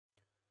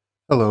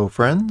Hello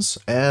friends,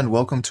 and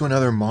welcome to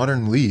another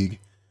Modern League.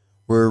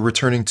 We're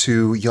returning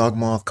to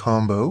Yawgmoth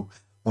combo,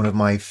 one of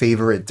my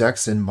favorite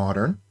decks in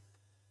Modern,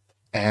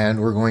 and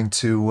we're going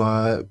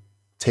to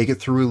take it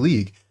through a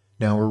league.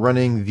 Now we're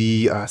running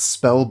the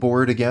spell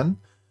board again.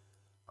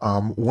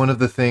 One of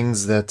the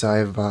things that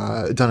I've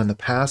done in the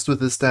past with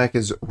this deck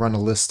is run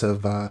a list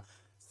of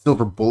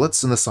silver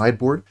bullets in the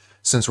sideboard.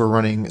 Since we're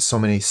running so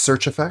many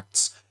search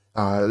effects,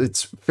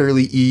 it's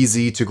fairly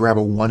easy to grab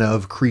a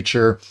one-of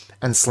creature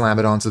and slam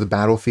it onto the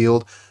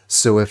battlefield.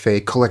 So if a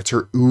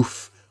Collector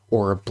Oof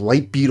or a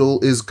Blight Beetle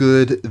is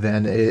good,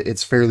 then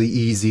it's fairly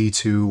easy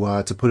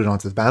to put it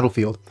onto the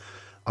battlefield.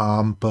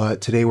 But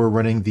today we're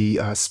running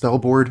the spell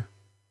board,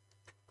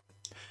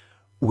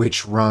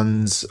 which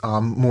runs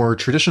more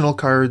traditional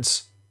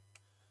cards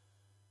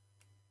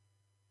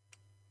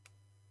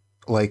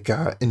like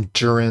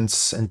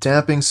Endurance and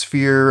Damping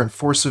Sphere and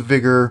Force of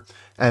Vigor,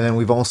 and then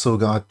we've also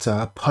got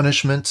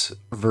Punishment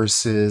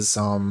versus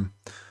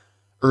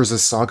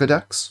Urza's Saga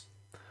decks.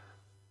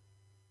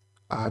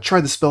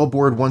 Tried the spell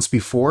board once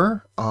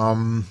before,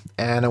 and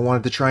I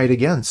wanted to try it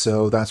again,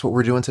 so that's what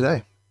we're doing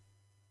today.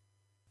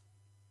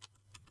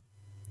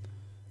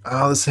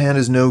 Oh, this hand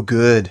is no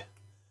good.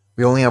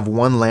 We only have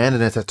one land,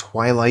 and it's a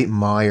Twilight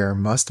Mire.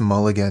 Must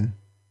mulligan.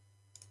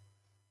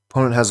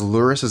 Opponent has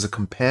Lurrus as a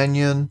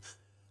companion.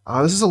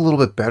 This is a little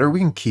bit better. We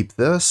can keep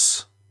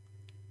this.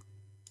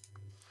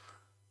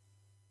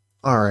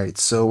 Alright,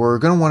 so we're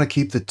going to want to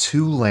keep the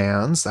two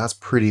lands. That's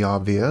pretty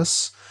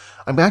obvious.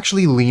 I'm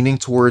actually leaning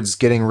towards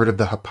getting rid of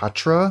the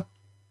Hapatra.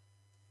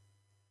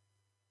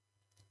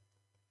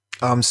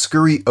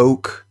 Scurry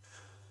Oak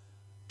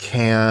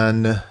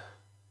can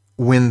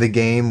win the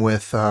game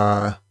with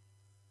Ivy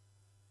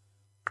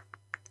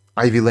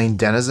Lane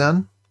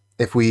Denizen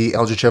if we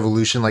Eldritch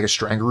Evolution like a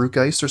Strangleroot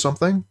Geist or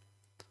something.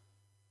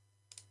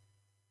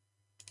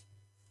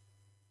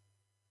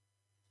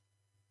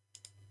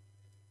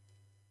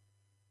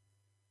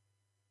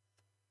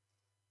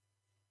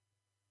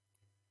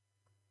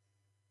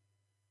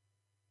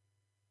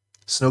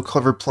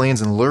 Snow-covered plains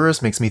and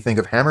Lurrus makes me think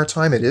of Hammer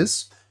Time. It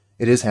is.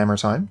 It is Hammer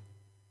Time.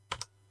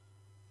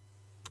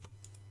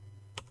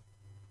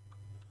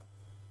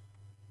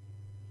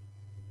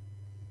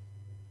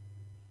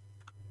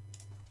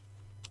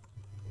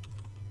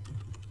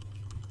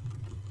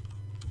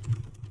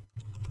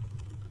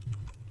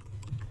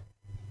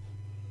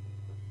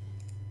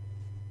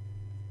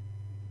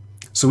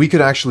 So we could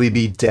actually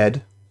be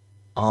dead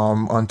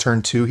on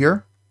turn 2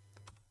 here.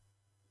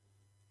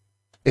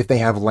 If they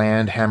have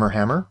land, hammer,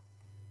 hammer.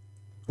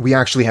 We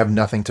actually have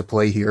nothing to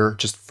play here,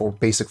 just for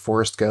basic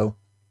forest go.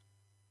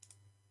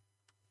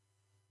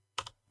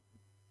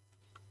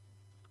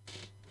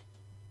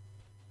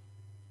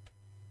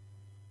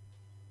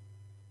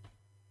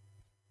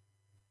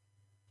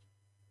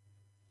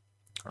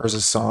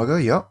 Urza's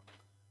Saga, yep.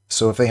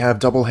 So if they have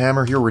double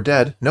hammer here, we're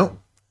dead.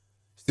 Nope.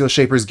 Steel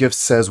Shaper's Gift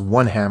says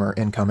one hammer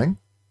incoming.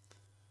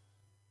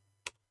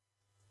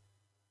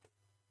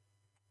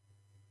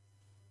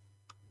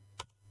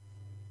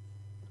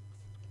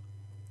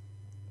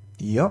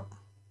 Yep.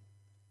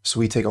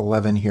 So we take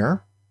 11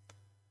 here.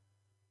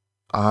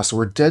 So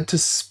we're dead to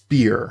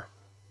Spear.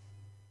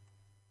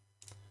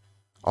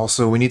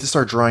 Also, we need to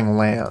start drawing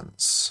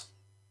lands.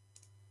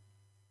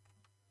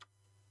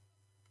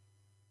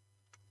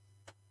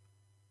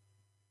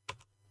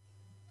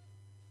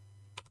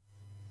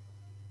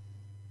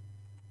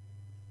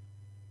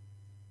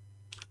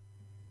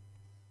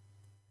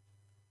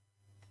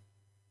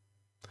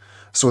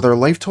 So with our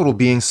life total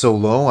being so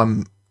low,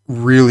 I'm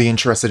really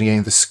interested in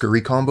getting the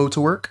Scurry combo to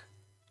work.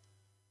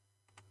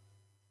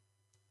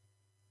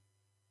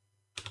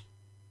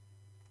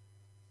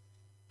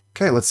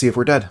 Okay, let's see if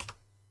we're dead.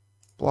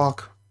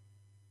 Block.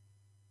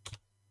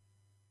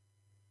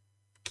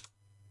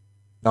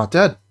 Not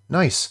dead.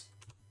 Nice.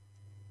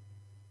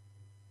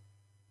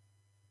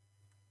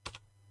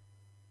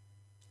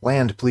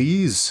 Land,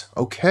 please.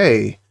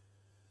 Okay.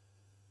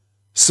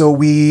 So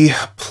we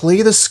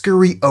play the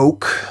Scurry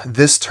Oak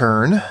this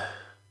turn.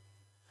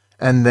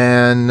 And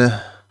then,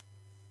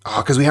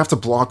 because we have to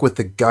block with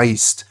the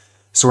Geist,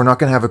 so we're not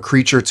going to have a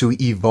creature to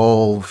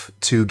evolve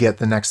to get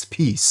the next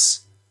piece.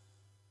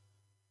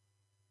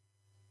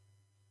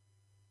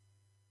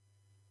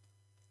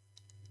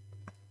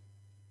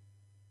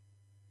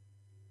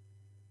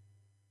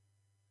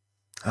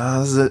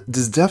 This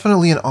is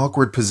definitely an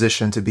awkward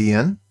position to be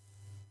in.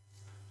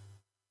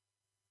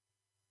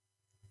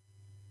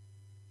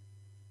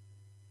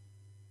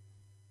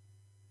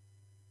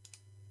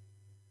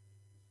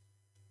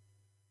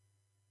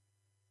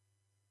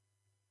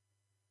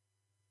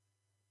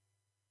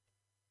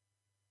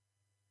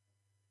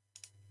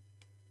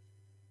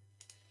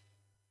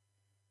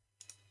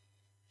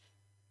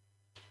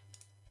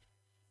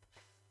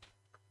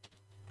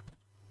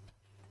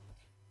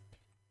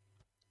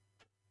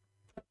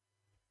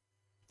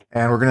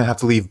 And we're going to have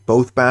to leave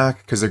both back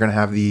because they're going to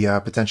have the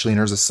potentially an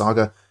Urza's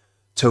Saga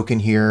token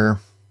here.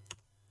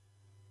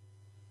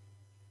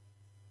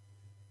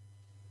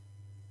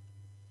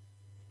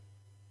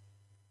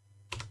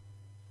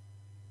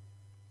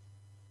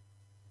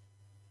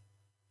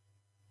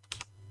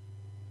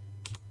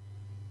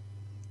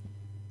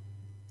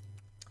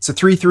 It's a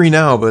 3-3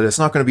 now, but it's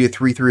not going to be a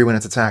 3-3 when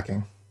it's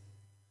attacking.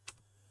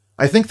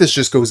 I think this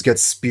just goes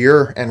gets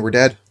Spear, and we're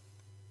dead.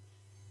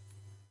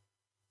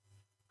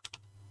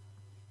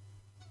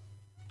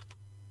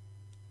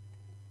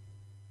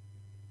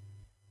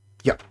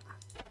 Yep.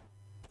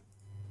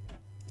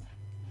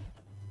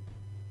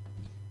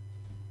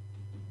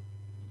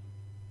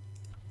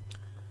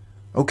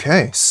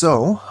 Okay,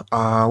 so, what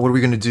are we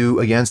going to do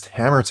against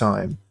Hammer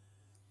Time?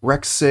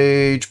 Rec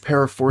Sage,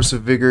 pair of Force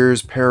of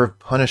Vigors, pair of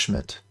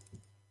Punishment.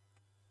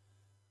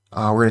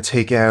 We're going to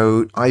take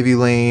out Ivy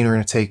Lane, we're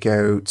going to take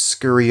out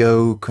Scurry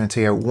Oak, we're going to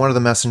take out one of the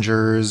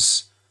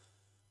messengers.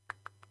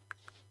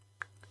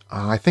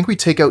 I think we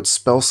take out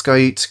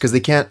Spellskite, because they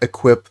can't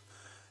equip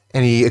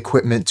any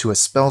equipment to a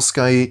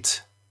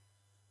Spellskite.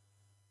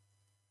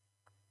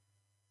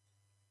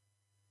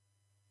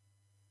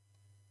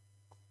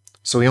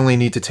 So we only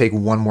need to take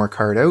one more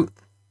card out.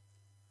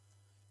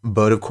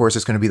 But of course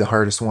it's going to be the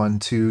hardest one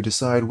to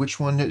decide which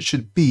one it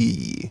should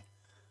be.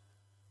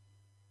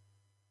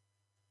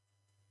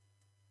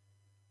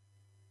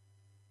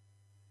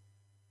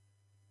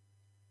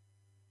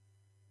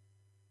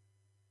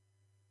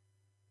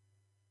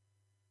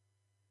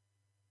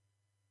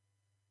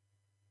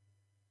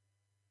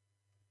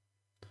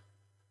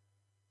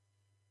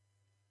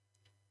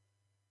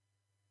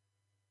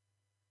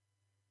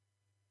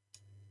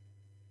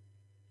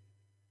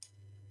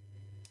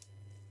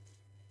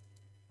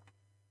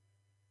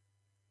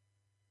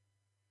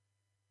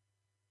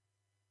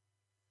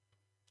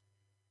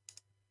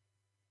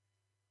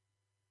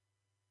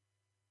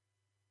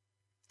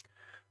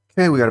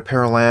 Okay, we got a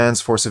pair of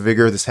lands, Force of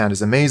Vigor. This hand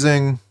is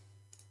amazing.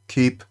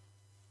 Keep.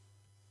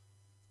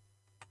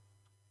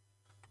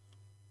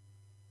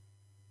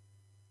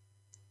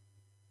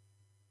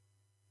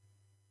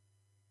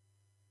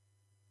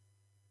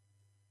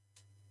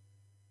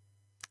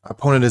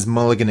 Opponent is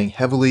mulliganing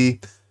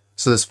heavily,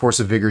 so this Force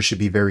of Vigor should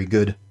be very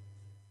good.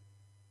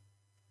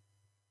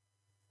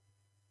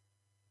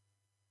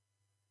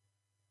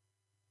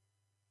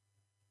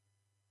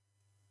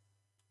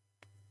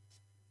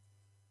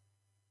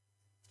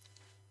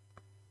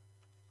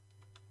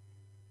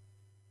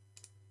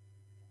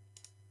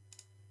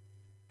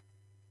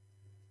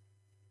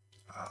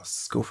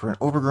 Let's go for an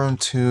Overgrown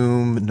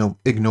Tomb, no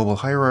Ignoble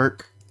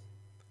Hierarch.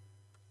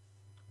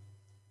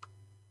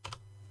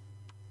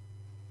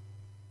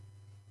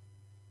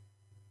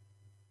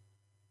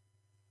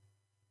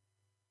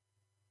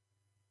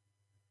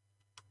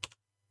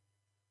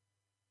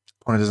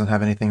 Opponent doesn't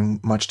have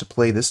anything much to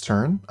play this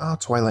turn.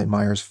 Twilight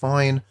Mire is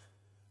fine.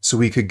 So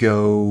we could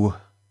go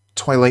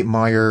Twilight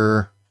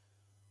Mire,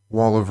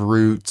 Wall of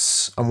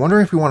Roots. I'm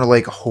wondering if we want to,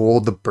 like,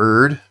 hold the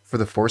bird for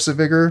the Force of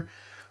Vigor,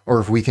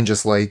 or if we can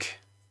just, like,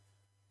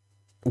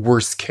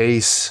 worst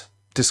case,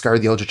 discard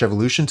the Eldritch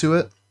Evolution to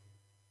it.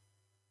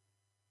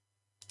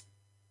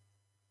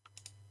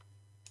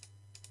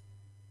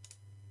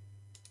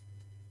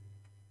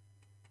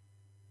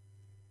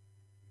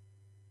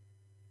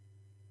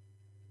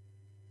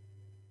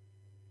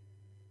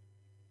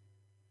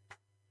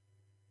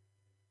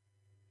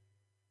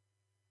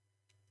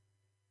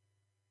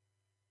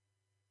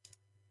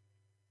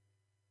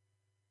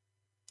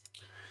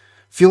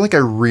 Feel like I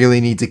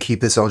really need to keep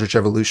this Eldritch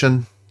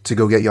Evolution to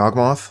go get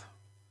Yawgmoth.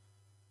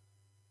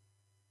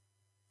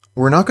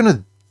 We're not going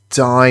to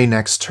die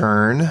next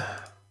turn.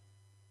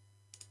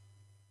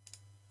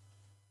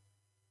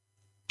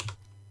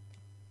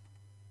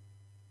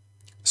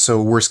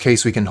 So worst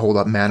case, we can hold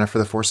up mana for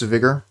the Force of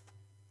Vigor.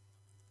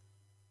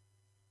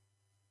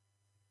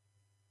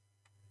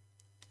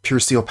 Pure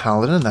Steel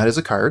Paladin, that is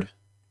a card.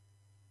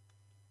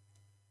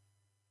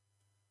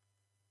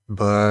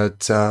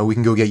 But we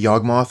can go get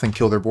Yawgmoth and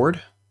kill their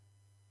board.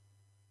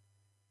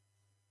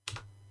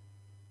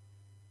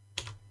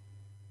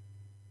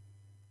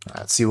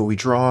 Let's see what we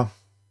draw.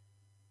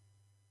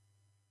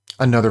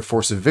 Another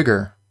Force of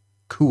Vigor.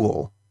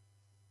 Cool.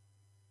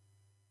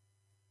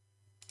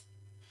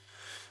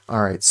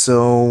 Alright,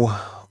 so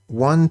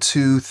 1,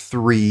 2,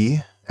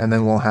 3, and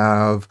then we'll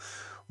have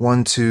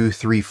 1, 2,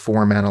 3,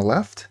 4 mana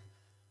left.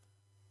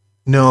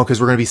 No,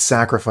 because we're going to be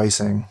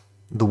sacrificing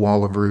the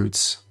Wall of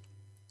Roots.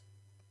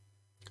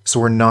 So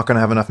we're not going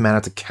to have enough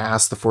mana to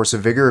cast the Force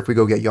of Vigor if we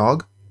go get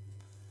Yawg.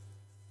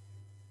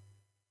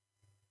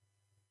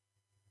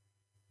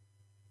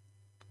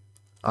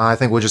 I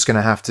think we're just going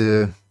to have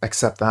to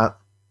accept that.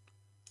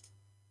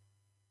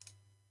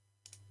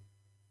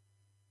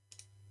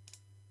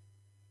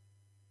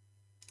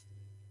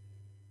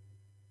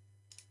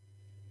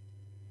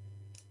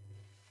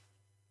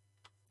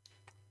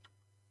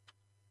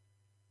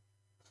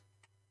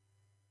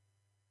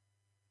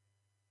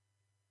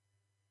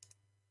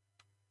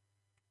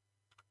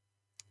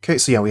 Okay,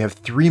 so yeah, we have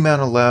 3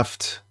 mana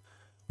left.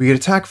 We get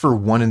attack for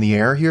 1 in the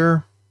air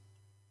here.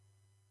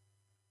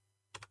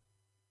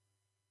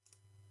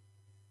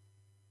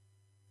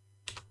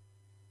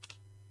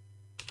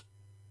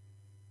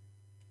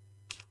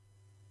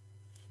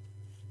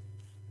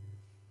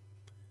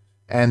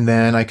 And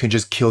then I could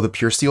just kill the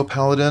Pure Steel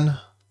Paladin.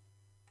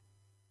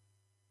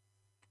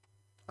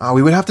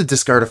 We would have to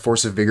discard a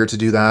Force of Vigor to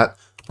do that.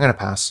 I'm going to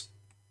pass.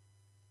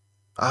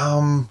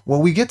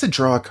 Well, we get to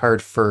draw a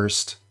card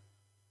first.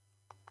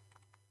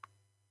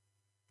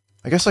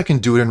 I guess I can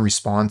do it in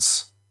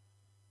response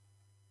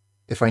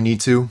if I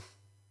need to.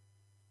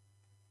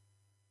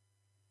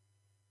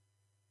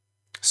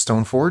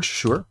 Stoneforge,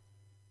 sure.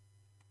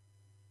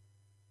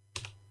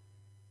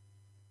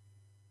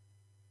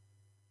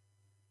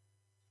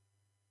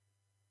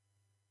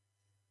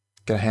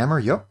 Get a hammer,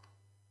 yep.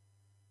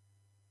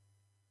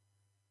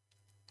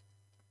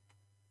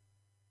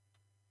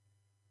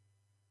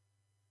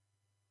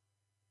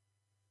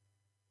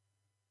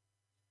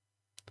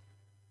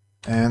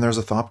 And there's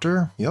a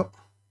Thopter, yep.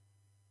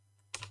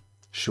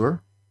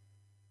 Sure.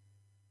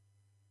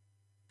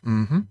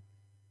 Mm-hmm.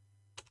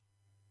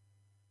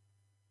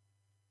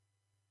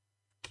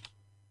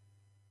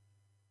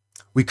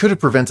 We could have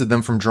prevented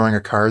them from drawing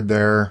a card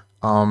there.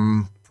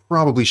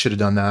 Probably should have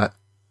done that.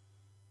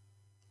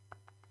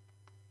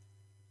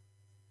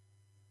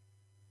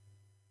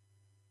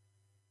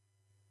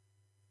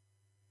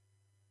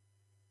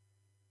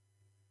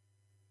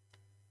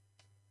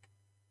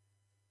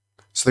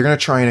 So they're going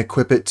to try and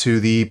equip it to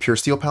the Pure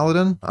Steel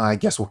Paladin. I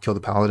guess we'll kill the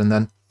Paladin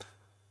then.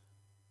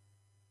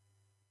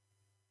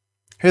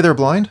 Hey there,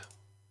 Blind.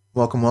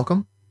 Welcome,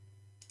 welcome.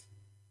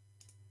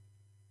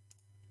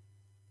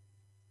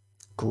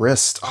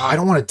 Grist. Oh, I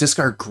don't want to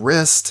discard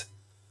Grist.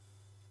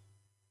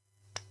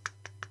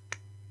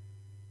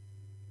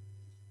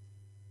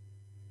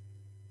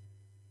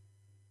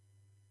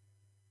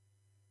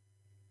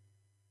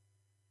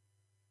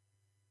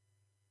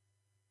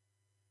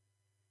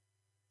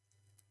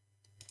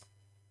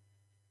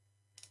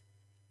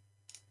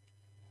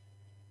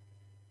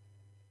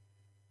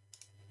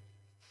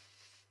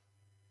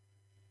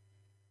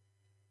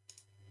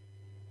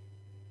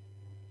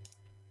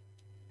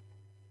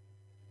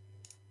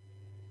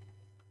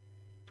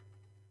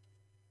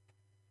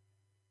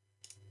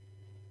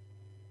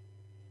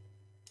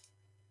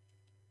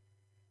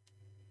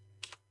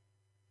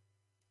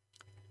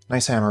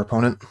 Nice hammer,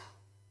 opponent.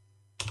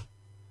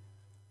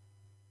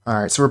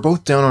 Alright, so we're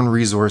both down on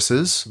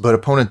resources, but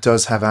opponent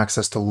does have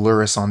access to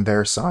Lurrus on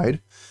their side.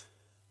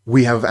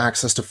 We have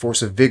access to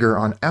Force of Vigor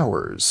on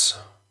ours.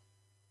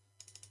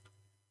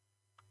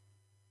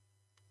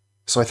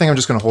 So I think I'm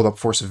just going to hold up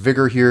Force of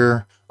Vigor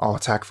here. I'll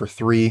attack for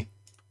 3.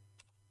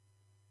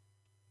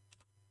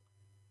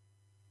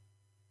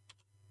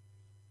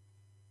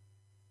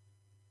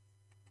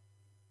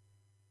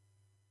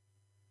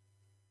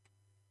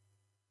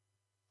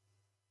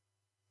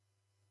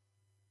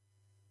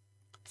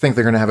 I think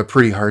they're going to have a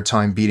pretty hard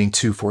time beating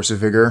 2 Force of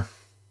Vigor.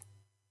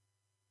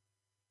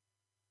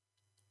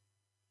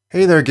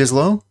 Hey there,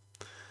 Gizlo.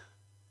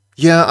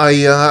 Yeah,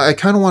 I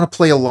kind of want to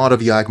play a lot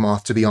of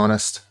Yawgmoth, to be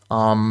honest.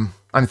 I'm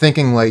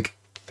thinking, like,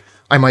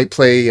 I might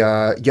play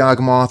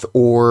Yawgmoth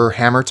or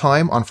Hammer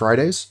Time on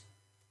Fridays.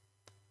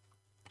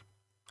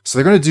 So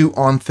they're going to do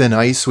On Thin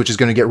Ice, which is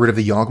going to get rid of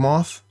the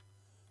Yawgmoth.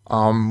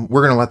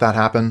 We're going to let that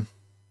happen.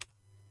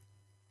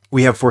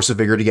 We have Force of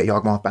Vigor to get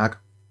Yawgmoth back.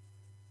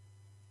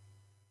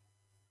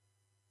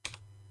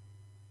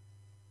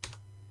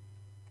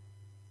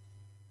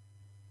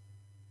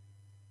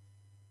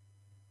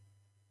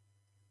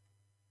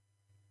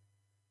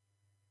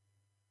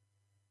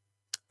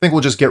 I think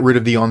we'll just get rid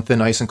of the On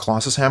Thin Ice and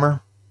Colossus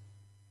Hammer.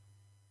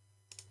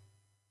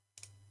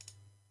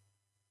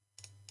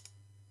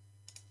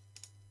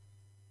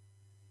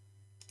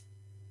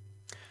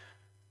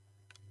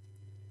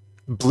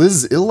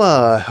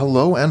 Blizzilla,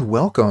 hello and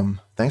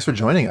welcome. Thanks for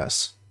joining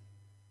us.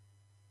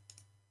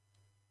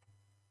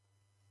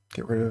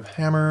 Get rid of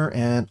Hammer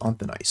and On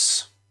Thin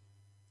Ice.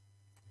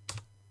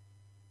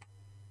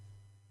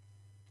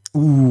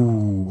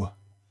 Ooh.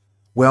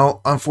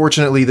 Well,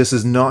 unfortunately, this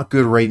is not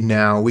good right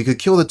now. We could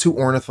kill the 2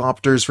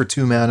 Ornithopters for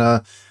 2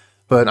 mana,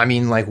 but I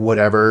mean, like,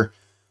 whatever.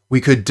 We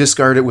could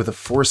discard it with a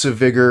Force of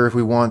Vigor if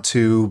we want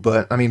to,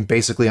 but I mean,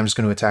 basically, I'm just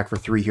going to attack for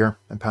 3 here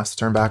and pass the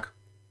turn back.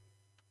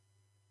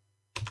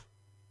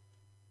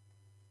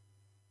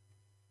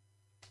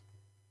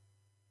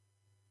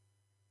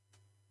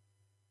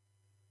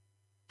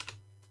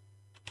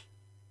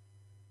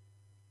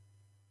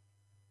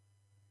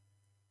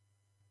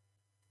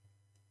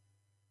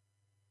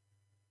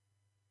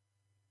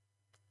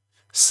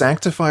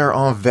 Sanctifier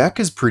en Vec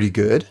is pretty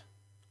good.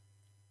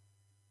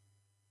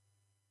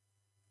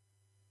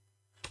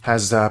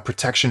 Has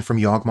protection from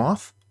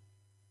Yawgmoth.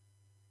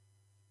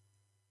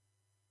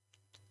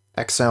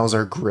 Exiles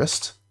our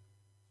Grist.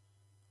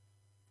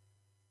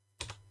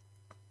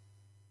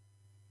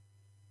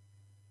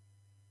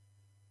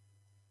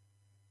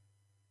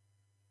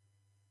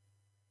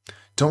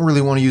 Don't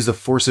really want to use the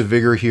Force of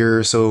Vigor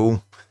here,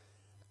 so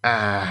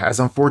as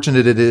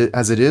unfortunate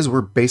as it is,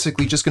 we're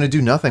basically just going to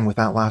do nothing with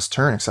that last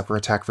turn except for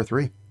attack for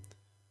 3.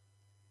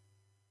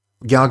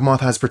 Yawgmoth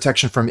has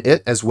protection from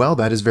it as well,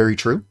 that is very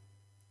true.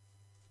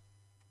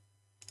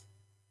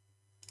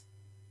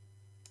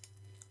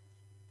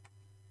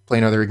 Play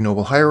another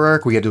Ignoble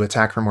Hierarch, we get to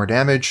attack for more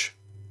damage.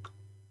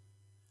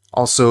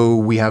 Also,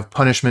 we have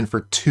punishment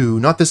for 2,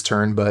 not this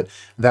turn, but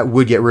that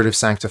would get rid of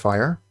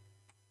Sanctifier.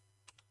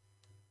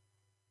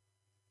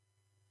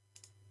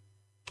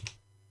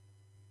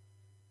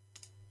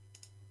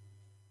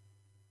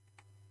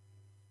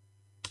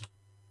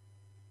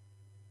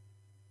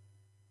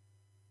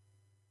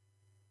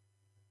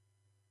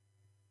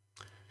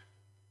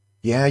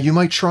 Yeah, you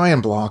might try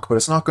and block, but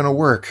it's not going to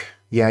work.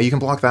 Yeah, you can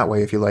block that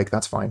way if you like,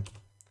 that's fine.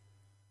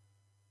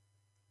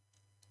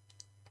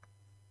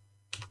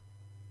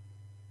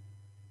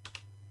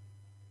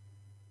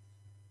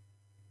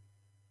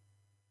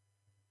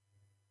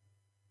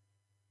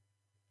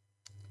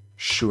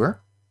 Sure.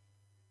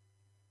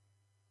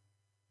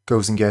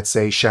 Goes and gets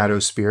a Shadow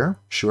Spear.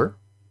 Sure.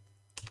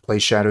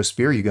 Plays Shadow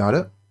Spear, you got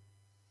it.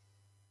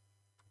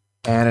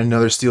 And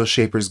another Steel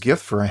Shaper's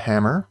Gift for a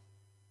hammer.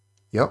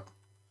 Yep.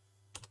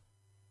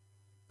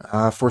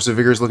 Force of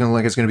Vigor is looking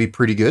like it's going to be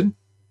pretty good.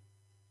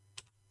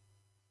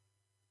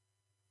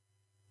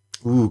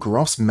 Ooh,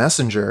 Geralf's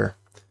Messenger.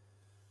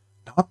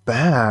 Not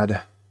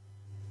bad.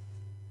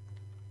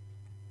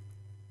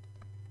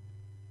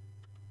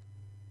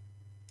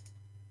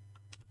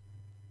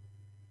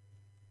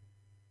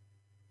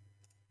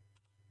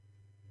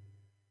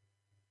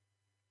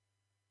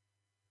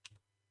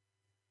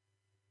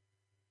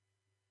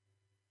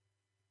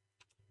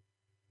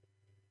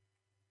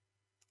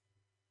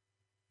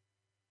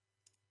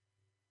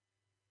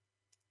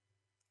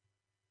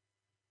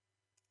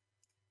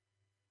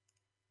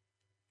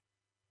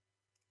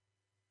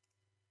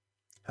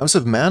 House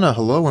of Mana,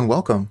 hello and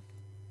welcome.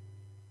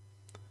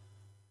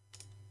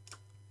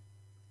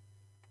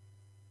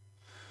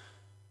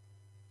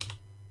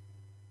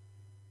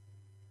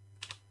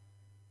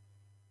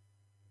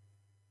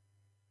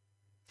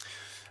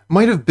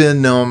 Might have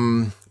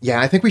been,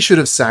 yeah, I think we should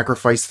have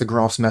sacrificed the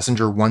Geralf's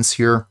Messenger once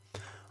here.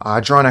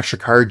 Draw an extra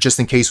card just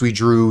in case we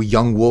drew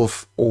Young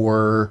Wolf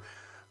or,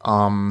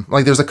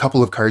 like there's a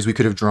couple of cards we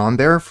could have drawn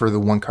there for the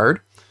one card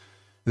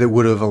that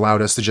would have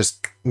allowed us to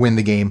just win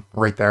the game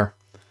right there.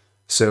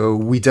 So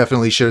we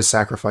definitely should have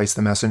sacrificed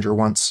the Messenger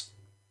once.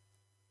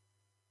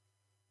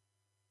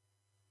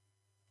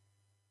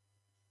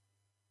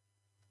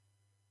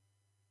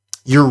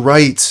 You're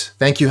right.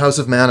 Thank you, House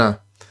of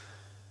Mana.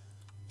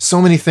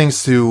 So many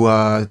things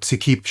to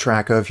keep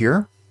track of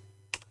here.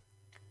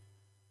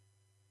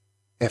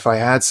 If I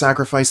had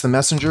sacrificed the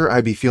Messenger,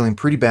 I'd be feeling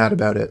pretty bad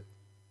about it.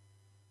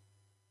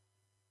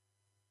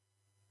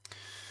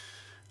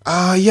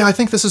 Yeah, I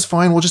think this is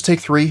fine. We'll just take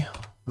 3.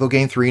 They'll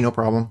gain 3, no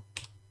problem.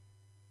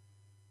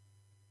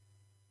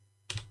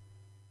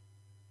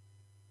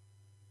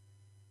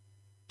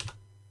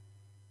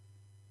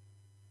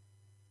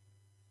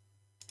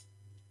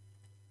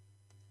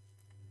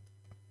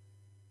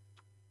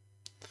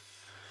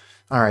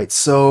 Alright,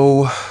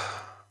 so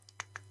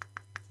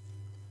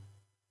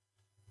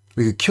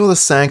we could kill the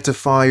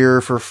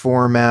Sanctifier for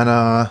 4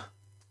 mana,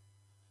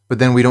 but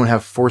then we don't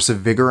have Force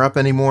of Vigor up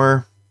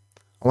anymore.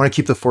 I want to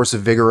keep the Force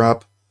of Vigor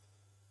up.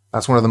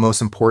 That's one of the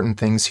most important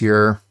things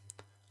here.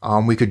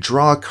 We could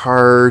draw a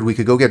card. We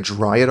could go get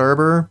Dryad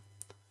Arbor.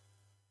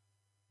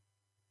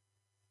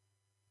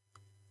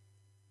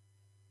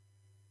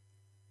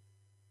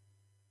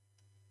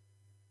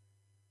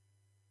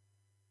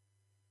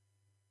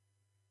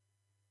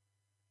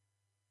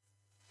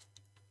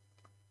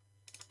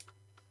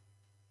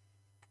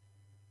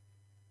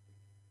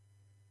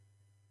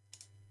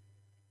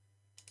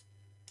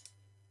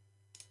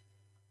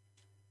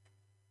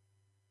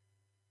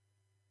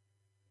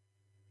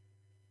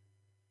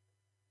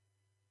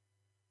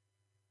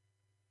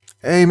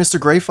 Hey, Mr.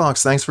 Grey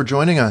Fox, thanks for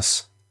joining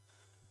us.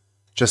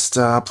 Just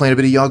playing a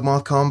bit of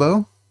Yawgmoth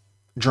combo.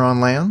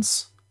 Drawn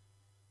lands.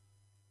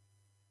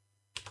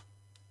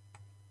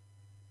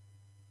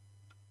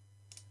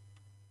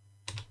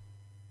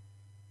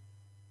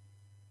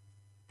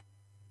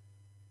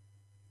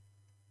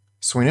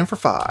 Swing in for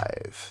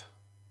 5.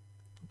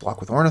 Block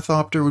with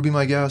Ornithopter would be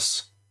my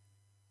guess.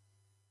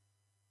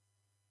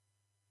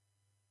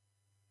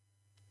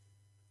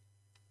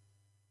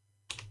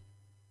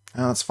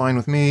 That's fine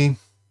with me.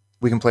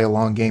 We can play a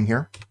long game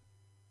here.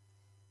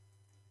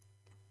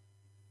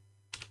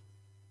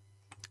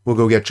 We'll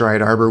go get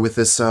Dryad Arbor with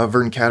this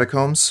Verdant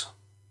Catacombs.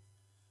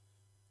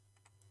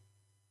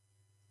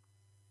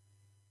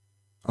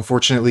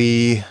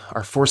 Unfortunately,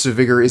 our Force of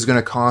Vigor is going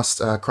to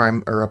cost a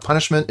crime or a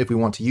punishment if we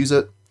want to use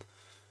it.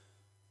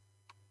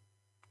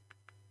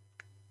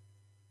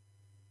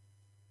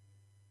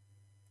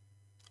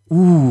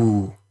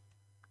 Ooh.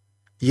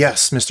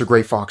 Yes, Mr.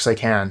 Grey Fox, I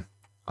can.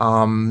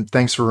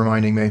 Thanks for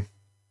reminding me.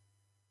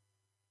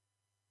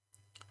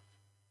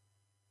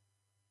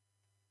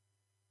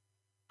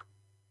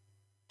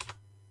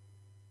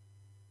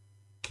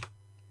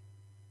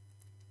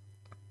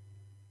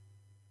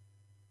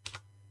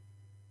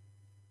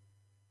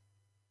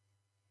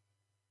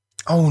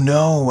 Oh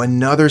no,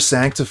 another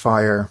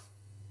Sanctifier.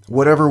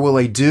 Whatever will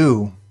I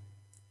do?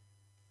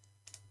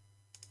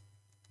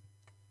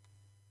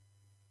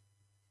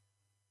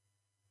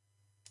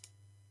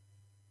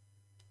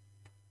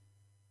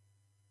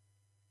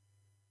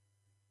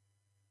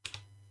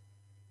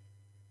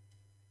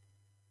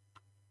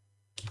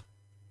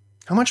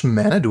 How much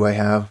mana do I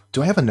have?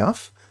 Do I have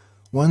enough?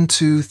 1,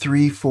 2,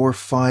 3, 4,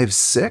 5,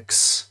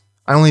 6?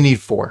 I only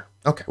need 4.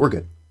 Okay, we're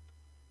good.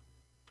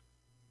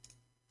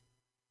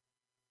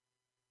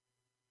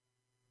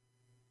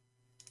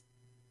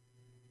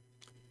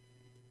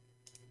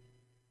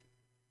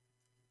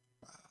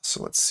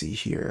 So let's see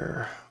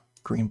here.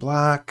 Green,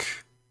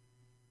 black.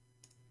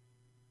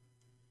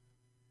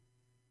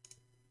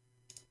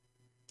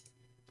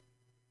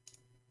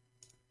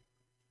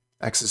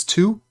 X is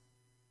 2.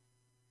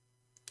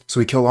 So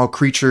we kill all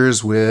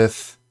creatures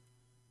with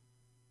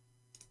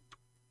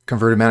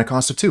converted mana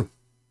cost of 2.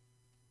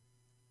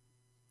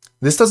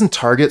 This doesn't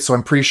target, so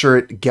I'm pretty sure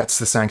it gets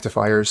the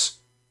Sanctifiers.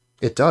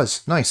 It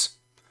does. Nice.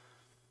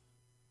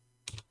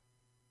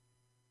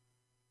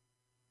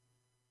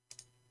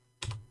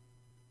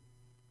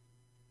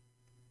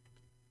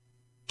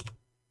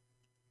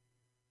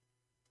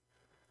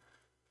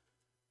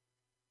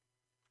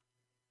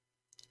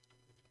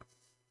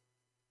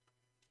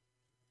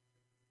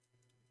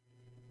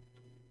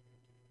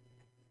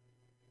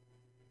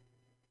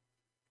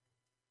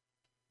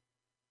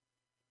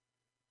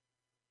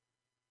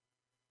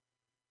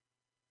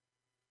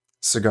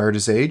 Cigar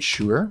Sage,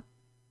 sure.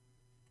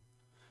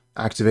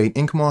 Activate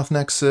Yawgmoth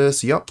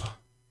Nexus, yup.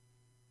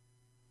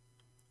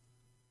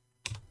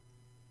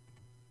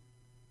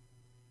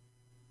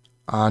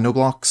 No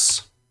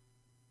blocks.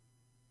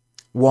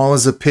 Wall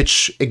is a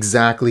pitch,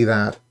 exactly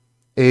that.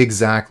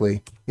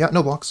 Exactly. Yeah,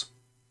 no blocks.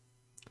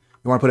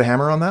 You want to put a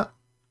hammer on that?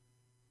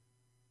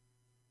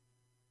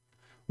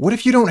 What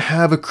if you don't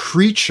have a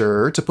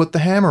creature to put the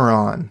hammer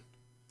on?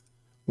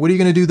 What are you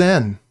going to do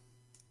then?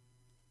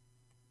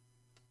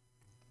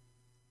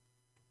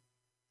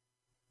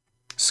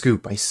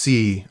 Scoop, I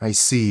see, I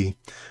see.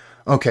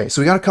 Okay,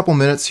 so we got a couple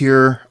minutes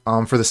here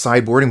for the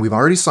sideboarding. We've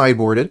already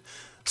sideboarded,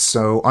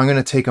 so I'm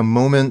going to take a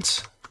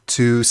moment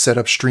to set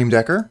up Stream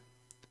Decker.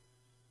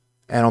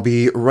 And I'll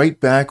be right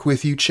back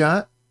with you,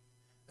 chat,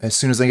 as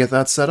soon as I get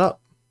that set up.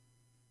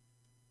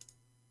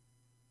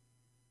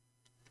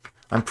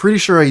 I'm pretty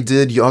sure I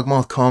did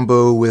Yawgmoth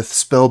combo with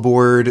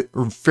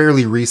Spellboard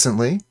fairly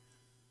recently.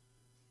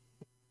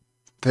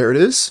 There it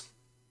is.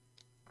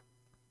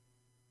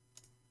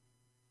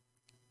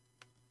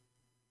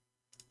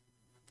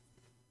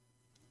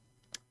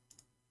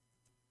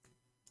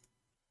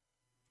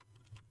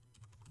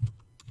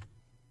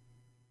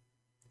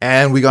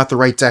 And we got the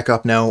right deck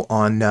up now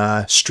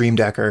on Stream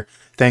Decker.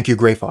 Thank you,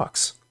 Grey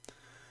Fox.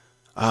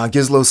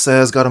 Gizlo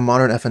says, got a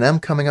Modern F&M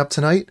coming up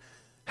tonight.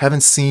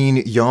 Haven't seen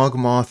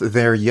Yawgmoth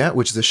there yet,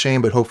 which is a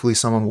shame, but hopefully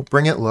someone will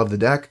bring it. Love the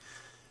deck.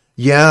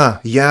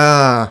 Yeah.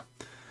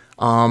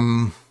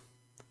 I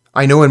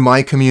know in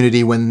my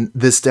community when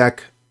this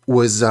deck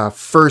was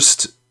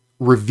first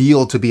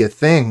revealed to be a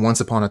thing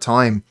once upon a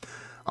time,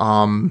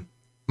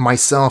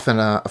 myself and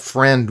a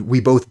friend,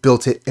 we both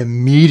built it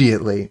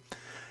immediately.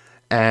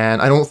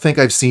 And I don't think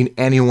I've seen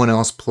anyone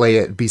else play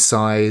it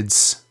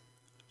besides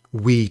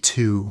we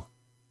two.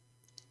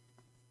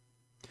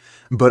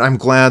 But I'm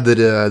glad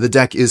that the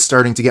deck is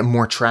starting to get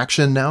more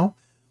traction now.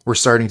 We're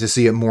starting to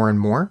see it more and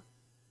more.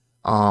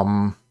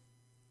 Yeah,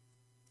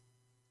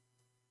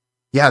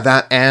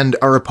 that and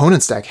our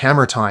opponent's deck,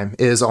 Hammer Time,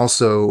 is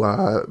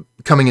also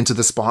coming into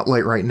the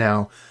spotlight right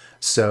now.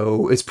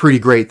 So it's pretty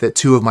great that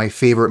two of my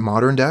favorite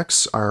modern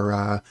decks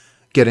are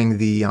getting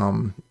the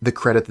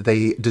credit that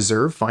they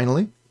deserve,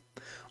 finally.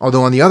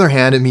 Although on the other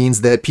hand, it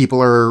means that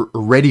people are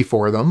ready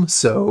for them,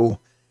 so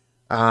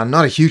I'm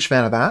not a huge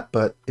fan of that,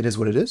 but it is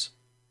what it is.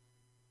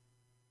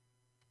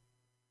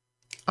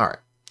 Alright,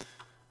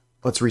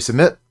 let's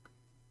resubmit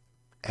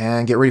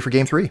and get ready for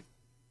game 3.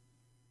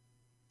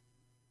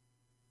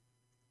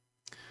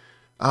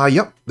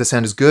 Yep, this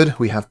hand is good.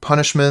 We have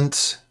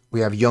Punishment,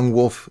 we have Young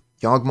Wolf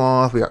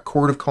Yawgmoth, we got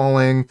Chord of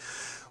Calling.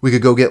 We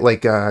could go get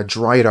like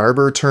Dryad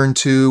Arbor turn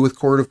 2 with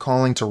Chord of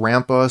Calling to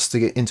ramp us to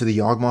get into the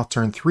Yawgmoth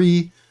turn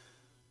 3.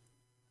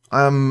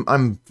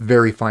 I'm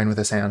very fine with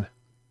this hand.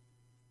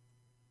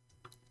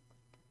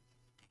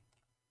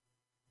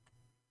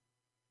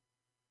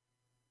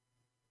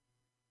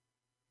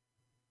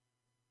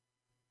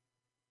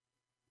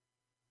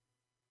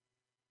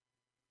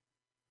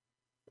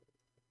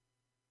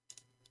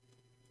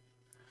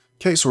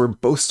 Okay, so we're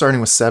both starting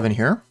with 7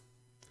 here.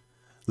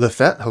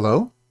 Lefette,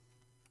 hello.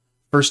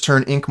 First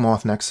turn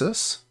Yawgmoth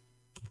Nexus.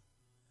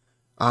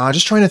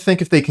 Just trying to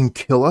think if they can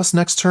kill us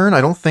next turn.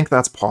 I don't think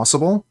that's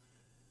possible.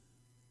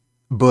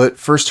 But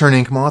first turn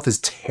Yawgmoth is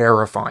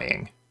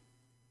terrifying.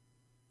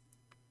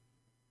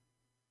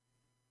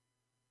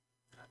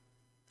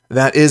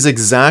 That is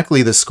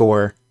exactly the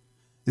score.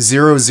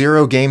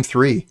 0-0 game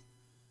 3.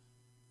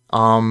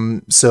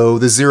 So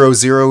the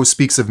 0-0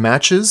 speaks of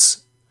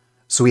matches,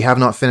 so we have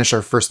not finished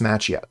our first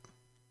match yet.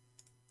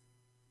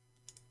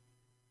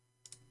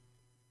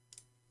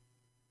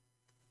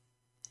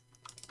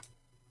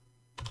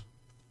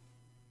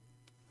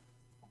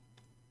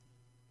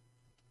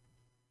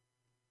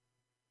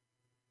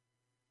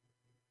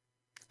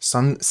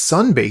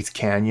 Sunbaked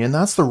Canyon?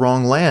 That's the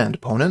wrong land,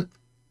 opponent.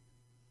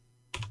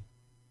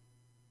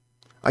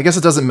 I guess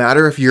it doesn't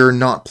matter if you're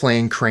not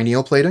playing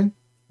Cranial Plating.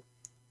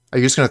 Are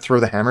you just going to throw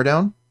the hammer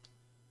down?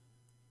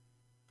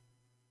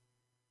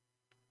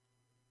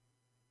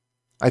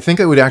 I think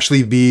I would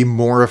actually be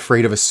more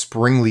afraid of a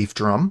Springleaf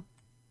Drum.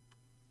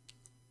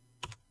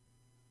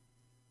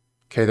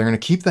 Okay, they're going to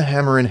keep the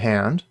hammer in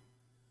hand.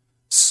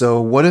 So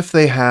what if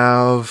they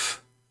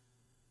have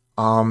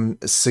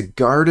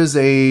Sigarda's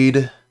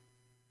Aid?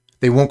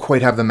 They won't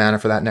quite have the mana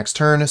for that next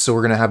turn, so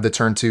we're going to have the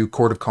turn 2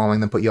 Chord of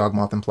Calling, then put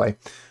Yawgmoth in play.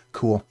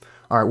 Cool.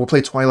 Alright, we'll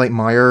play Twilight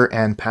Mire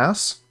and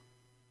pass.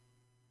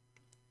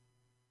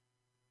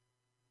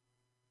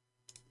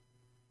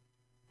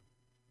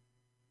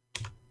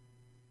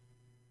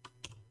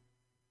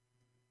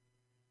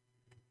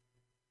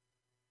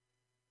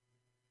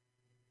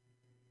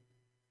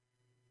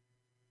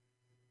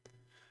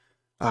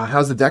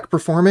 How's the deck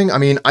performing? I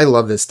mean, I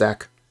love this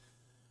deck.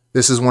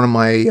 This is one of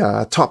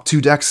my top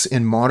 2 decks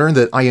in Modern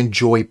that I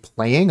enjoy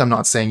playing. I'm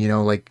not saying, you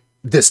know, like,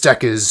 this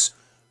deck is,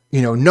 you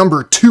know,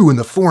 number 2 in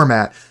the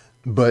format,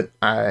 but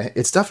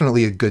it's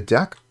definitely a good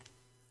deck.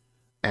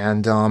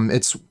 And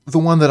it's the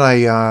one that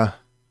I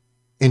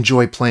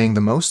enjoy playing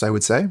the most, I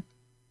would say.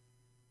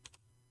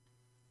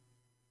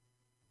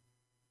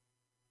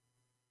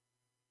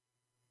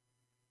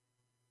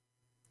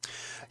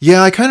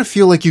 Yeah, I kind of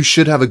feel like you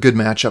should have a good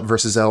matchup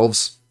versus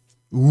Elves.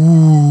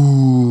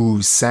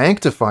 Ooh,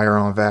 Sanctifier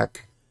on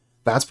Vec.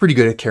 That's pretty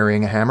good at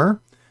carrying a hammer.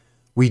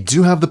 We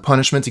do have the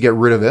punishment to get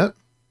rid of it.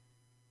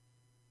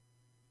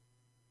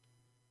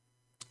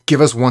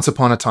 Give us Once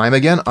Upon a Time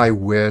again? I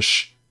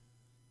wish.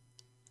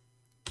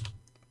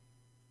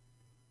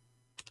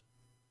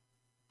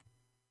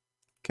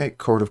 Okay,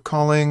 Chord of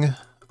Calling.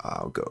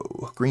 I'll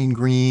go green,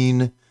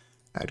 green,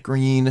 add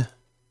green.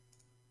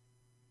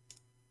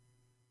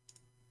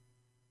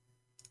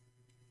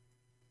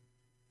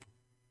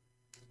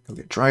 Go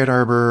get Dryad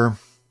Arbor.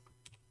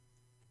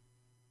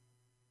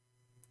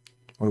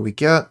 What do we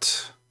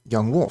get?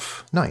 Young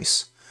Wolf.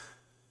 Nice.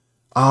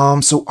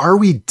 So are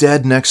we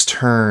dead next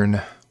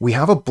turn? We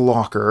have a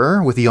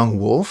blocker with Young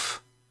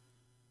Wolf.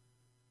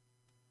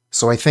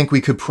 So I think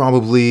we could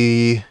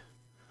probably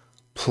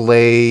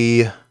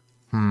play...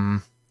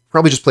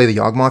 Probably just play the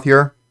Yawgmoth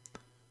here.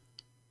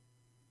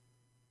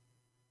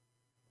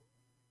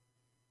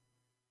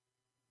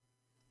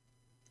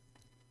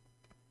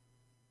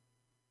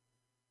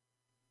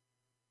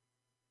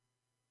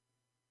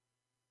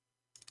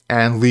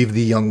 And leave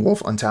the Young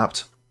Wolf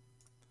untapped.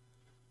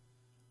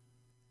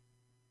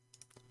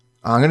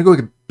 I'm going to go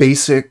with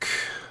basic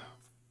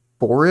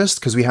Forest,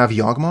 because we have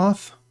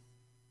Yawgmoth.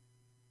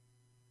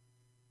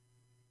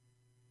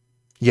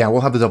 Yeah,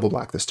 we'll have the double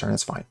black this turn,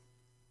 it's fine.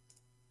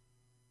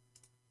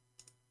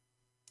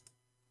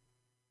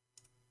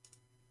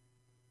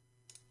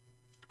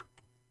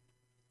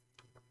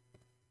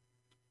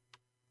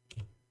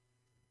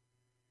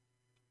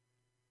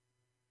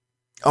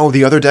 Oh,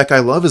 the other deck I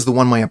love is the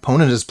one my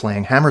opponent is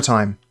playing, Hammer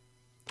Time.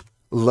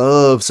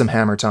 Love some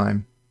Hammer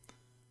Time.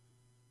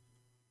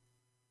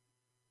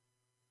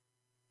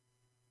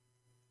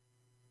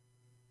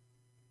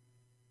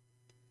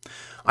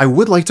 I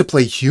would like to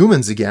play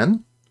Humans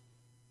again.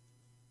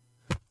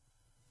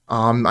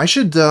 I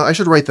should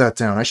write that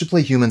down. I should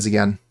play Humans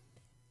again.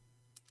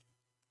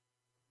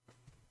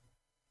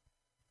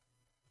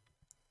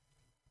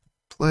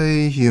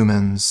 Play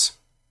Humans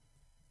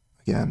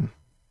again.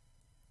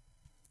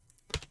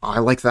 I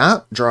like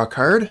that. Draw a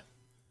card.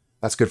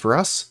 That's good for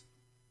us.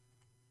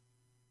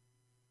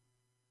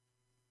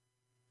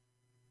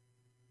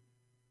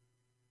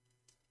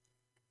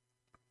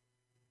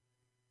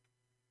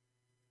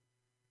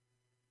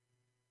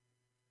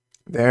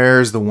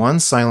 There's the one,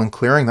 Silent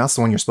Clearing. That's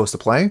the one you're supposed to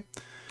play.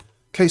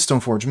 Okay,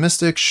 Stoneforge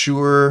Mystic,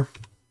 sure.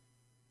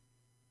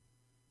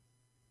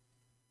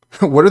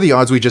 What are the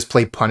odds we just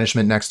play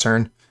Punishment next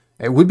turn?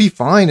 It would be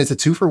fine. It's a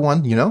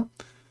 2-for-1, you know?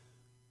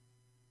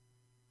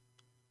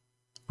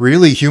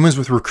 Really, Humans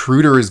with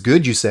Recruiter is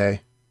good, you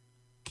say?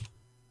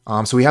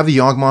 So we have the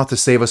Yawgmoth to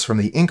save us from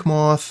the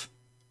Inkmoth.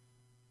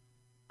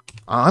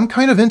 I'm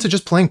kind of into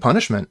just playing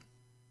Punishment.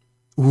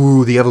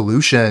 Ooh, the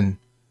Evolution.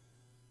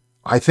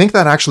 I think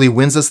that actually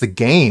wins us the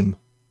game.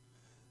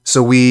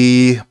 So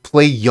we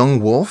play Young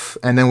Wolf,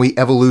 and then we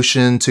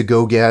Evolution to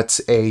go get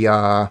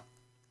a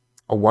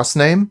what's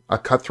name? A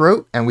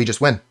Cutthroat, and we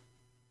just win.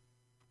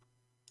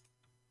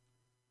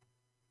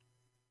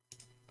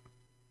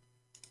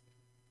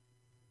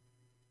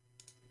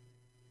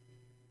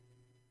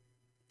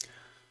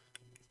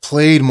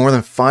 Played more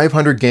than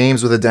 500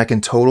 games with a deck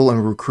in total,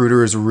 and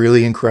Recruiter is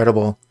really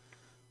incredible.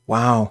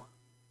 Wow.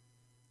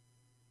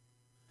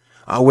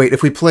 Wait,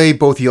 if we play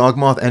both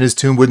Yawgmoth and his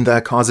tomb, wouldn't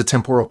that cause a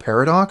temporal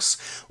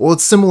paradox? Well,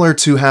 it's similar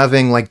to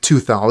having, like, 2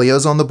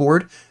 Thalias on the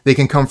board. They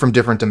can come from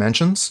different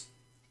dimensions.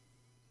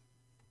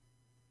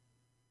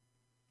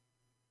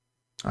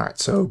 Alright,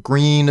 so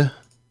green,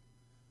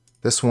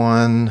 this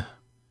one,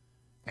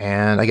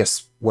 and I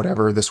guess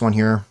whatever, this one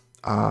here.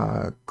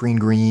 Green,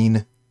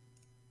 green.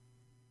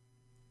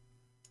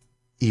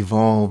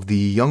 Evolve the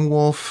Young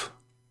Wolf.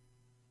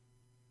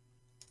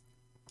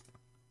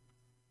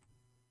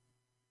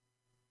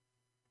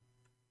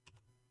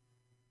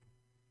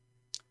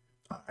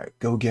 Alright,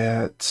 go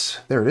get...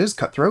 There it is,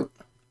 Cutthroat.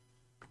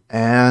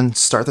 And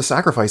start the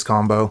sacrifice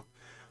combo.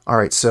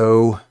 Alright,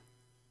 so...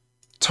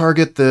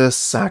 Target this,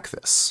 sack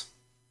this.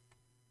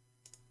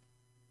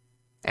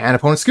 And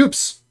opponent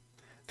scoops.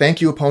 Thank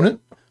you,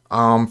 opponent,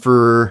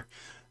 for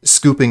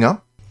scooping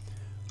up.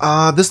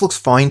 This looks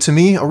fine to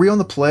me. Are we on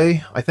the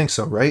play? I think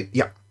so, right?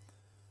 Yeah.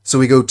 So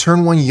we go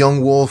turn 1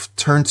 Young Wolf,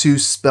 turn 2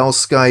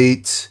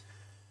 Spellskite,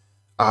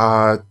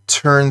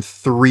 turn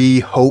 3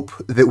 Hope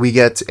that we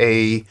get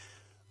a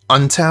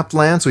untapped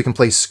land so we can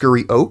play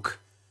Scurry Oak.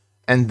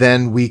 And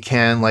then we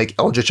can, like,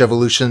 Eldritch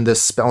Evolution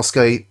this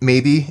Spellskite,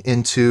 maybe,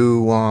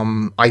 into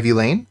Ivy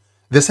Lane.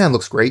 This hand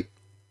looks great.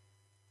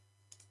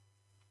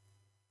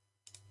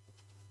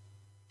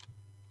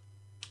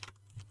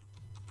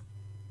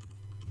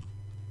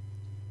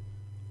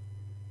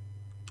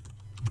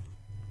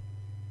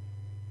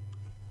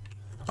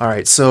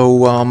 Alright,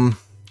 so,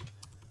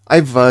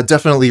 I've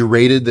definitely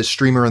rated this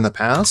streamer in the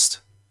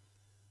past.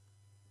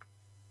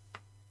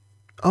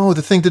 Oh,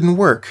 the thing didn't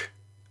work.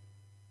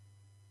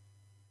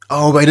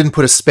 Oh, but I didn't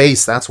put a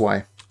space, that's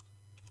why.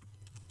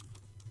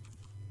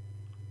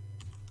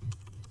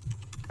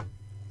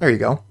 There you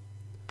go.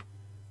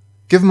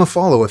 Give them a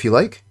follow if you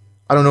like.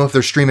 I don't know if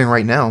they're streaming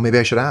right now, maybe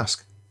I should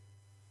ask.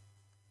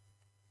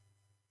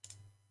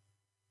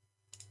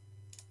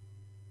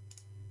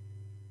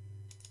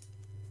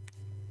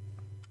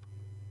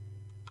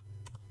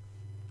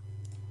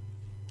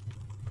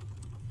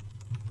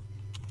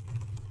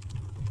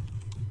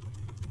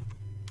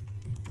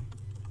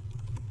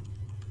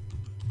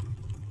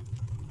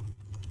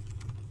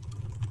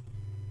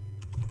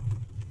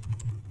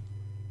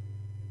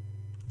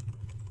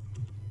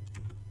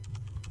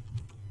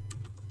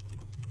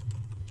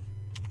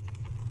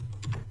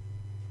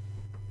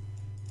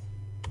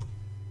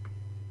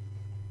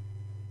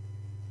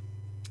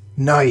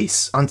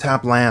 Nice!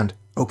 Untapped land.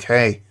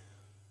 Okay.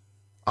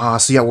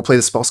 So yeah, we'll play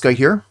the Spellskite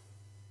here.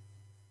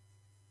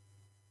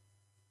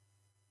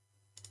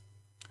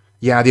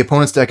 Yeah, the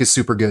opponent's deck is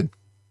super good.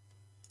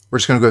 We're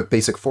just going to go with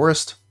Basic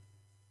Forest.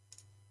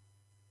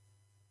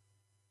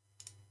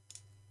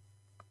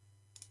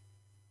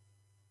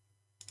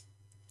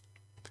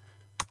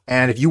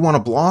 And if you want to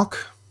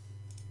block,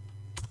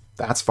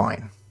 that's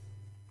fine.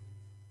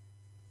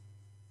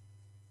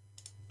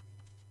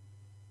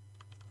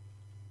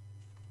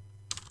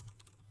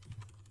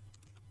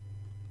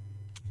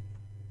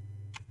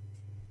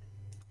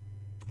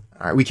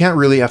 Alright, we can't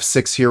really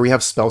F6 here. We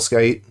have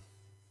Spellskite.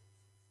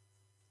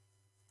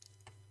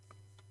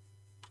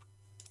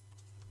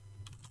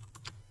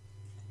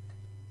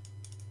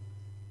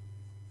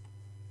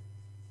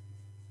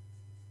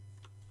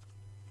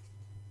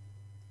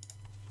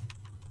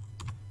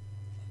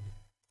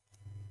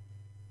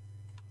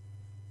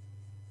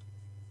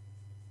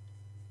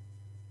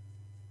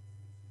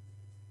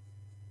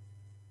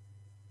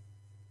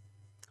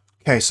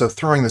 Okay, so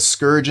throwing the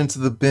Scourge into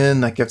the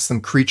bin, that gets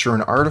them creature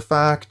and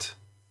artifact.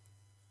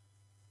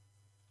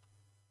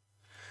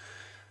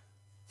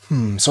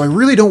 So I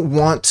really don't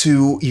want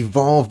to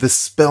evolve the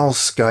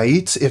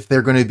Spellskite if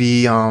they're going to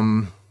be,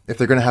 if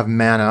they're going to have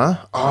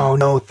mana. Oh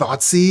no,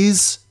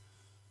 Thoughtseize?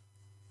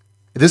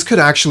 This could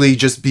actually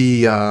just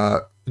be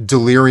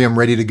Delirium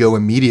ready to go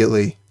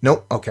immediately.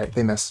 Nope, okay,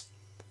 they miss.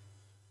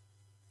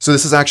 So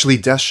this is actually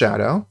Death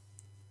Shadow.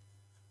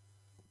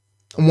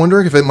 I'm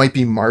wondering if it might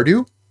be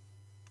Mardu.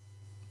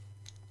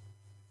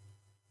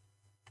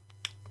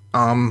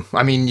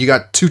 I mean, you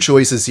got two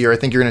choices here. I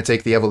think you're going to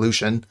take the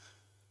Evolution.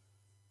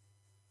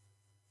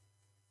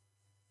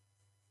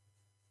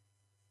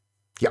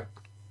 Yeah.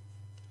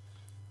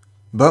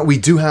 But we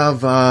do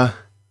have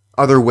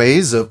other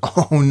ways of...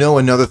 Oh no,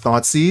 another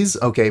Thoughtseize?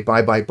 Okay,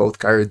 bye-bye both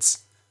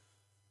cards.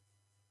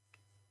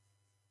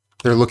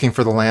 They're looking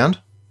for the land.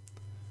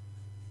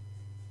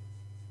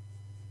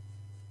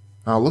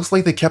 Looks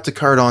like they kept a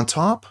card on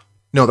top.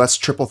 No, that's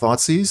triple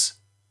Thoughtseize.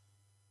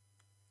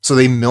 So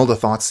they milled a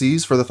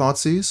Thoughtseize for the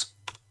Thoughtseize.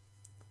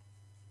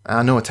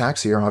 No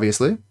attacks here,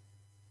 obviously.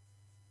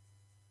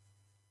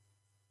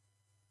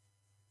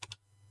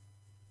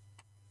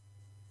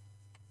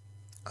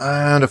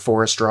 And a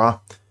forest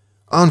draw.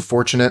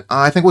 Unfortunate.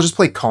 I think we'll just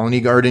play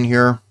Khalni Garden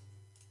here.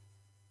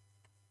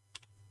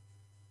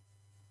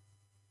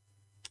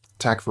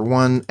 Attack for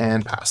 1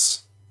 and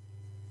pass.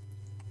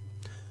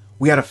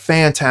 We had a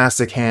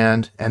fantastic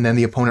hand, and then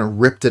the opponent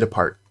ripped it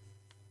apart.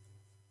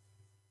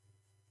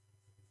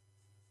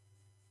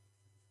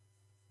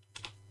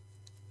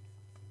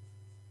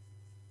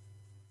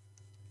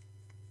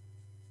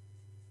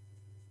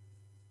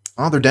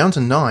 Oh, they're down to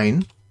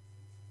 9.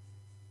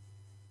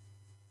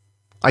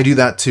 I do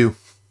that too.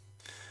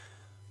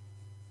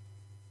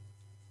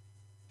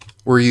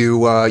 Where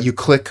you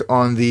click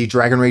on the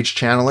Dragon Rage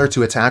Channeler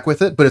to attack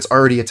with it, but it's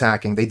already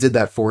attacking. They did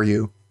that for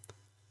you.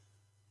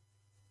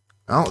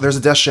 Oh, there's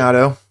a Death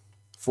Shadow.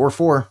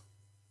 4/4.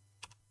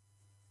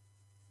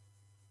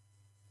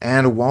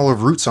 And a Wall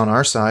of Roots on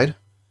our side.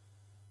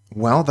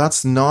 Well,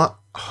 that's not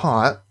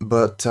hot,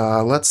 but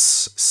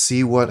let's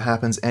see what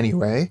happens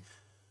anyway.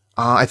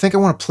 I think I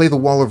want to play the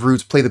Wall of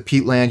Roots, play the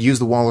Peatland, use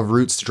the Wall of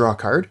Roots to draw a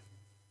card.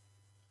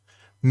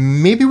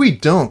 Maybe we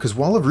don't, because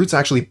Wall of Roots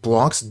actually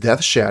blocks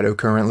Death Shadow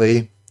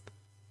currently.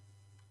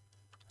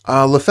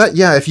 Lafette,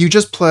 yeah, if you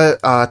just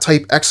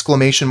type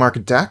exclamation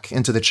mark deck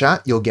into the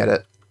chat, you'll get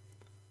it.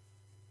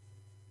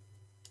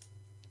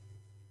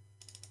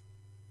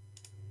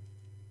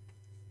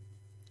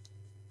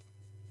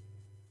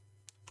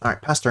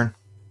 Alright, pass turn.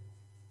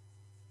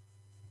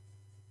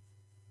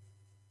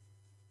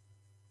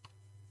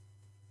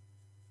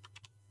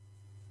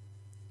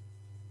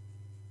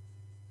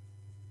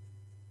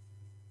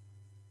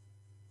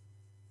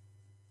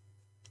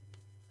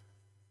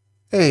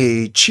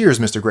 Hey, cheers,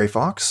 Mr. Grey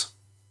Fox.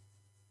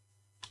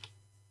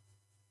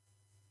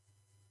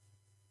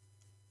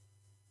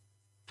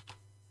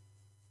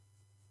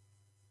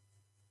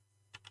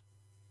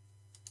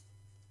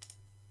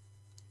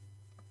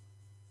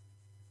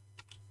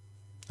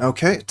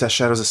 Okay, Death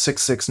Shadow's a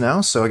 6/6 now,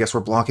 so I guess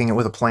we're blocking it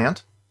with a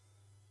plant.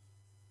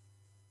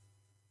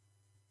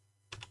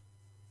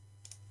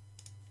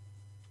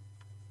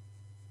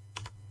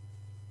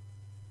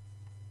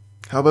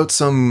 How about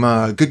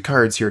some good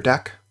cards here,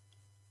 deck?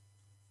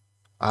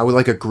 I would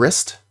like a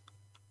Grist.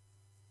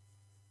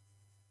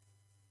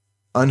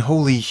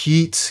 Unholy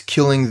Heat,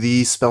 killing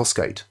the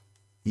Spellskite.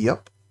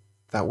 Yep,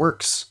 that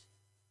works.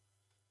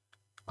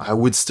 I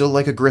would still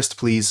like a Grist,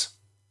 please.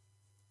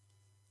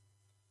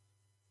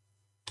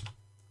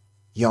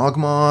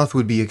 Yawgmoth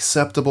would be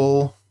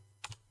acceptable.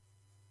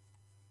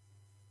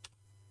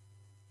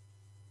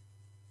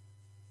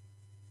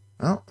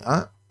 Oh,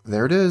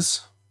 there it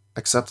is.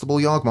 Acceptable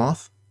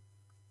Yawgmoth.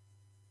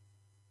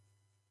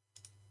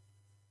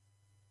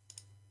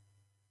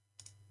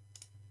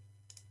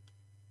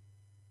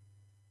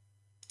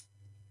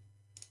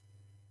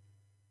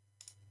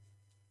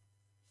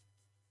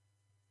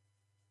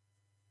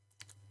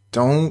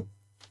 Don't...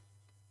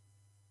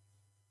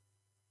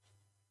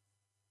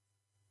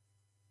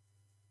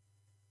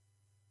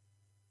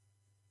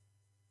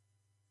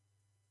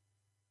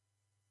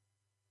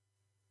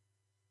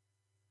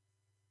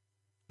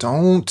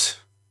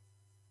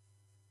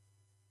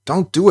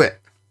 Don't do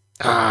it.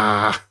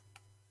 Ah.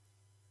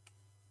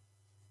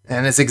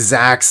 And it's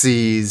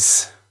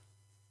Xaxes.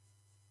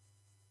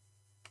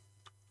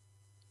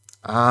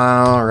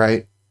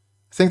 Alright.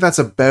 I think that's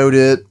about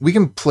it. We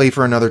can play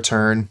for another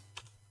turn.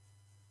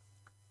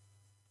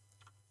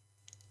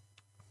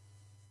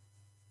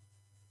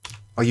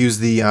 I'll use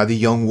the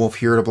Young Wolf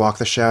here to block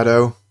the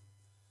shadow.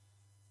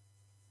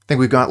 I think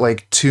we've got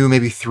like 2,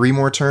 maybe 3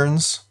 more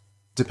turns,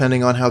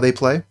 depending on how they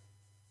play.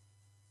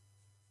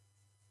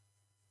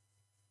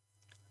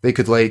 They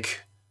could,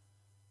 like,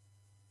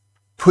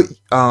 put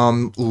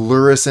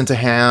Lurrus into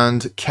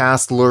hand,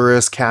 cast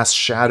Lurrus, cast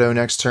Shadow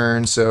next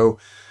turn, so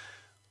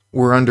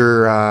we're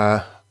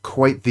under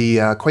quite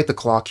the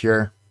clock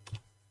here.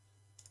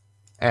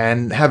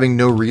 And having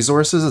no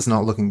resources is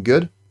not looking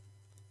good.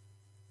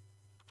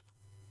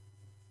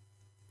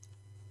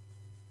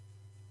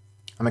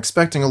 I'm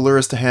expecting a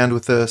Lurrus to hand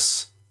with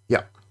this.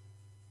 Yeah.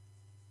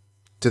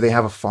 Do they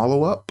have a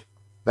follow-up?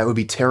 That would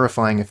be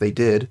terrifying if they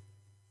did.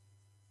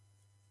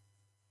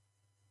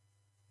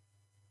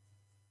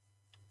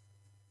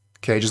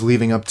 Okay, just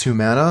leaving up 2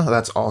 mana.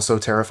 That's also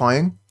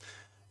terrifying.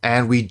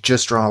 And we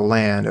just draw a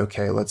land.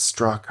 Okay, let's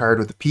draw a card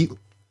with the Peat.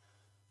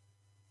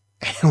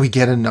 And we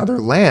get another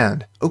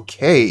land.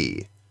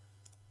 Okay.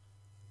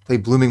 Play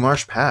Blooming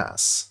Marsh,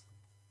 pass.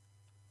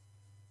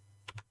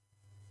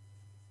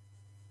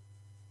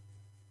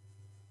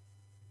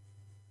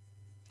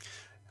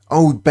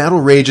 Oh,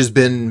 Battle Rage has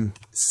been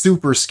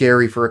super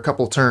scary for a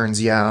couple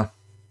turns, yeah.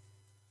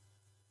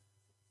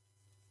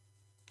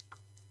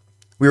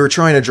 We were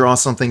trying to draw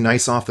something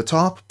nice off the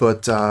top,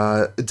 but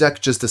the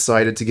deck just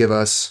decided to give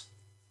us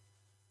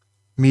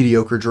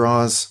mediocre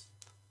draws.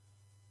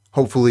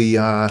 Hopefully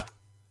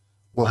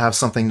we'll have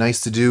something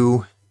nice to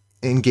do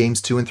in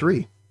games 2 and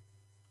 3.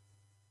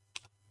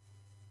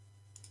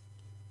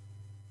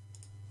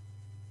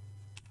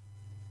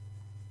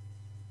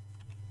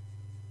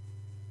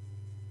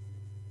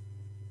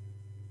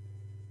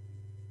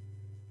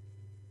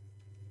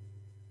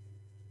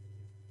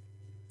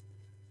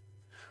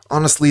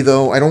 Honestly,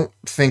 though, I don't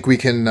think we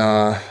can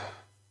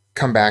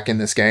come back in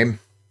this game.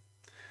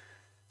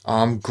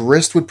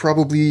 Grist would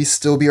probably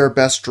still be our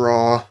best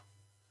draw.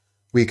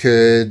 We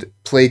could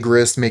play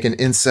Grist, make an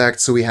insect,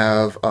 so we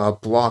have a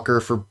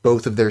blocker for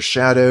both of their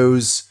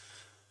shadows.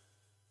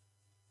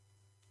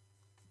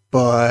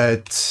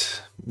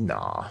 But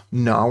nah,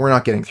 we're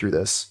not getting through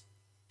this.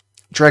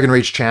 Dragon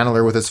Rage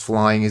Channeler with its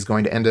flying is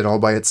going to end it all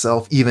by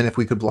itself, even if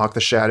we could block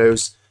the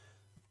shadows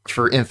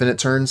for infinite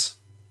turns.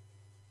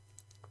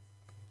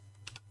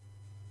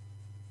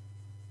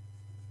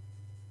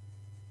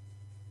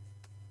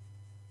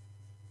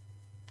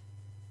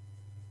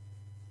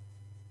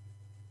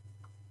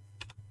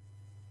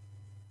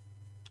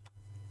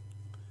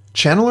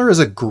 Channeler is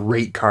a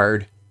great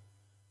card.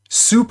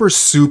 Super,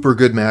 super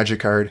good magic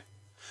card.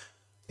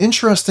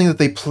 Interesting that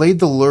they played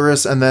the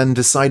Lurrus and then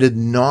decided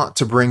not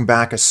to bring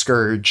back a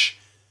Scourge.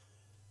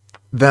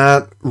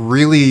 That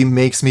really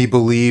makes me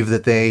believe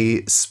that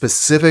they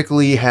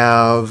specifically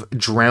have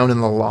Drown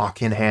in the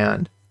Loch in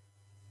hand.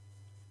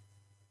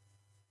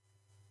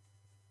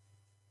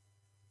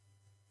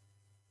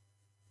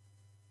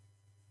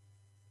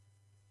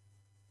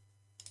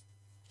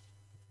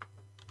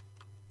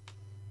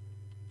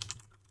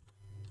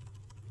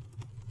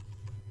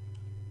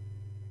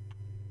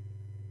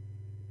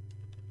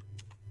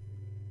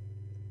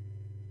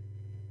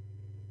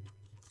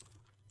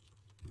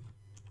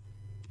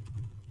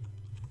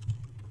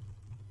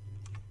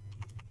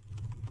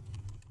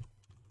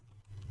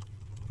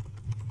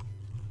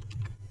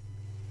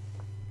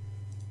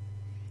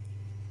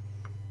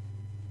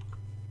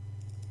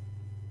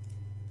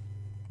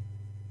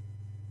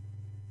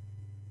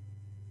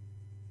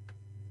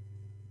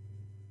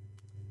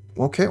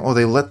 Okay, well,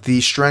 they let the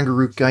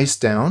Strangleroot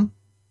Geist down.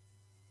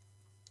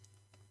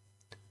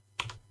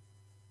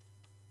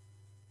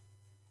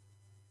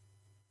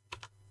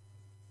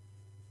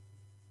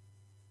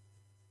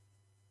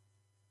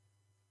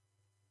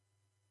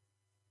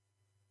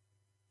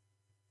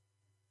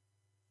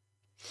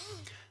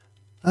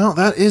 Well,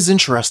 that is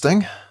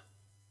interesting.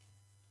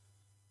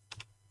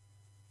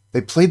 They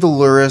played the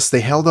Lurrus,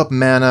 they held up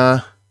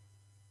mana.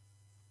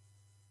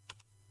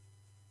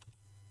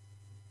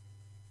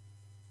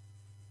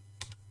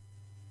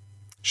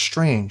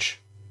 Strange.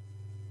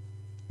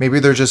 Maybe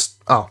they're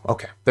just... Oh,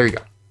 okay. There you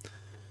go.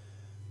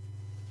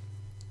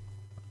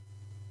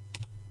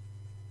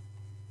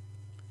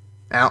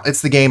 Now,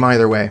 it's the game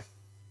either way.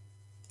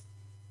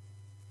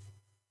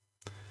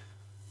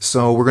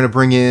 So we're going to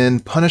bring in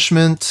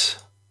Punishment.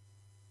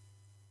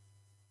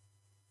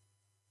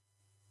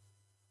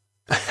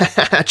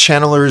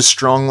 Channeler is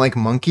strong like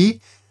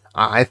monkey.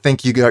 I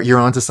think you're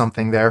onto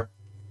something there.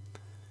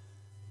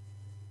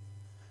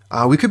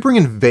 We could bring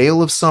in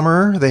Veil of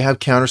Summer. They have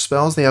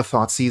counterspells. They have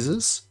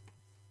Thoughtseizes.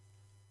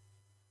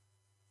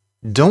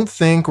 Don't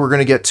think we're going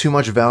to get too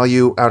much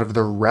value out of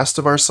the rest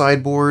of our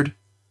sideboard.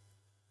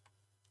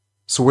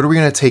 So what are we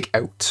going to take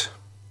out?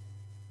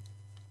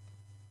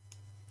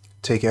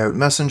 Take out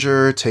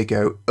Messenger, take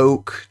out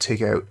Oak,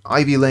 take out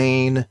Ivy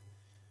Lane.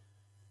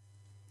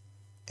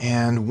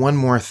 And one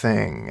more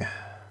thing.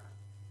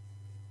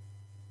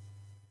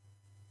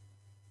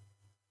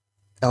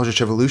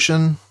 Eldritch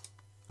Evolution.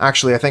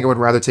 Actually, I think I would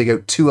rather take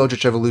out 2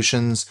 Eldritch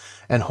Evolutions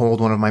and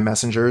hold one of my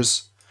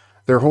Messengers.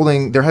 They have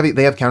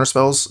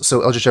counterspells,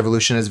 so Eldritch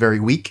Evolution is very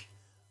weak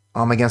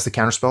against the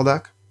counterspell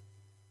deck.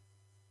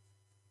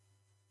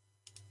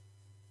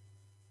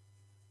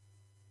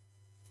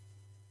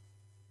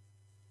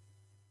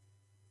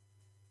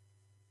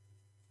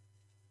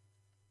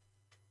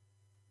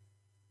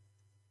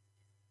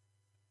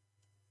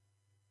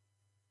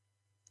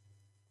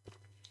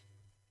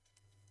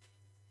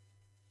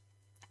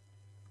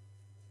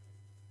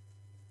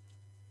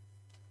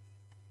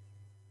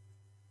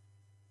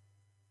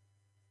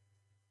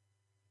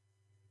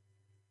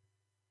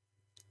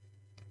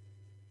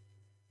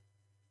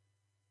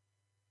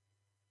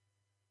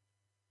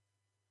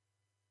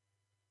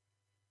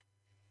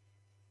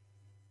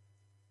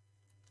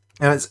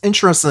 And it's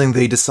interesting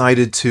they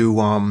decided to,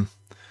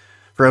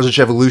 for Eldritch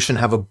Evolution,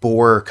 have a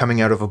boar coming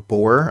out of a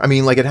boar. I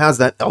mean, like, it has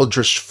that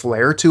Eldritch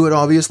flair to it,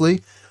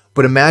 obviously.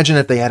 But imagine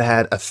if they had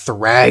had a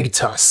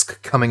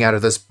Thragtusk coming out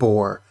of this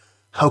boar.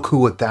 How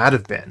cool would that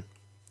have been?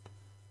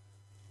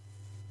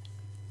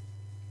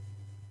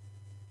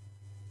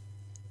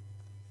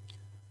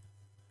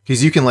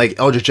 Because you can, like,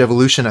 Eldritch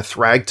Evolution a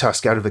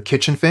Thragtusk out of a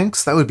Kitchen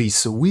Finks. That would be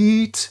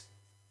sweet.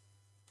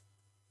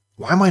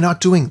 Why am I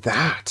not doing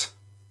that?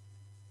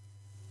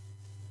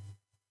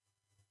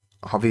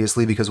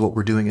 Obviously, because what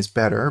we're doing is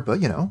better,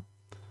 but, you know,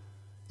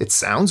 it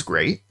sounds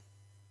great.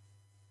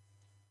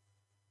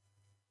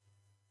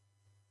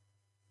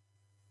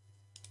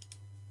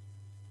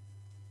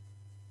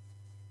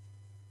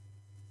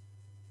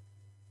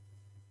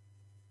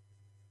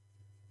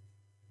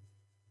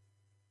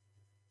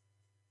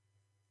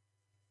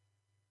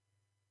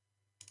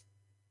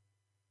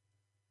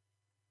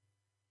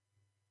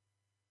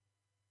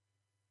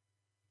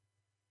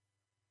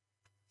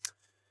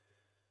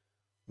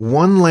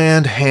 One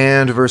land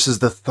hand versus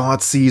the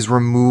Thoughtseize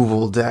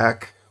removal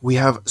deck. We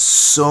have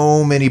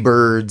so many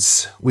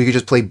birds. We could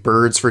just play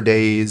birds for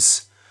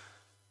days.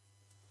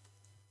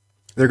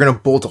 They're going to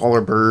bolt all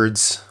our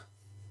birds.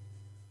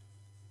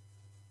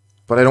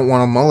 But I don't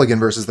want a mulligan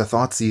versus the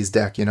Thoughtseize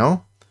deck, you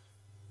know?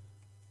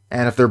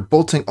 And if they're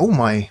bolting... Oh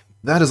my,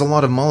 that is a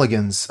lot of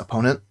mulligans,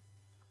 opponent.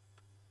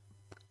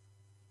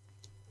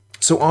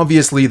 So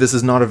obviously this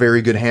is not a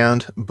very good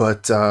hand,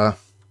 but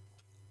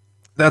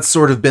that's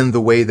sort of been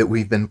the way that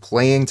we've been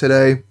playing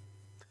today.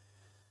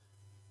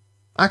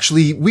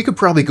 Actually, we could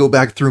probably go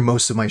back through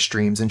most of my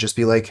streams and just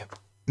be like,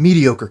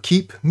 mediocre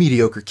keep,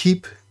 mediocre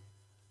keep.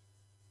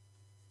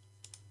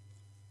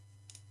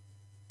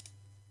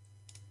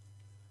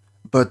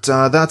 But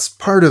that's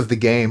part of the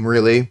game,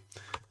 really.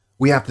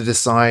 We have to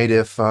decide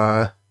if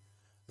the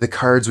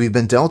cards we've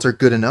been dealt are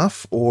good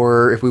enough,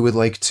 or if we would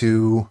like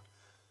to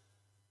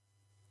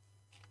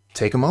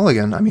take a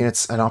mulligan. I mean,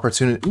 it's an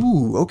opportunity.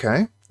 Ooh,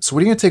 okay. So what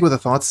are you going to take with a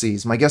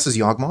Thoughtseize? My guess is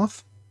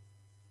Yawgmoth.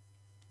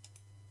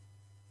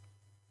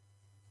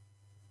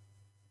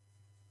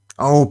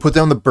 Oh, put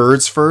down the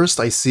birds first?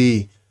 I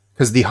see.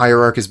 Because the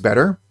Hierarch is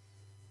better?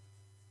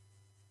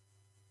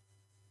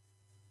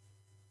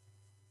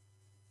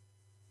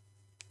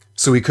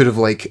 So we could have,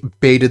 like,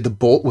 baited the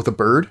bolt with a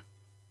bird?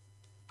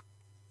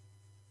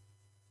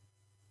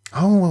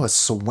 Oh, a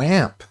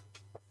Swamp.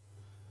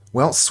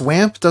 Well,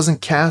 Swamp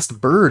doesn't cast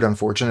Bird,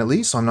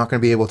 unfortunately, so I'm not going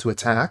to be able to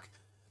attack.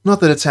 Not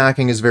that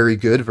attacking is very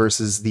good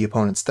versus the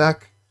opponent's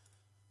deck.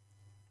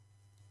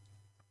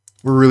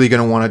 We're really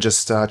going to want to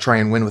just try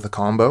and win with a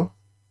combo.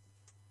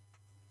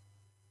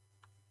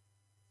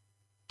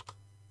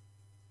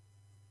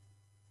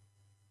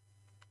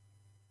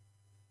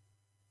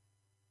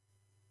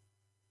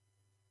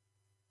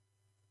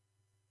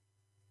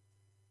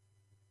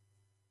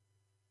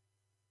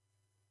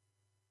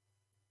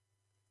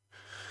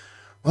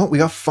 Well, we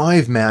got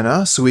 5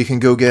 mana, so we can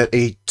go get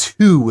a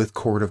 2 with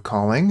Chord of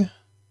Calling.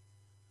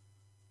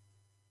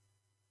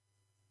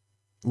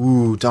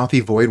 Ooh,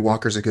 Doppy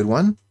Voidwalker's a good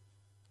one.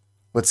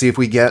 Let's see if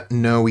we get...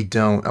 No, we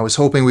don't. I was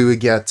hoping we would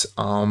get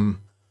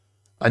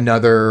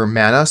another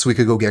mana, so we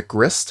could go get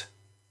Grist.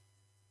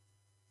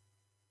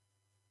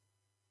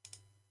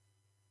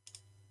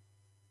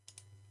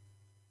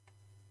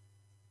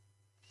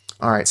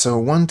 Alright, so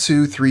 1,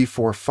 2, 3,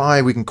 4,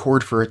 5. We can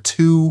chord for a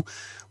 2.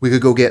 We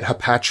could go get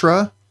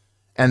Hapatra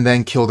and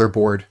then kill their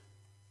board.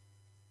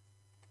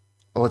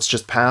 Let's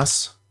just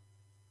pass.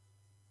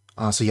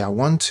 So yeah,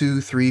 1,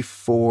 2, 3,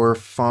 4,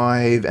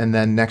 5, and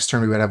then next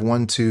turn we would have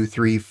 1, 2,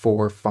 3,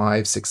 4,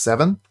 5, 6,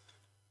 7.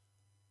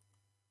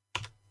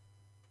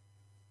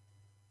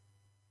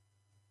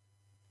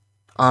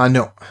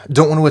 No,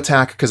 don't want to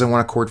attack because I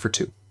want to chord for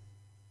 2.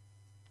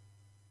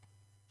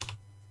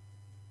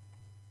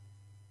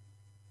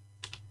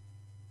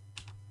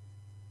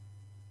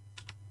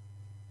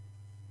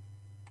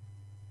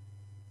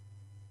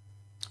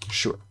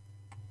 Sure.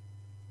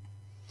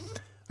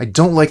 I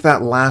don't like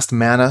that last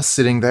mana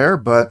sitting there,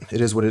 but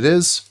it is what it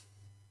is.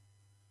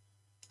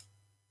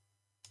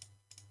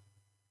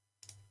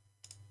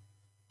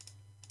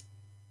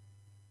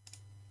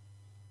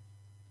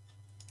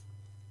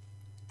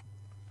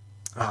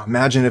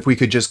 Imagine if we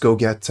could just go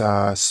get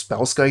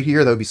Spellskite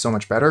here. That would be so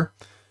much better.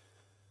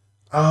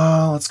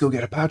 Let's go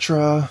get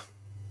Hapatra.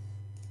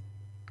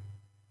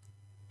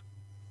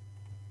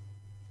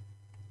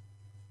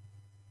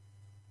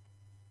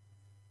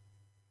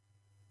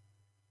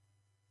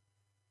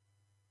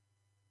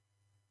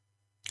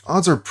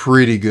 Odds are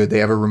pretty good they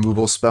have a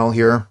removal spell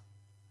here.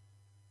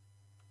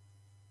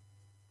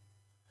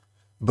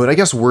 But I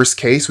guess worst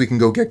case, we can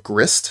go get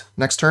Grist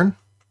next turn.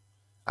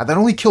 That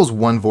only kills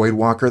 1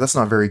 Voidwalker. That's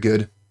not very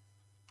good.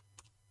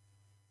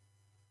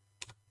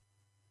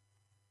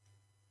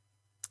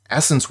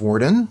 Essence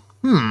Warden?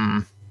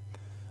 I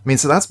mean,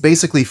 so that's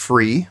basically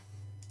free.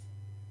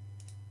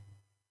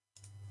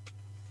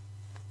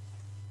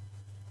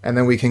 And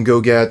then we can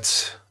go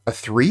get a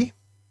 3,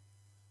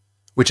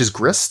 which is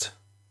Grist.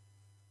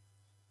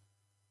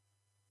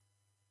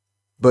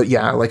 But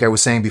yeah, like I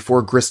was saying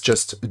before, Grist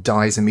just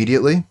dies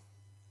immediately.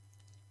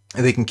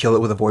 And they can kill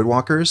it with the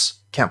Voidwalkers.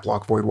 Can't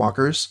block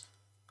Voidwalkers.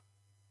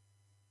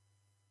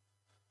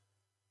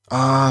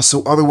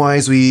 So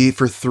otherwise,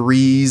 for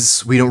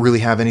 3s, we don't really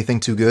have anything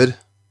too good.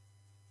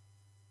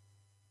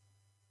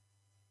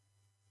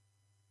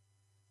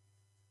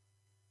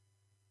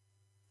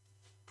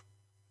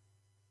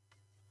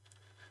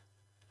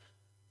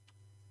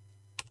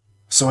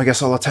 So I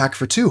guess I'll attack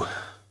for 2.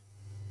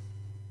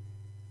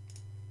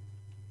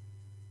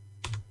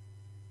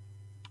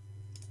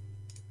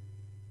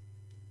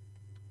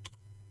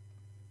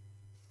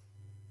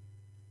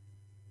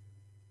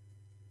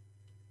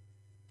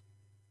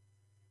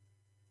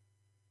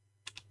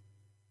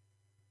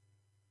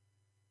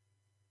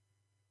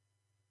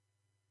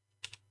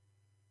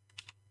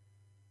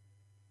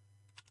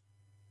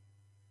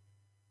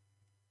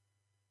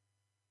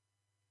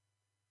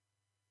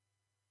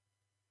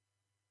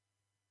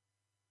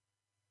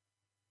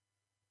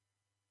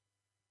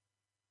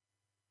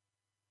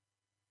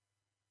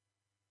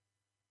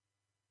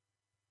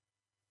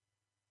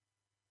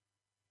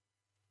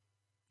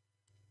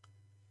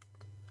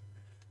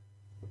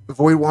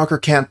 Voidwalker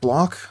can't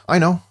block? I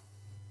know.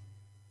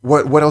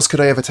 What else could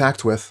I have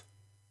attacked with?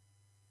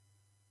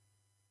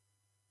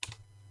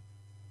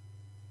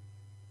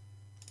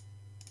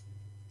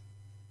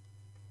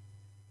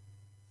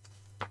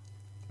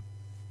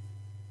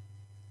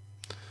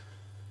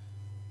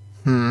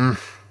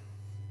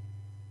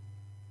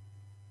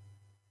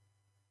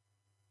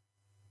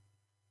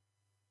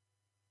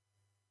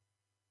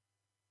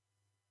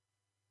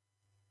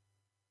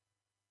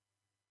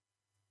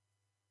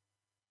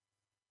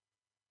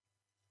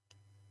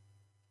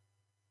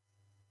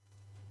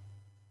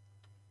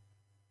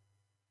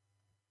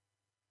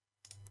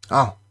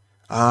 Oh.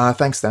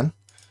 Thanks then.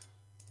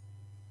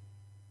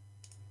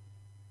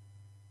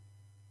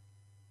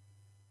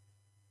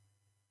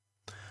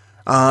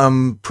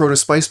 Proto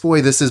Spice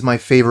Boy, this is my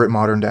favorite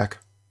modern deck.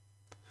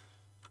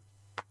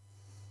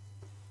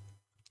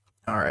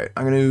 Alright,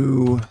 I'm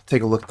going to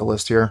take a look at the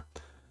list here.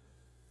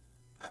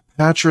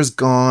 Hapatra's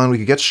gone. We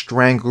could get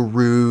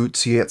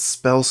Strangleroot. You get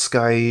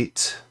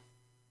Spellskite.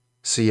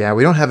 So yeah,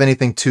 we don't have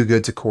anything too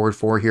good to chord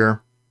for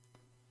here.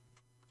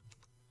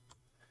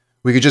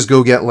 We could just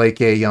go get like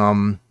a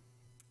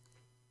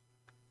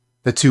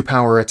the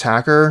 2-power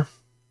attacker.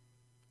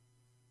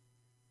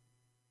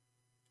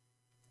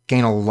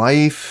 Gain a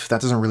life.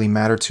 That doesn't really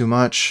matter too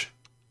much.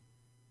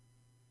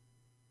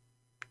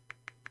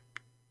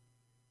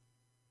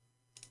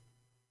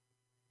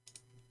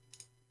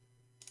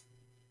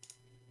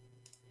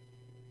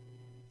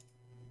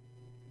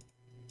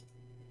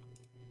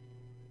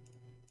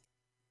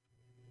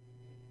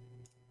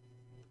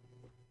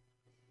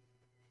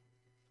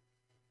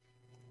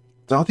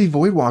 Dauthi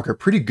Voidwalker,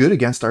 pretty good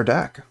against our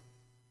deck.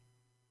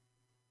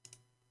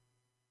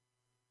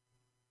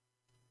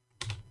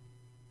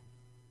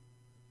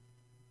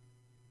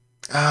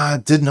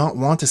 Did not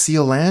want to see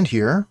a land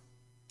here.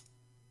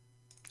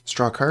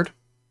 Straw card.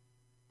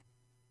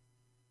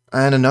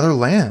 And another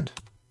land.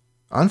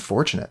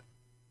 Unfortunate.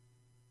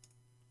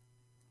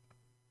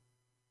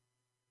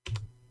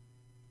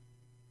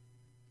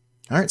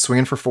 Alright,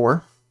 swinging for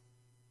 4.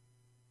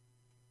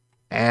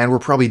 And we're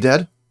probably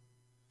dead.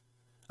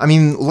 I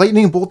mean,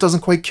 Lightning Bolt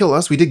doesn't quite kill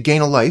us. We did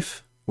gain a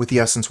life with the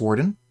Essence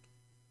Warden.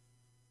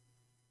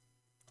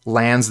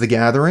 Lands the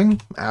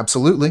Gathering?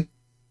 Absolutely.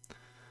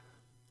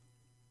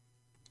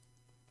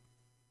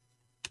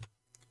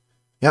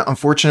 Yeah,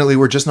 unfortunately,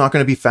 we're just not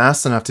going to be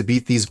fast enough to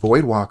beat these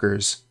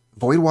Voidwalkers.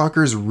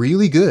 Voidwalker's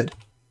really good.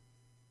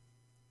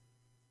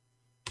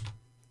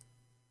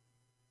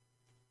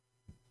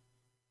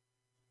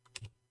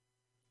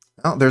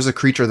 Oh, there's a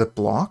creature that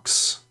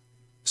blocks.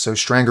 So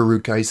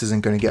Strangleroot Geist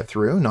isn't going to get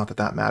through. Not that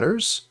that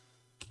matters.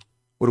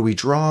 What do we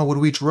draw? What do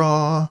we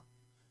draw?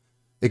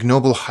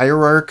 Ignoble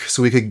Hierarch,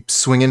 so we could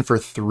swing in for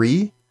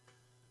 3.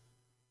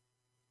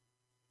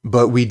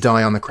 But we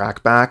die on the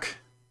crackback.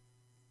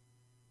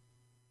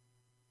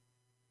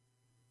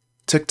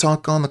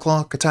 Tick-tock on the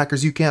clock.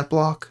 Attackers you can't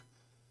block.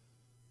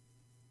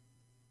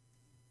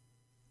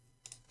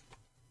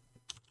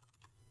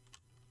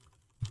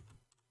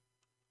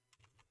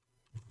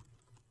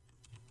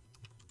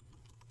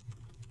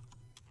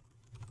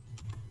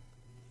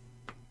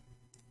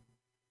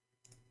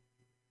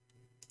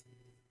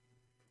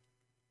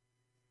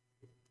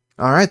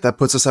 Alright, that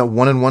puts us at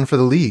 1-1 for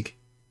the league.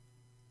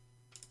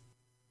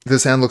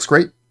 This hand looks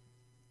great.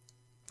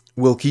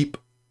 We'll keep.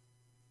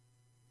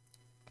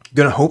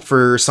 Gonna hope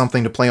for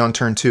something to play on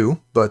turn 2,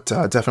 but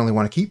definitely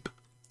want to keep.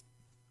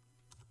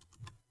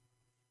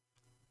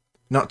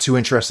 Not too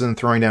interested in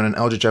throwing down an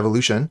Eldritch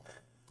Evolution.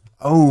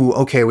 Oh,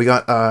 okay, we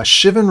got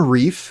Shivan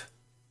Reef,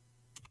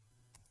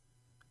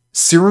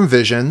 Serum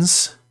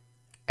Visions,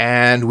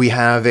 and we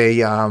have a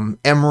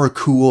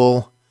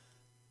Emrakul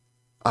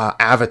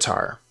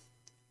Avatar.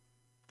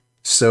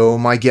 So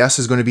my guess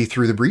is going to be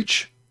Through the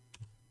Breach.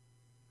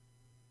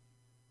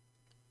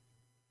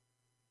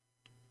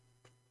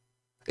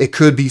 It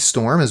could be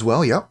Storm as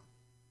well, yep.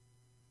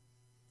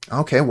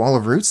 Okay, Wall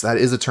of Roots, that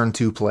is a turn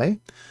 2 play.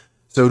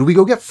 So do we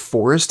go get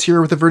Forest here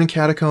with the Verdant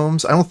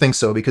Catacombs? I don't think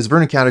so, because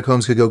Verdant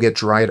Catacombs could go get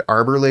Dryad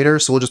Arbor later,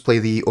 so we'll just play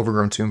the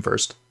Overgrown Tomb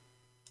first.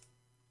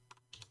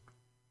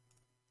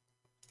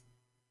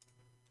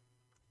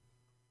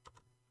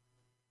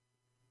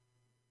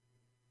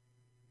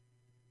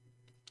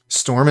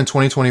 Storm in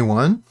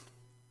 2021?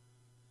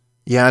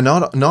 Yeah,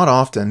 not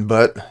often,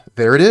 but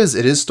there it is.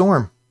 It is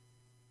Storm.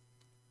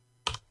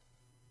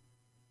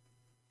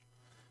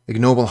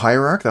 Ignoble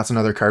Hierarch, that's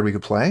another card we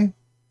could play.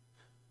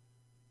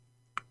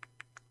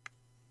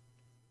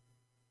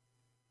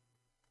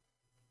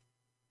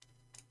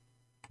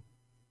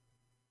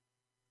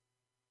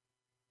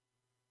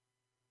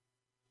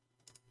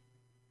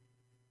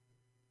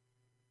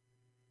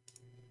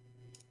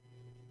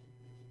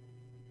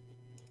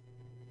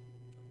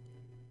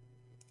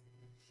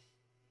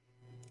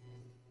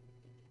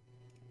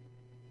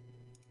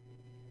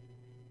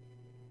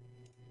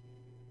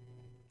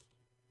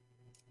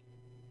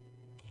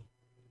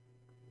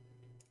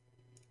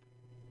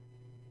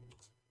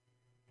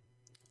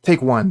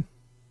 Take 1.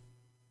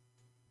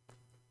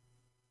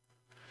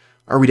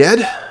 Are we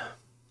dead?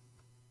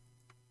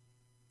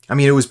 I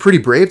mean, it was pretty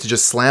brave to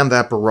just slam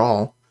that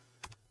Baral.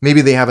 Maybe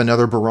they have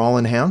another Baral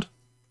in hand.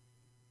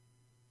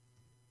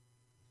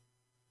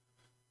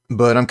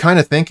 But I'm kind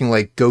of thinking,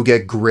 like, go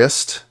get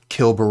Grist,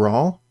 kill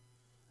Baral.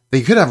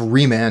 They could have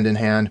Remand in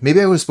hand. Maybe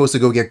I was supposed to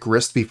go get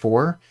Grist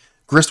before.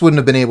 Grist wouldn't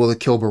have been able to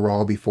kill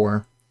Baral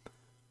before.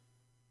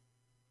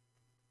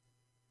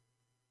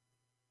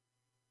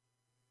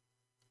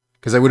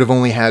 Because I would have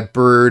only had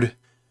Bird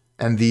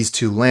and these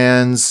 2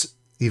 lands.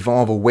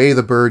 Evolve away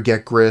the Bird,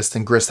 get Grist,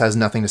 and Grist has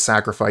nothing to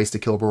sacrifice to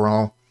kill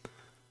Baral.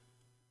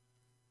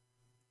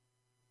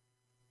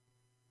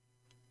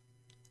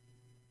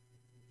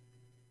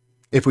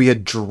 If we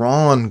had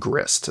drawn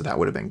Grist, that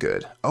would have been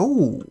good.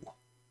 Oh!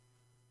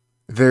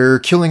 They're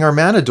killing our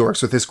mana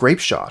dorks with this Grape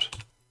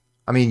Shot.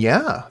 I mean,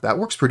 yeah, that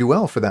works pretty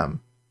well for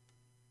them.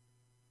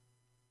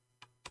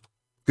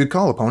 Good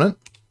call, opponent.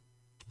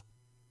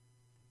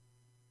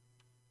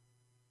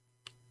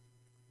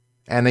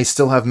 And they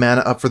still have mana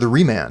up for the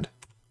Remand.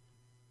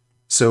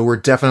 So we're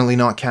definitely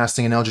not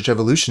casting an Eldritch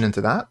Evolution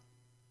into that.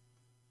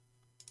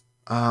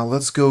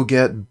 Let's go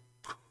get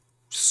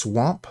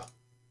Swamp.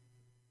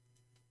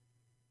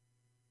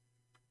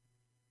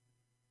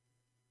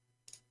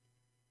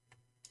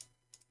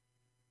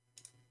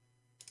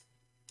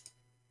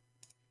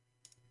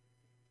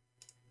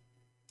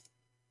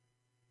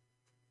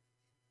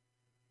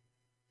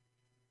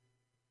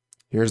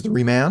 Here's the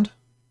Remand.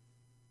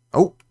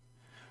 Oh!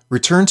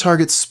 Return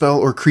target spell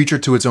or creature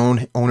to its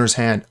own owner's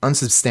hand.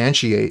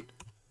 Unsubstantiate.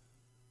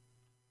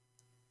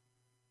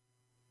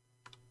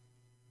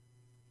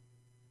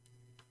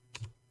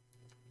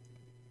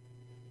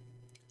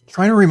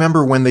 Trying to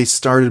remember when they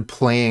started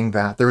playing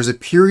that. There was a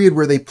period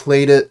where they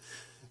played it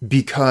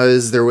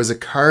because there was a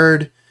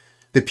card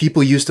that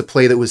people used to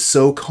play that was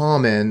so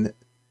common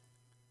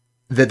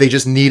that they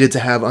just needed to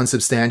have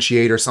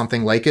Unsubstantiate or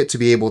something like it to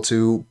be able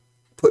to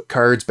put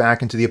cards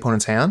back into the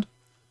opponent's hand.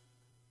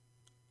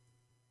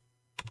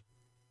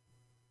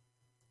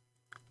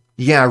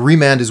 Yeah,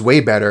 Remand is way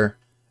better.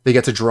 They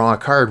get to draw a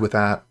card with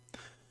that.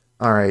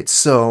 Alright,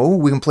 so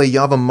we can play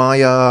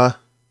Yavimaya.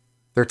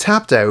 They're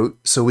tapped out,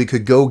 so we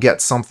could go get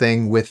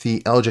something with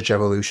the Eldritch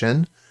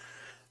Evolution.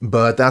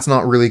 But that's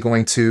not really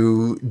going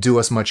to do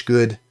us much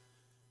good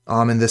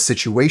in this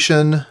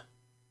situation.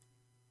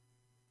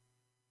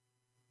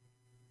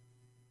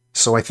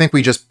 So I think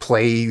we just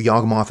play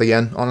Yawgmoth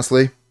again,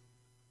 honestly.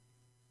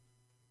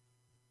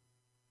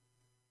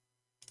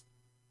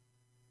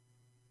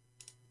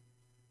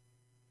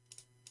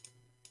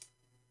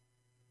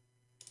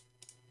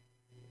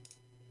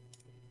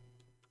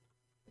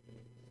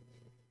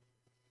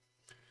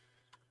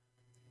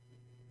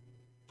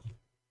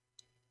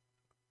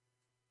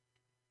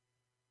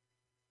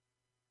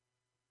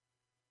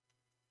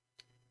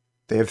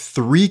 They have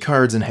 3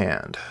 cards in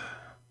hand,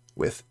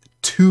 with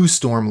 2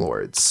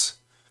 Stormlords.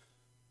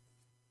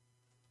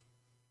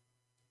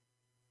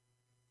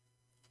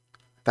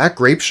 That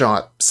Grape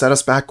Shot set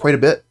us back quite a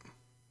bit.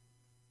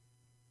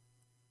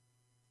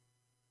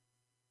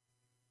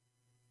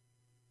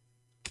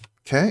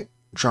 Okay,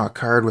 draw a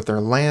card with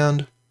their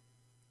land.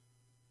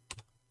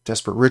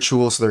 Desperate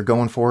Ritual, so they're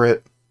going for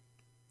it.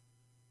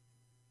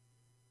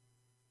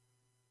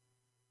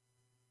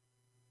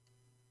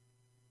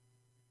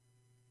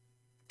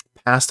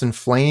 Past in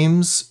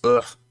Flames.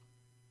 Ugh.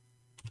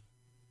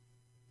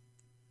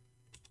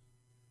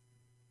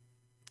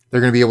 They're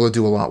going to be able to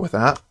do a lot with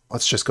that.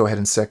 Let's just go ahead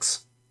and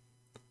 6.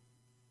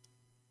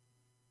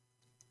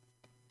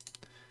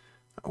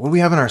 What do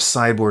we have in our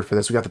sideboard for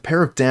this? We got the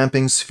pair of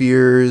Damping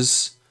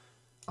Spheres.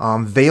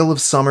 Veil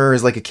of Summer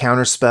is like a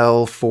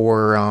counterspell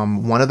for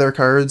one of their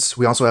cards.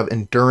 We also have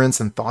Endurance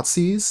and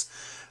Thoughtseize.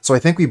 So I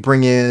think we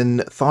bring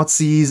in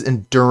Thoughtseize,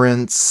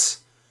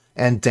 Endurance,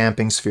 and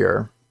Damping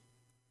Sphere.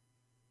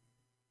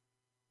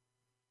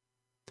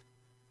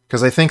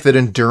 Because I think that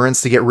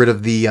Endurance to get rid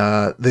of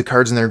the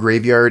cards in their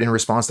graveyard in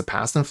response to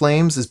Past in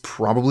Flames is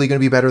probably going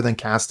to be better than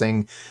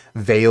casting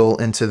Veil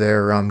into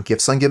their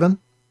Gifts Ungiven.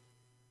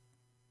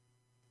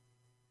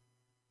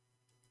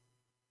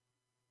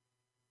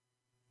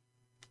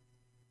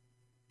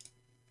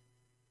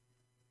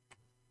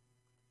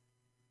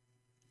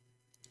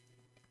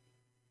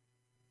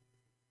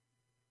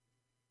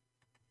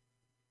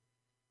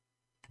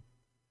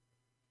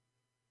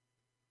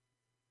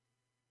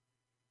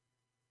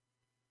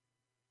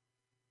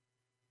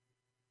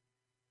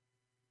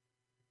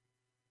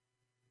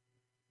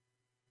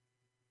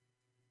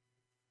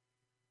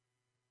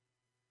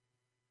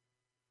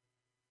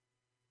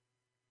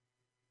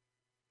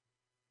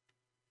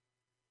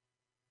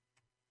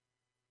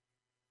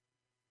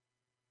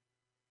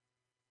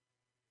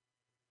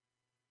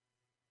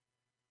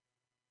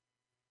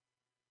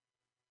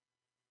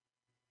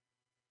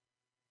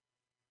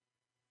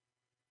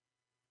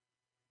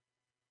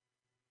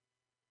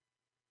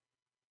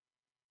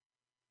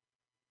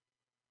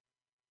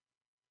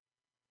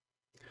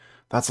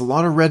 That's a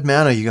lot of red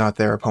mana you got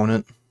there,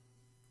 opponent.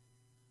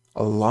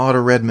 A lot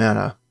of red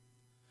mana.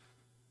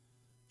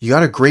 You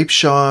got a Grape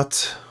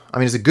Shot. I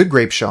mean, it's a good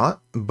Grape Shot,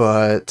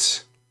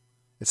 but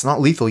it's not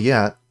lethal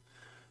yet.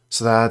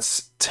 So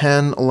that's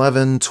 10,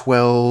 11,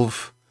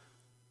 12,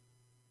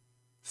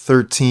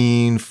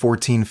 13,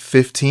 14,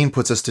 15.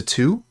 Puts us to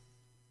 2.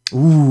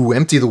 Ooh,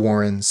 empty the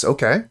Warrens.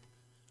 Okay.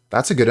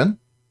 That's a good one.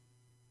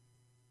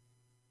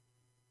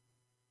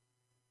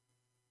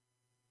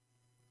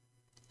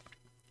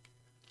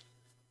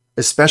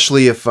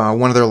 Especially if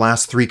one of their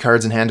last 3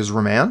 cards in hand is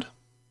Remand.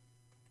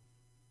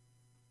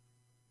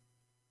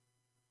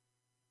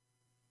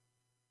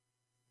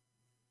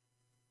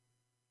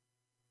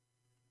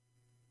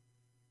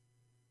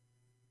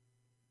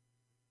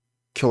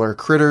 Kill our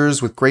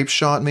critters with Grape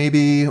Shot,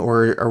 maybe?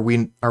 Or are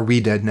we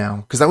dead now?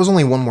 Because that was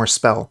only one more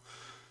spell.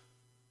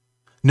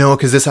 No,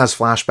 because this has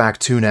Flashback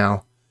 2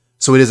 now.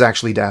 So it is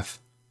actually death.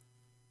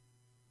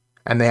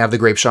 And they have the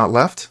Grape Shot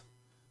left.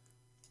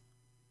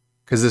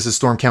 Because this is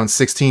Storm Count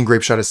 16,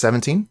 Grape Shot is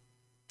 17.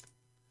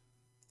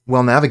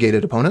 Well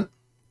navigated, opponent.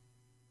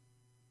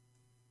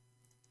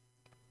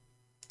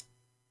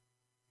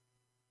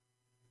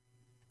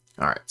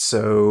 Alright,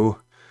 so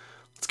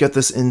let's get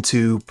this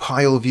into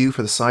pile view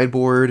for the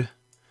sideboard.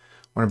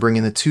 I want to bring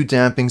in the 2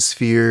 Damping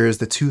Spheres,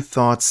 the 2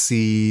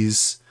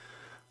 Thoughtseize.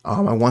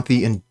 I want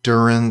the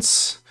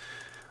Endurance.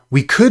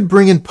 We could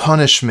bring in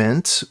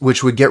Punishment,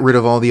 which would get rid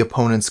of all the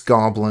opponent's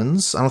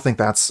goblins. I don't think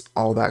that's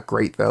all that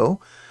great, though.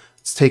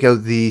 Let's take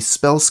out the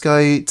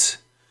Spellskite.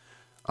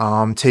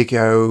 Take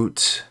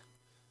out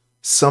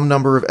some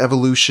number of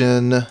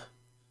Evolution.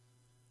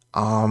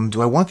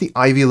 Do I want the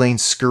Ivy Lane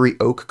Scurry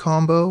Oak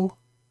combo?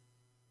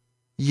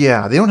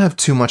 Yeah, they don't have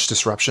too much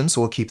disruption,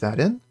 so we'll keep that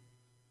in.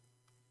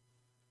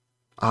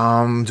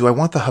 Do I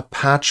want the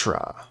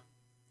Hapatra?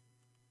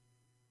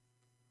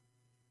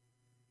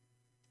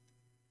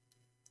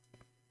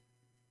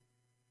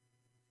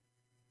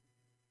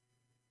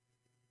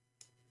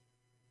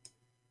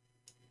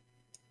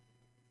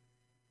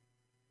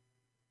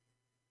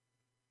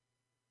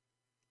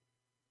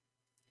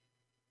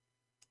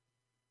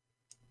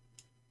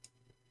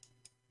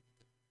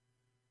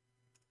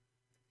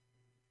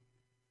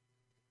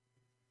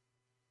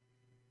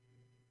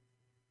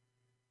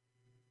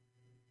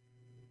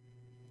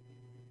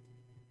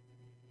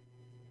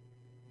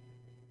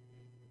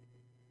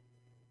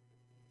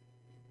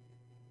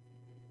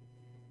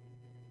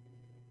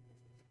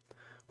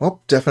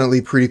 Well,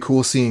 definitely pretty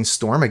cool seeing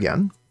Storm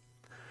again.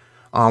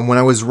 When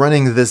I was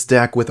running this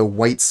deck with a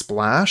white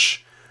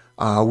splash,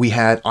 we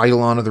had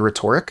Eidolon of the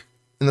Rhetoric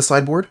in the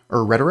sideboard,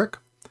 or Rhetoric.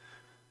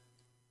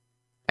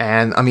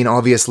 And, I mean,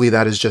 obviously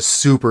that is just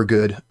super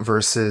good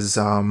versus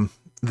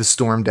the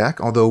Storm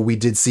deck, although we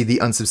did see the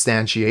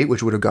Unsubstantiate,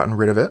 which would have gotten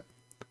rid of it.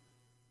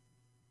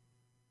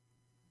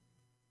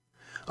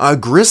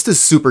 Grist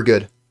is super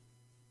good.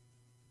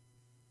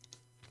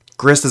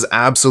 Grist is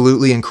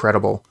absolutely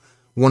incredible.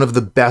 One of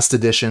the best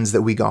additions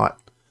that we got.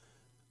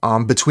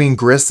 Between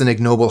Grist and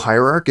Ignoble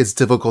Hierarch, it's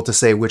difficult to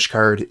say which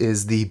card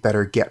is the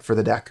better get for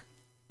the deck.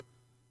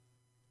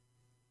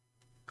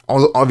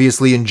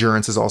 Obviously,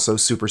 Endurance is also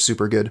super,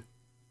 super good.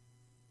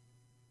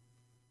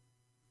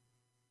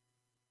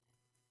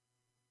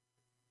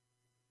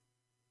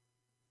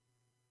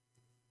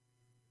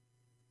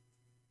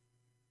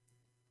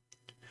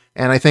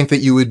 And I think that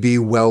you would be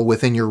well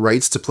within your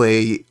rights to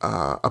play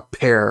a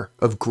pair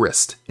of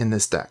Grist in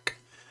this deck.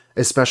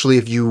 Especially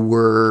if you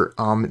were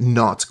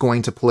not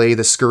going to play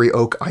the Scurry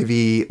Oak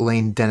Ivy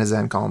Lane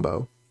Denizen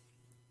combo.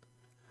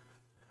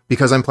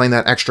 Because I'm playing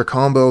that extra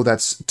combo,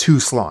 that's 2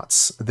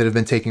 slots that have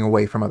been taken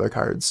away from other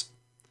cards.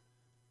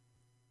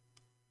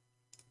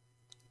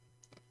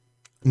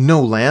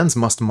 No lands,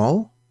 must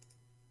mull.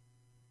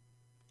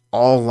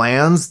 All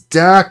lands,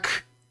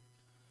 deck!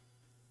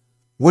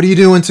 What are you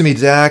doing to me,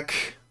 deck?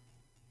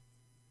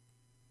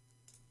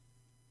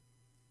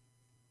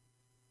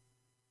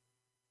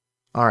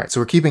 Alright,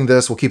 so we're keeping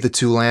this. We'll keep the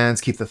 2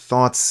 lands, keep the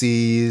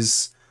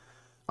Thoughtseize,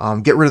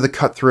 get rid of the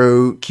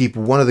Cutthroat, keep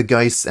one of the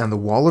Geists and the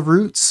Wall of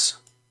Roots.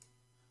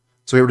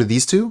 So get rid of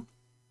these 2.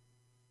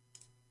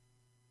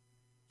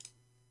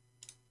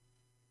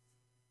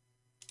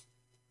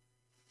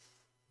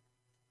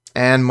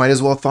 And might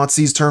as well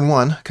Thoughtseize turn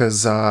 1,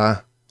 because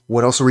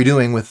what else are we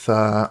doing with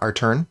our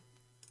turn?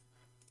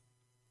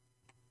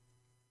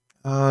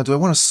 Do I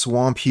want to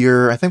swamp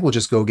here? I think we'll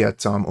just go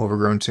get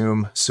Overgrown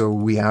Tomb, so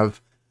we have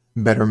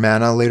better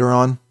mana later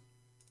on.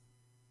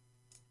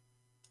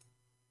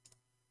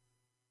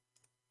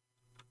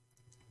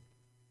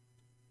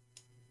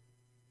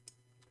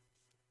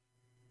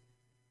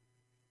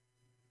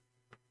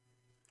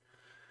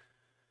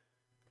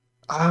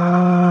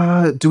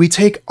 Do we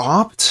take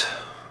Opt?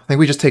 I think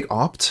we just take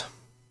Opt.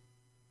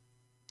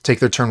 Take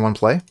their turn 1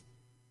 play.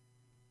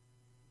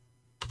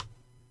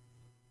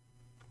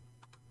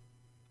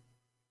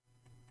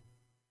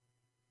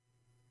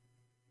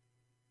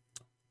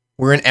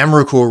 We're in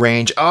Emrakul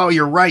range. Oh,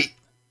 you're right.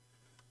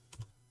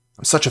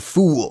 I'm such a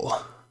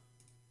fool.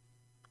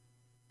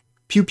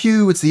 Pew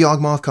pew, it's the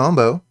Yawgmoth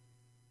combo.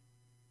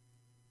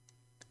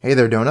 Hey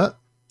there, Donut.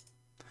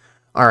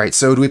 Alright,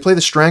 so do we play the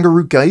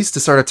Strangleroot Geist to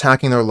start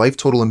attacking their life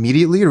total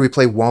immediately, or do we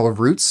play Wall of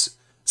Roots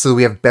so that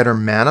we have better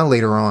mana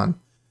later on?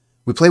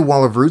 We play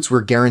Wall of Roots, we're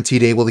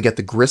guaranteed able to get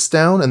the Grist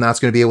down, and that's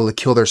going to be able to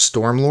kill their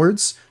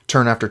Stormlords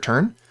turn after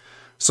turn.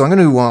 So I'm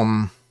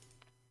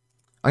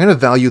going to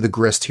value the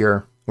Grist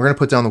here. We're going to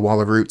put down the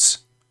Wall of Roots.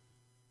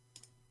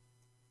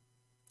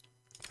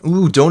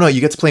 Ooh, Donut,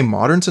 you get to play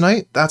Modern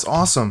tonight? That's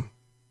awesome.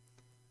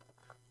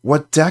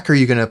 What deck are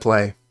you going to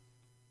play?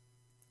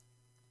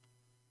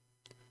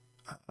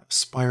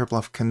 Spire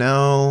Bluff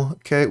Canal.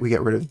 Okay, we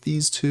get rid of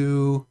these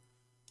 2.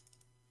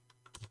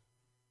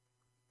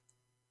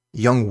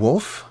 Young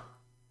Wolf.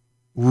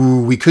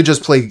 Ooh, we could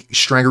just play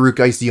Strangleroot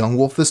Geist Young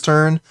Wolf this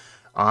turn.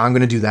 I'm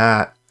going to do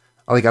that.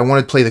 I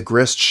want to play the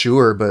Grist,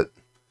 sure, but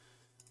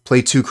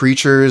play 2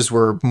 creatures.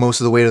 We're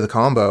most of the way to the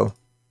combo.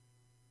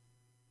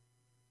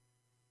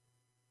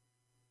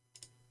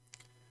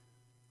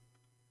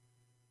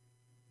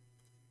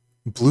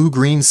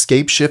 Blue-green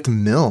Scapeshift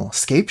Mill.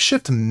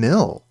 Scapeshift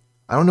Mill.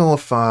 I don't know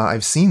if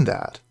I've seen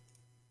that.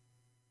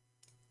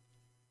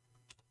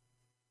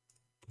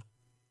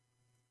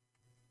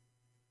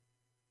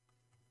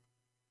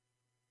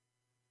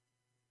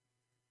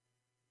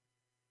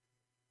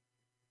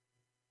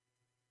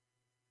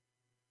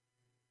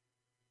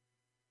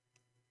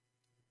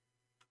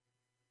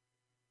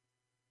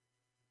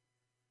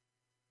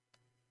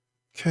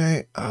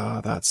 Okay,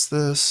 that's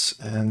this,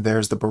 and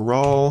there's the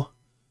Baral.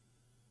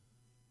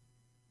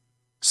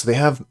 So they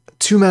have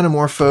 2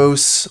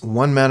 Manamorphose,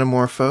 1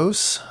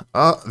 Manamorphose.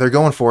 Oh, they're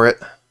going for it.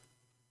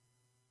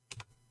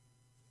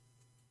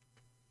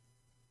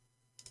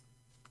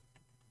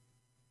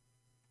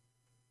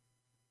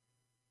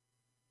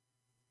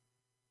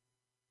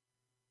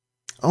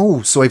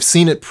 Oh, so I've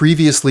seen it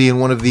previously in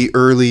one of the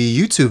early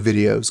YouTube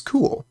videos.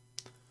 Cool.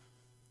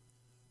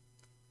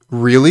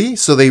 Really?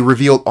 So they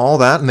revealed all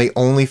that and they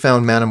only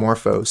found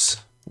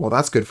Manamorphose. Well,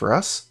 that's good for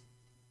us.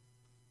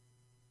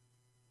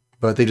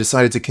 But they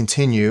decided to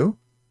continue.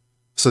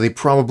 So they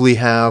probably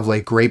have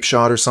like Grape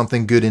Shot or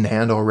something good in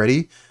hand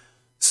already.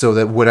 So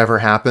that whatever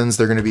happens,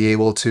 they're going to be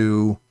able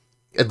to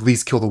at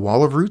least kill the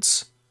Wall of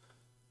Roots.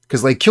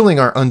 Because like killing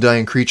our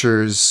Undying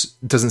creatures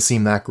doesn't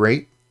seem that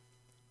great.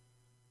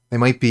 They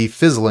might be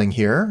fizzling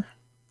here.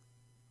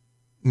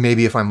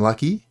 Maybe if I'm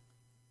lucky.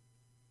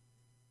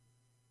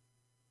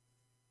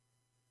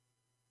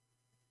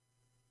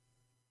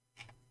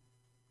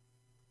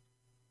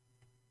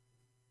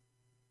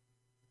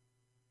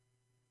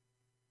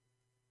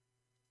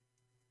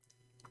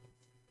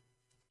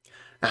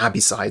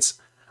 Besides,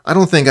 I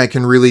don't think I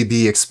can really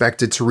be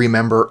expected to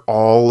remember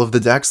all of the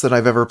decks that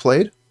I've ever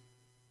played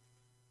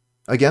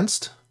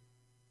against.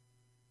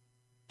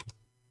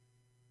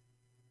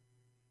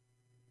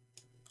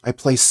 I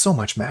play so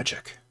much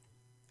Magic,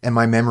 and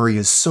my memory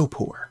is so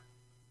poor.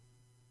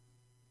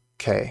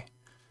 Okay.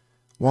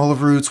 Wall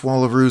of Roots,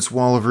 Wall of Roots,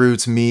 Wall of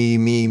Roots,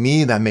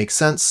 me, that makes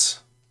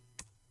sense.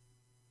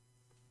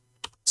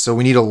 So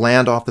we need a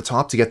land off the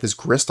top to get this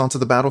Grist onto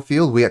the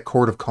battlefield. We get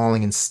Chord of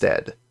Calling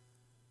instead.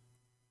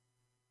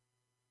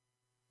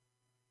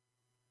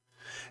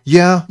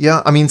 Yeah,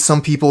 I mean,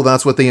 some people,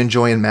 that's what they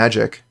enjoy in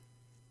Magic.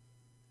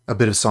 A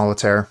bit of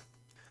Solitaire.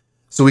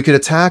 So we could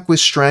attack with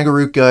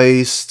Strangleroot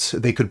Geist.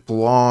 They could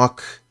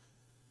block.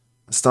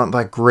 It's not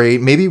that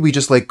great. Maybe we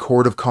just like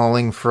Chord of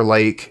Calling for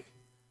like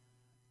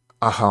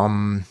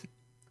Ignoble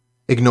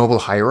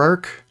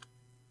Hierarch.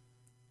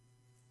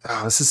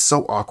 Oh, this is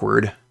so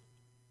awkward.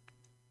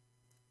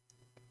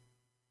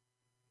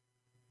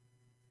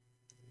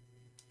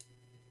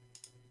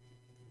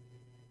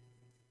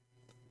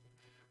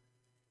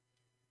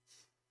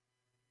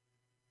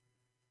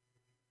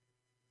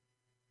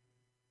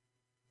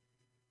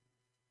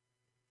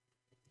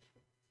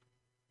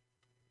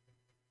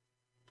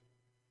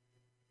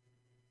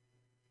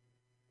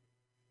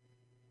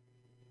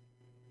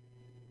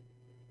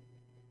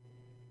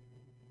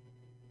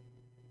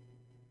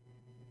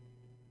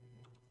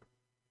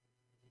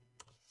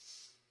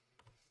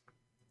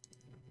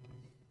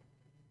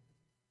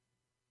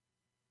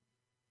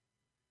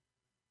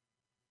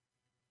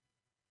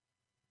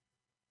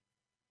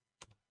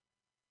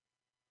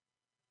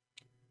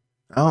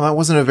 Oh, that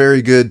wasn't a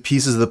very good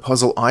Pieces of the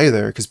Puzzle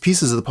either, because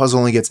Pieces of the Puzzle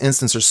only gets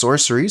instants or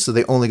sorcery, so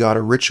they only got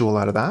a ritual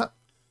out of that.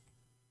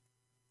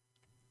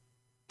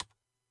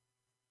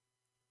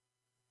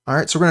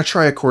 Alright, so we're going to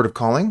try a Chord of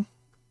Calling.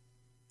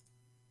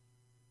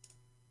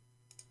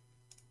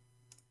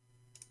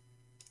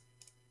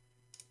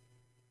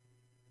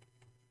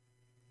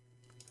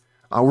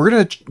 We're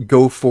going to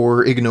go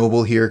for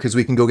Ignoble here, because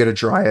we can go get a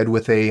Dryad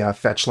with a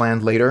fetch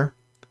land later.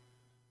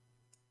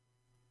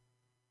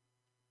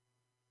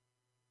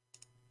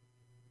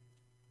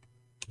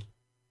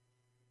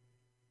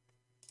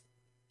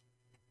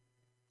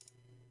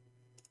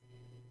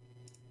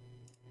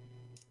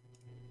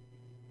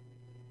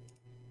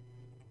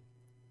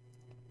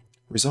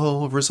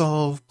 Resolve,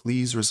 resolve,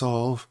 please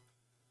resolve.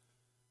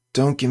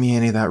 Don't give me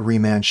any of that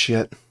remand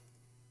shit.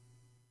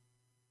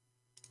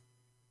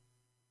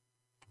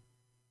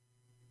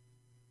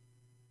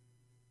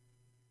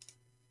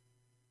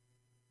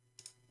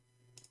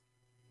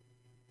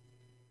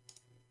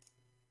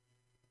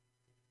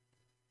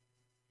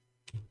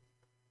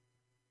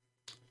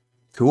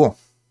 Cool.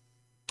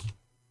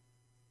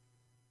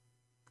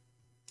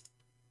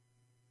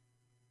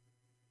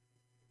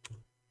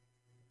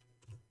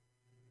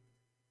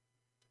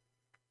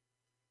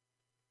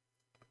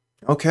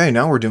 Okay,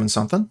 now we're doing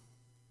something.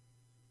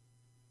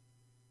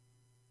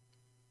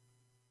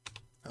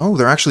 Oh,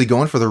 they're actually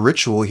going for the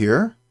ritual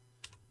here.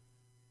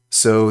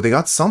 So they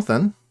got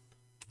something.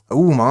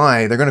 Oh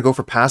my, they're going to go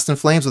for Past in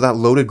Flames with that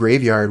loaded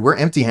graveyard. We're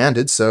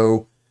empty-handed,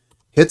 so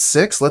hit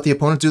 6, let the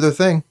opponent do their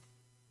thing.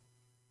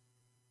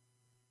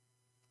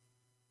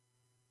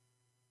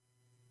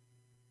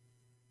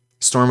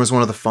 Storm was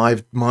one of the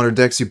 5 modern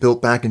decks you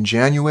built back in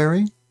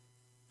January.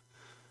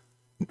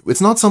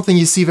 It's not something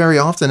you see very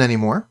often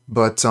anymore,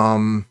 but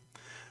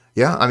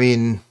yeah, I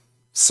mean,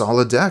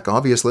 solid deck,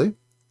 obviously.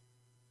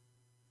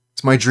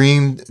 It's my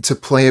dream to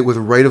play it with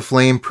Rite of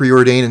Flame,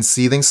 Preordain, and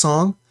Seething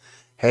Song.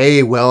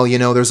 Hey, well, you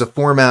know, there's a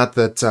format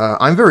that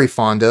I'm very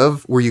fond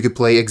of where you could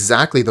play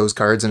exactly those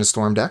cards in a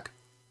Storm deck.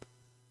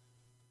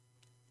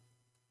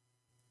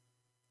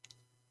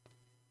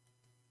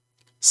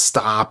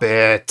 Stop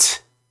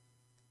it!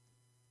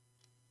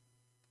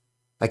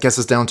 I guess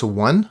it's down to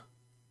 1.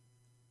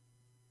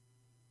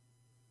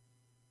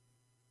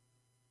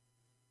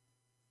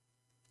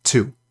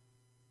 2.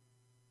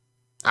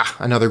 Ah,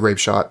 another grape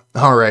shot.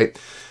 All right.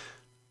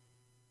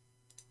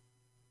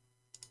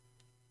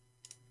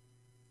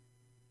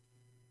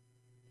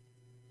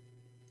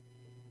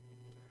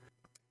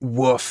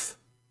 Woof.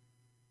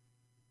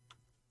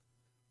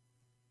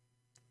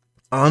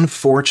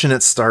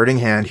 Unfortunate starting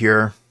hand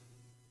here.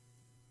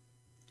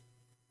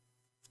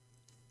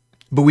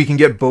 But we can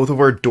get both of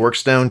our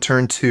dorks down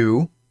turn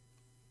 2.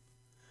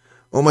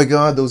 Oh my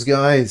god, those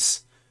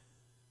guys.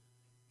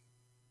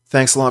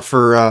 Thanks a lot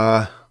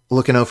for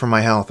looking out for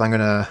my health. I'm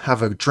gonna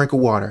have a drink of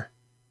water.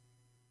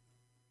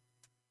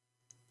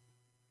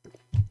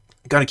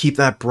 Gotta keep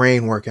that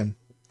brain working.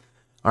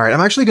 Alright,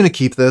 I'm actually gonna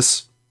keep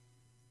this.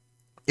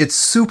 It's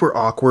super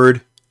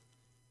awkward.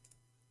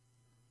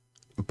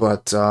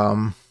 But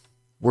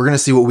we're gonna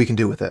see what we can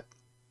do with it.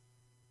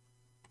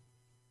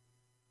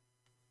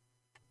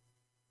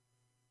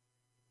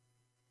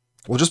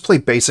 We'll just play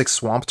basic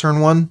Swamp turn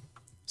 1.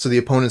 So the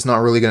opponent's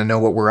not really gonna know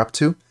what we're up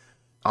to.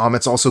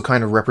 It's also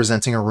kind of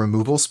representing a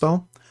removal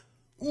spell.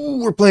 Ooh,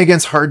 we're playing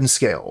against Hardened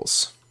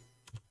Scales.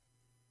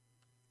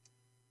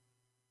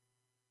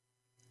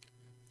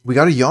 We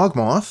got a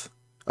Yawgmoth.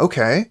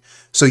 Okay.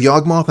 So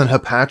Yawgmoth and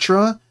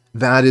Hapatra,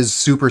 that is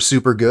super,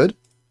 super good.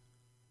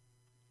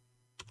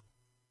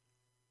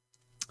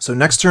 So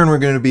next turn we're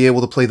going to be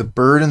able to play the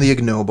Bird and the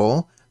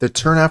Ignoble. The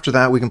turn after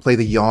that we can play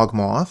the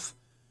Yawgmoth.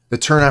 The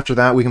turn after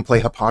that we can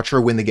play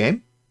Hapatra, win the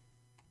game.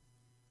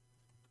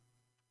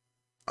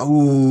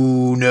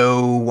 Oh,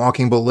 no.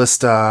 Walking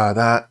Ballista.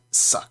 That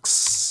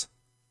sucks.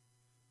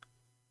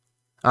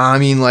 I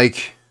mean,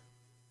 like,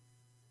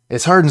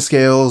 it's Hardened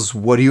Scales.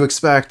 What do you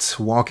expect?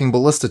 Walking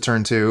Ballista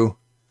turn 2.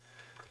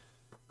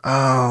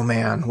 Oh,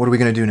 man. What are we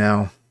going to do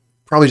now?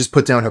 Probably just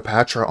put down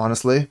Hapatra,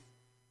 honestly.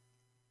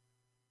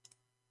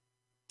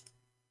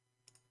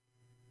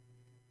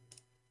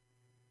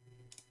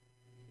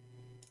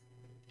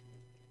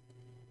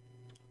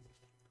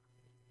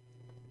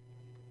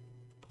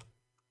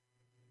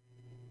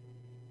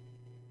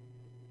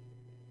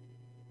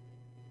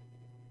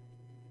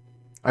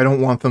 I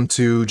don't want them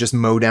to just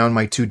mow down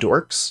my 2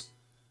 dorks.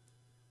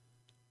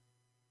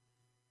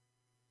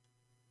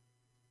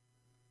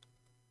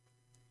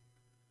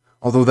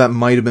 Although that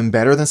might have been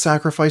better than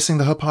sacrificing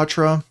the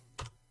Hapatra.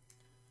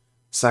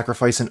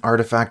 Sacrifice an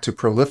artifact to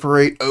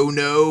proliferate. Oh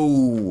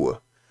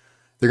no!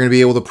 They're going to be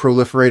able to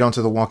proliferate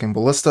onto the Walking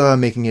Ballista,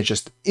 making it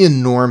just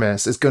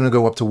enormous. It's going to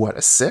go up to, what,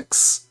 a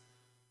 6?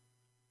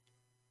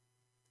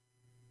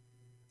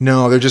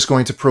 No, they're just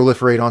going to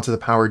proliferate onto the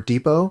Power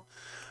Depot.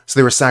 So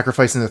they were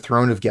sacrificing the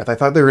Throne of Geth. I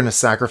thought they were going to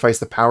sacrifice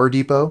the Power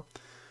Depot.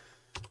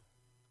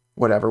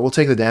 Whatever, we'll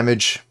take the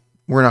damage.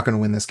 We're not going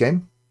to win this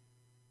game.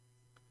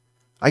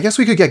 I guess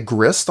we could get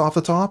Grist off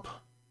the top.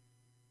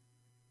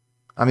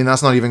 I mean,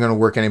 that's not even going to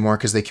work anymore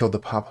because they killed the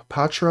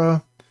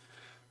Hapatra.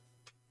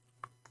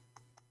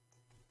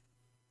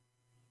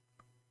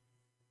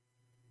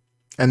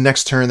 And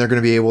next turn, they're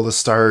going to be able to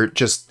start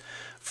just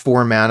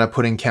 4 mana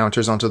putting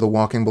counters onto the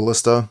Walking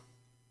Ballista.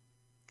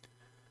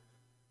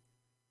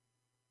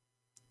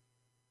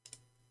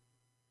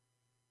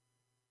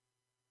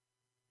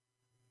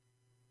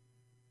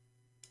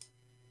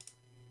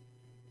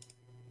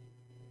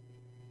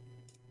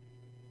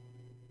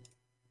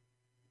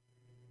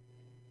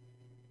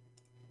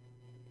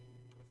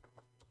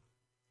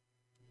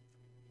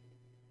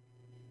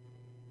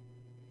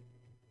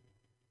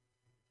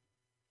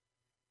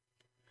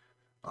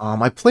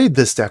 I played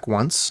this deck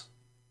once.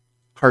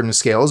 Hardened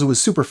Scales. It was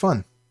super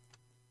fun.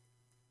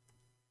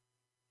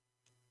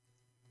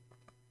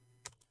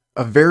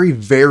 A very,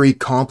 very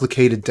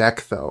complicated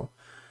deck, though.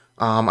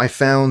 I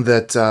found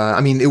that, I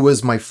mean, it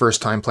was my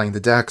first time playing the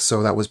deck,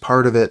 so that was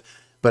part of it.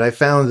 But I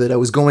found that I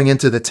was going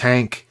into the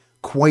tank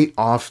quite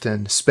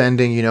often,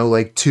 spending, you know,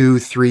 like 2,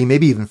 3,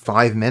 maybe even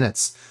 5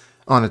 minutes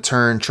on a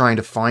turn trying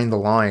to find the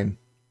line.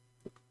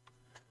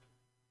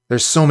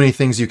 There's so many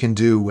things you can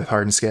do with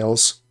Hardened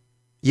Scales.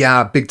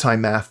 Yeah,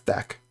 big-time math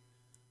deck.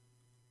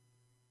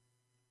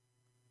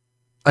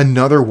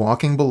 Another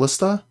Walking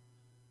Ballista?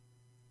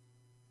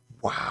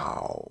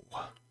 Wow.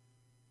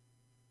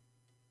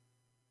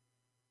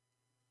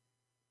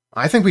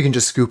 I think we can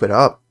just scoop it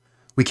up.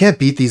 We can't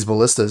beat these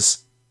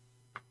ballistas.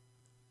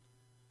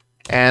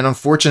 And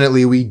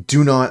unfortunately, we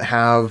do not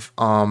have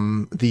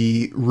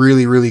the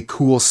really, really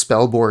cool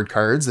spellboard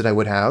cards that I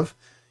would have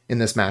in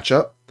this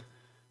matchup.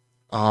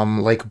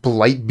 Like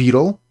Blight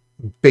Beetle,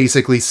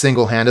 basically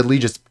single-handedly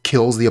just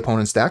kills the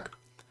opponent's deck.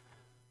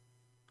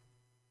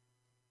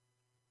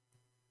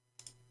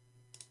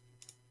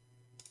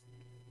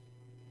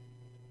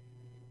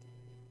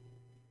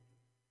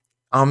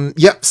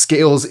 Yep,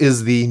 Scales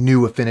is the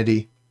new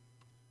affinity.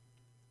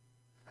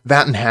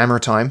 That and Hammer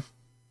Time.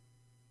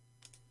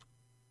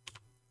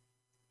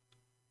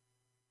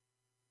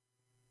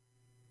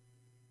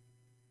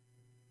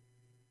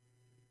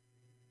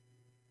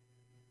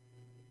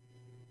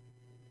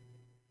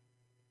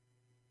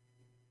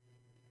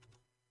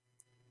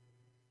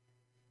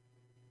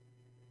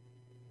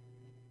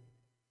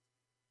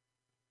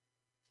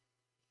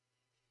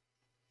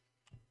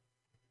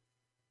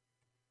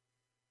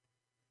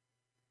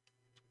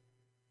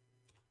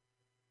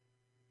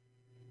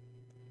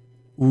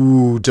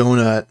 Ooh,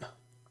 Donut.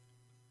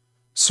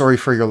 Sorry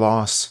for your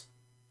loss.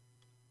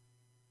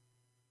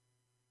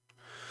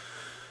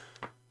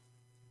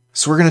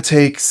 So we're going to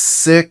take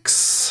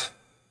 6,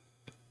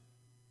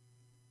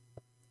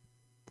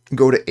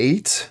 go to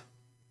 8,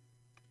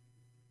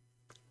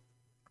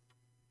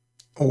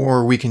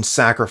 or we can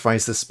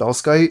sacrifice the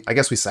Spellskite. I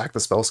guess we sack the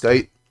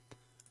Spellskite.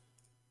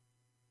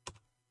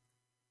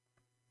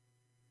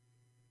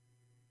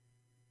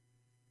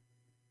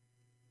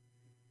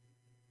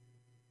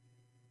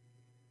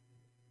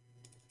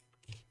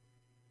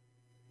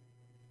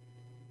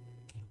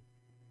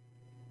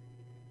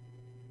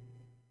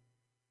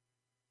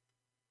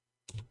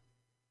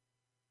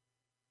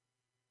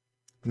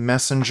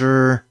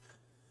 Messenger.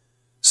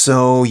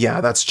 So,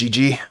 yeah, that's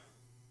GG.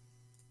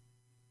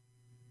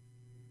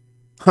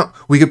 Huh,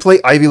 we could play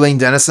Ivy Lane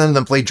Denizen,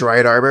 then play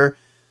Dryad Arbor.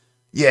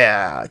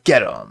 Yeah,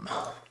 get him.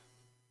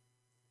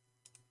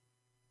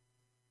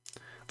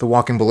 The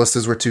Walking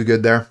Ballistas were too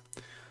good there.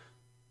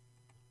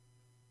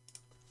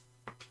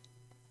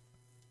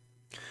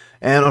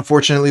 And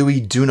unfortunately, we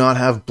do not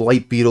have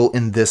Blight Beetle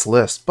in this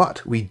list,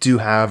 but we do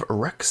have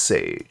Reclamation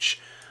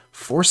Sage,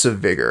 Force of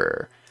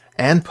Vigor,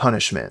 and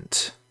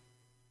Punishment.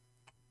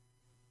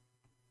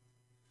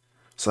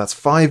 So that's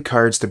 5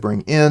 cards to bring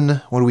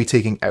in. What are we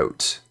taking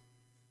out?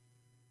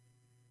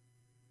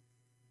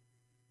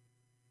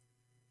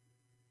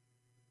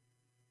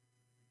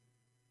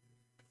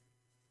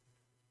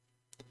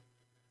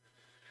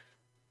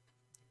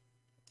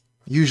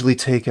 Usually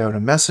take out a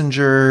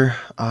Messenger.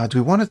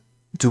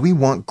 Do we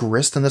want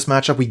Grist in this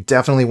matchup? We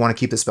definitely want to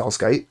keep the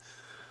Spellskite.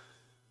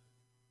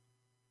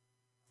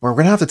 We're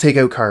going to have to take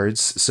out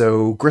cards.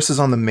 So Grist is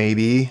on the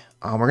maybe.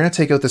 We're going to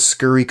take out the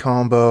Scurry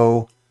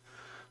combo,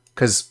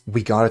 because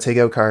we got to take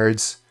out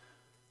cards.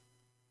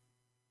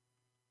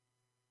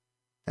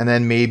 And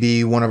then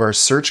maybe one of our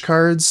search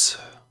cards.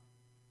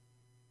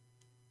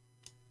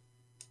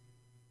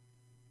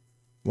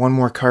 One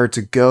more card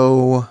to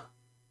go.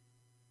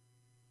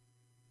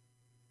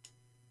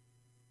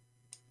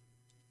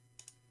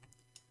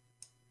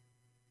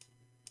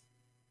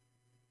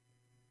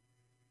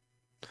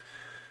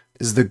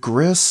 Is the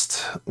Grist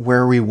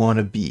where we want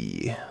to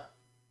be?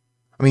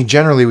 I mean,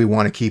 generally we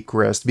want to keep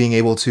Grist. Being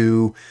able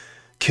to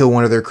kill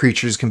one of their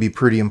creatures can be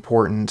pretty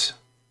important.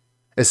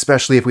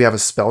 Especially if we have a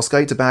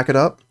Spellskite to back it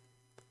up.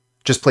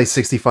 Just play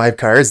 65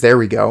 cards. There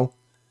we go.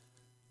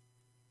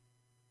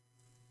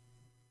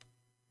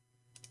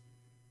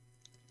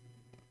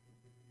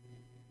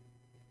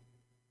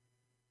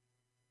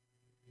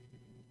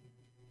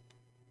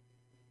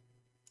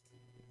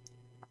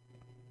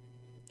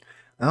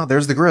 Oh,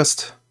 there's the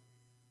Grist.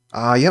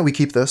 Yeah, we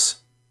keep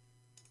this.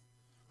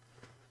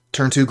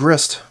 Turn 2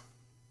 Grist.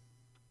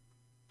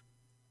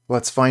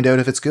 Let's find out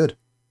if it's good.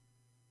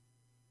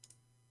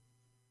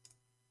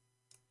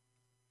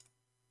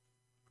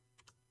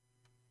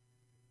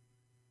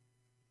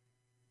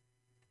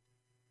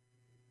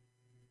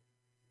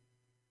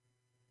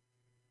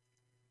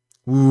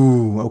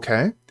 Ooh,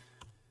 okay.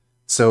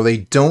 So they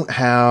don't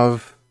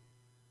have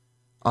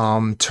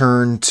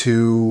turn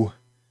 2...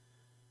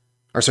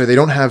 Or sorry, they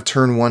don't have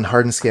turn 1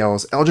 Hardened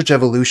Scales. Eldritch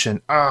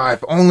Evolution. Ah,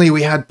 if only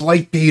we had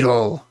Blight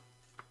Beetle!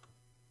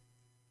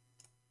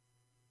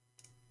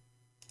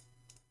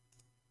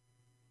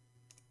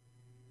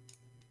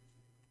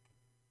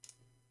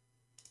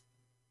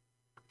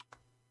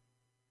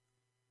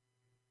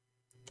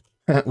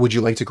 Would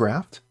you like to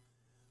graft?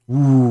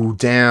 Ooh,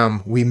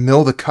 damn. We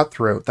mill the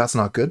Cutthroat. That's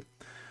not good.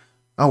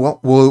 Oh,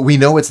 well, we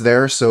know it's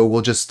there, so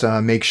we'll just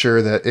make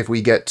sure that if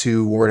we get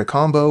to ward a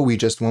combo, we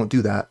just won't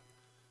do that.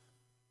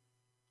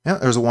 Yeah,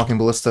 there's a Walking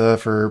Ballista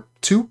for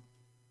 2.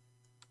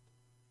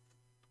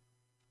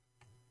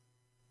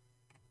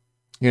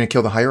 You're going to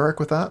kill the Hierarch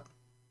with that?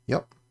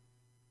 Yep.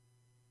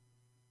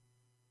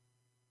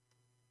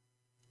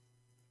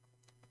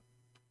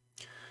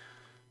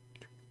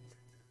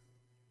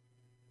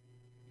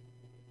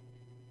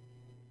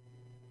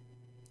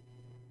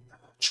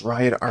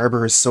 Dryad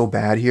Arbor is so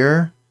bad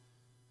here.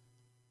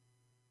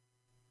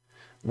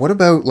 What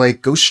about,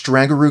 like, go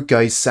Strangleroot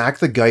Geist, sack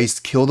the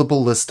Geist, kill the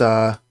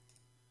Ballista...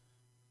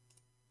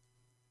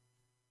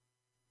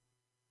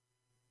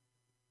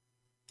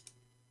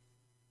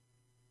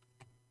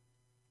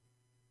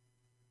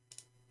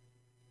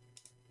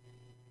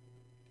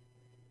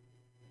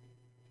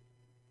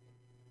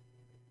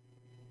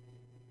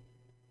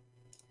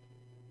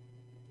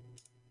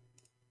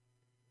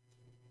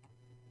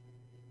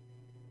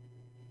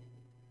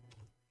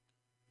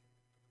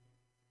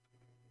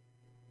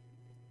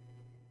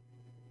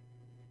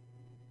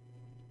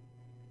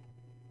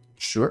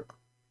 Sure.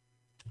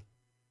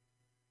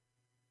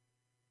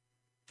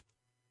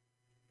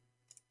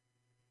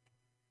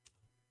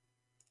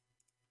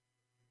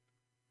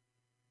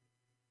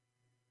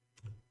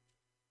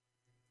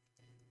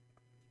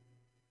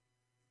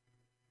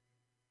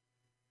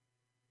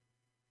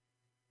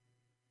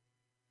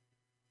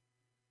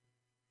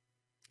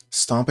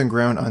 Stomping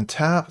Ground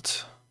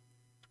untapped.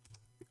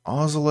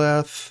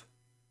 Ozolith.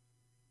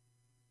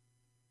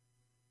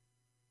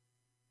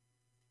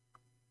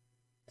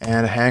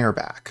 And a hanger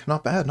back.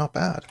 Not bad, not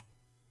bad.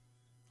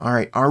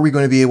 Alright, are we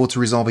going to be able to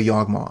resolve a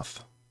Yawgmoth?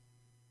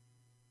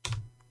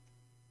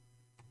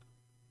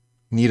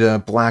 Need a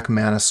black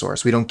mana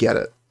source. We don't get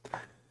it.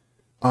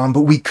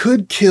 But we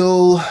could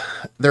kill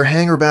their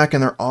Hangerback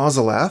and their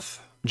Ozoleth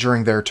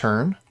during their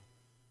turn.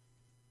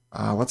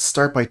 Let's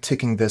start by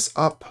ticking this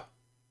up.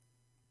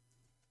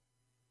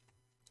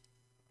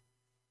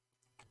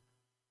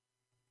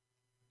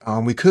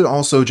 We could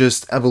also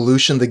just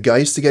evolution the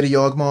Geist to get a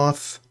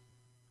Yawgmoth.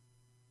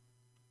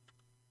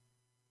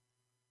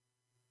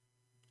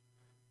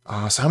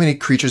 So how many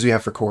creatures do we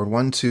have for Chord?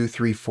 1, 2,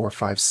 3, 4,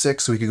 5,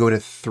 6. So we could go to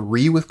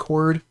 3 with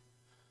Chord.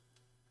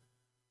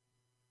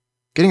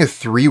 Getting a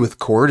 3 with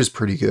Chord is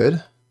pretty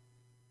good.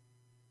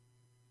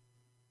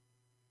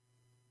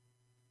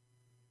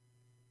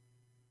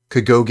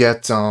 Could go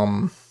get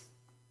Geralf's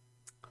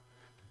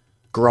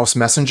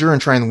Messenger and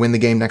try and win the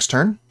game next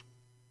turn.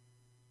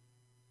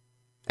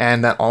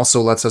 And that also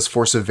lets us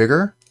Force of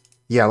Vigor.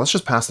 Yeah, let's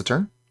just pass the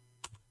turn.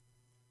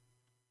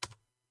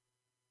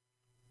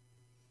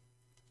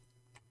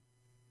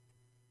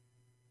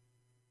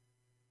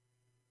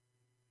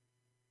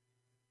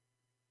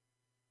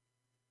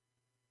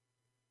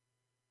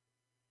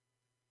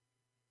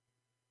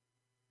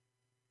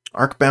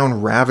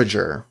 Arcbound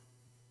Ravager.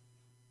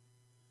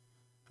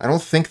 I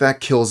don't think that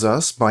kills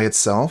us by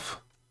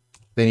itself.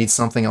 They need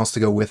something else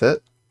to go with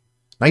it.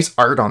 Nice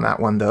art on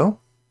that one, though.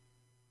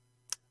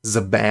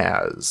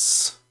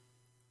 Zabaz.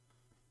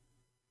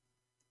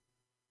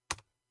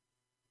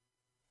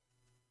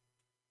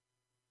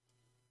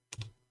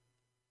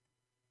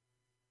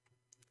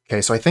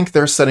 Okay, so I think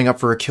they're setting up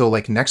for a kill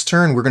like next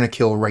turn. We're going to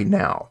kill right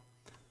now.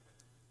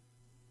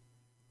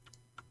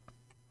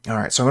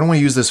 Alright, so I don't want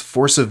to use this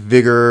Force of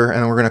Vigor,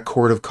 and then we're going to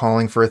Chord of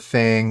Calling for a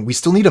thing. We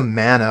still need a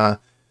mana.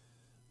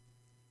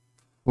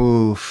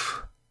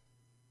 Oof.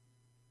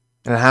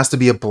 And it has to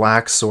be a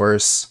black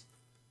source.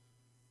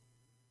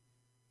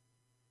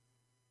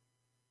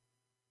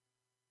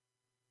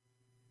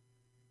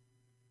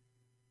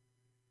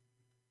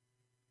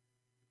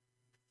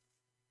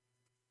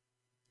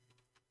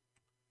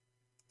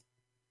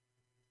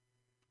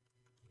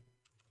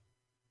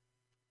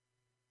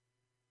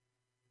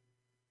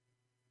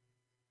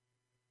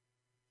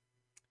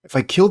 If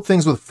I killed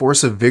things with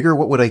Force of Vigor,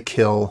 what would I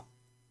kill?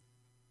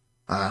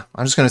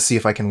 I'm just going to see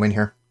if I can win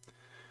here.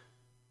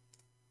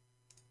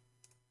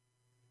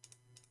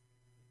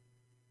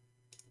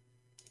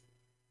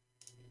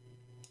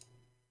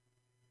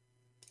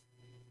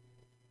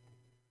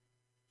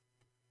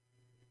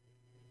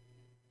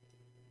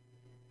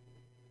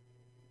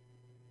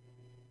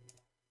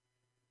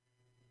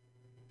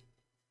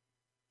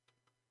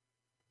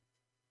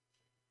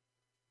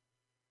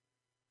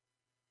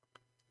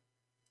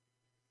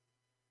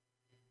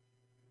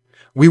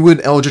 We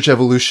would Eldritch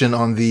Evolution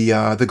on the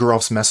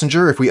Geralf's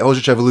Messenger. If we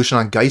Eldritch Evolution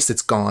on Geist,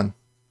 it's gone.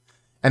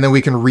 And then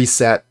we can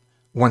reset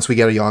once we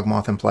get a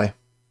Yawgmoth in play.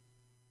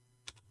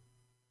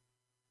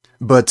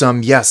 But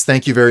yes,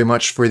 thank you very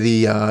much for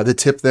the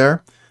tip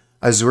there,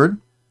 Azurd.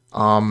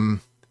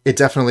 It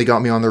definitely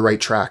got me on the right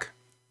track.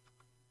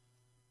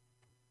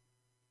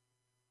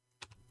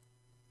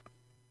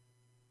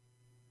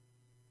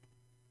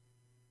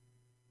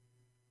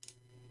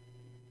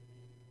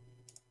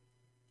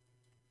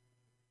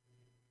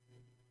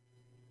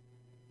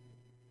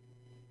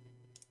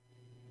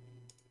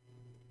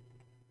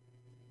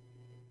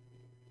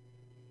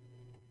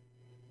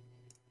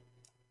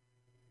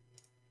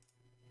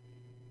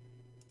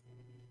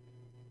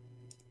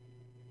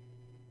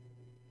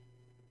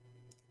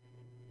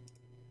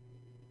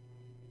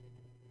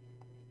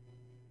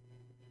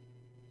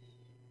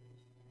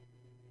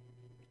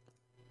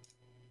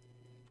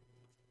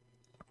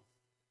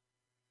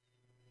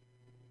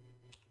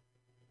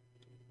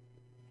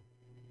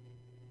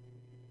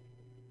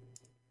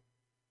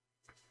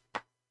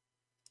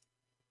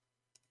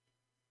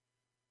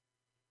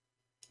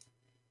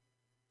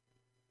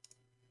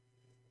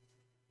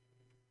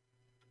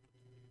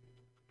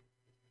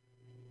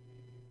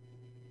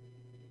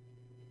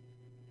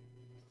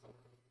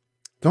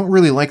 Don't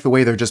really like the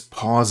way they're just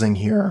pausing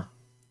here.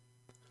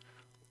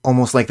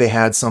 Almost like they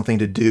had something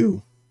to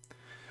do.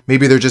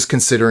 Maybe they're just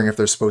considering if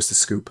they're supposed to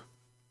scoop.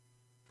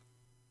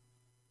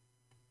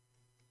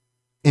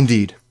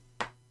 Indeed.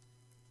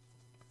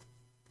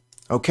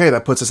 Okay,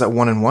 that puts us at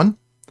 1-1.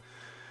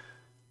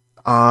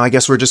 I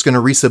guess we're just going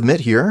to resubmit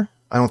here.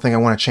 I don't think I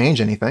want to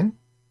change anything.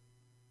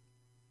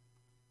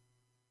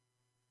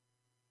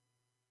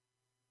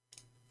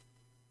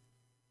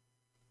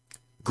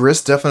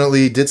 Grist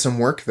definitely did some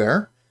work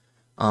there.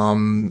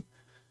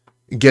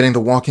 Getting the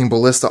Walking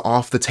Ballista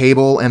off the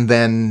table and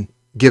then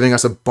giving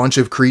us a bunch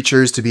of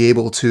creatures to be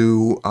able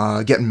to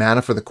get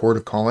mana for the Chord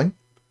of Calling.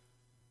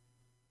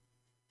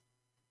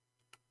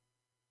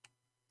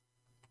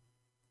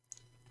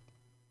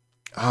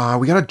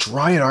 We got a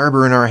Dryad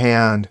Arbor in our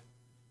hand.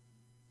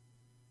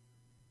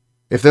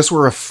 If this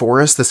were a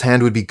forest, this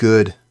hand would be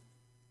good.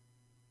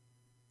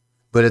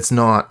 But it's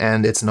not,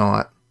 and it's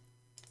not.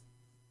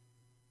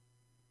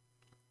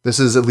 This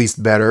is at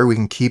least better. We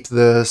can keep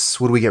this.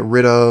 What do we get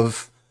rid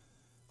of?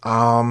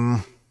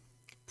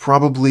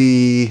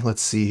 Probably,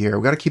 let's see here.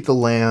 We got to keep the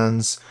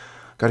lands.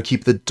 Got to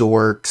keep the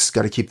dorks.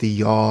 Got to keep the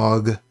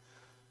Yawg.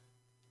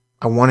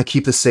 I want to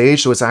keep the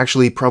Sage, so it's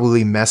actually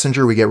probably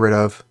Messenger we get rid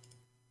of.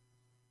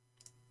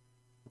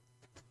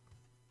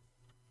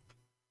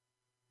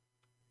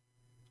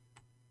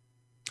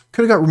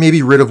 Could have got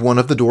maybe rid of one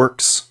of the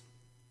dorks.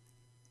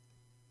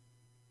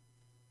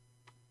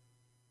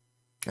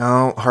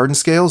 Oh, Hardened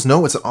Scales?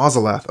 No, it's an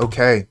Ozoleth.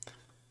 Okay.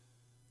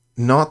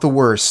 Not the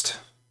worst.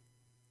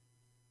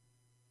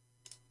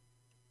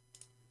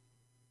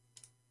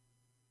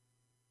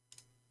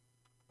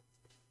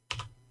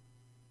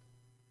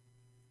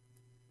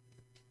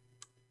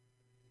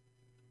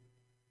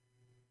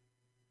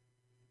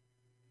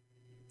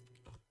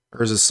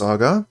 Urza's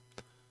Saga.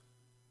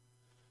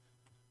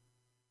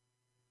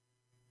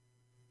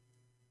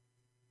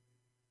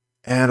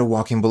 And a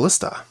Walking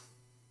Ballista.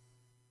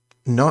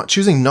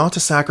 Choosing not to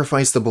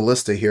sacrifice the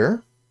Ballista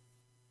here.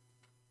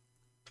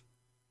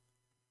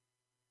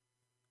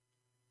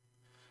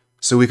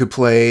 So we could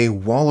play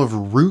Wall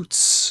of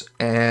Roots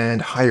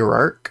and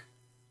Hierarch.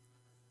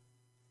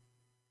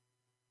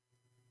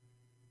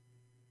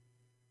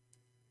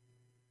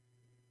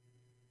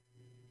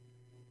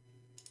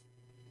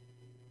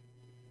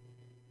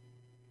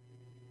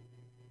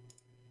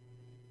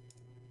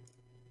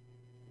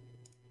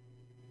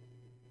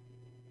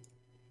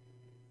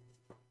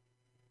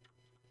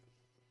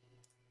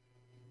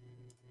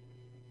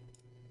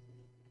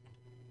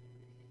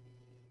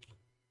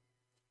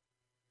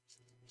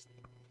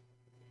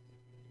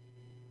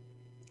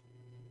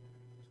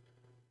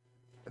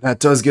 That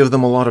does give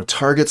them a lot of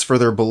targets for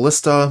their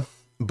Ballista,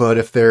 but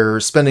if they're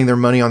spending their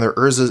money on their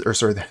Urzas, or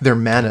sorry, their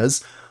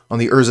manas on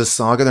the Urza's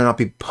Saga, they're not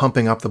be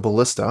pumping up the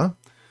Ballista.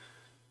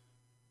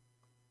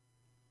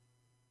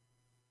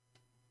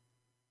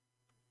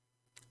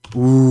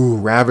 Ooh,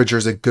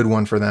 Ravager's a good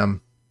one for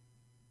them.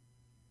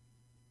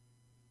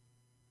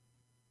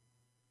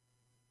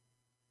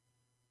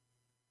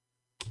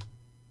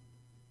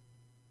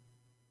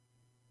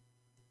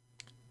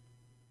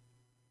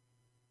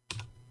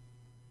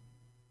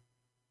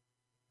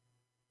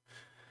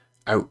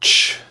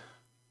 Ouch.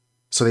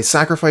 So they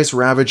sacrifice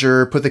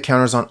Ravager, put the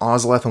counters on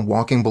Ozoleth and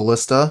Walking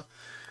Ballista.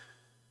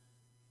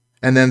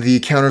 And then the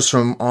counters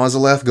from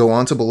Ozoleth go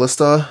on to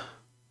Ballista.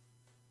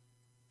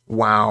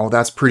 Wow,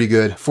 that's pretty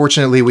good.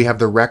 Fortunately, we have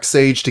the Rec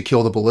Sage to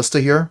kill the Ballista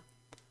here.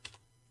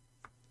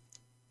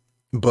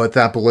 But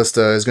that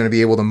Ballista is going to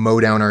be able to mow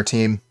down our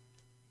team.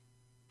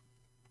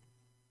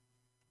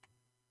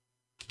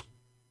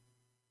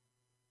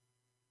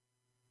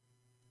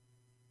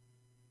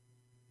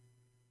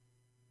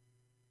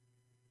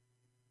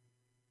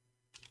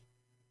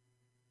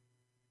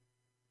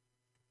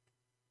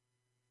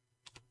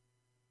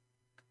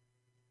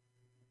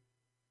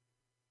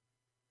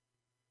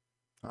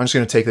 I'm just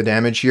going to take the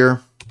damage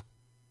here.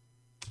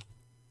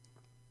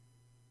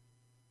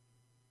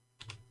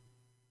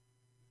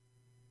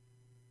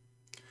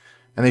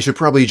 And they should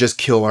probably just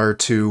kill our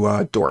two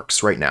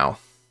dorks right now.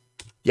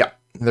 Yeah,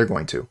 they're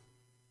going to.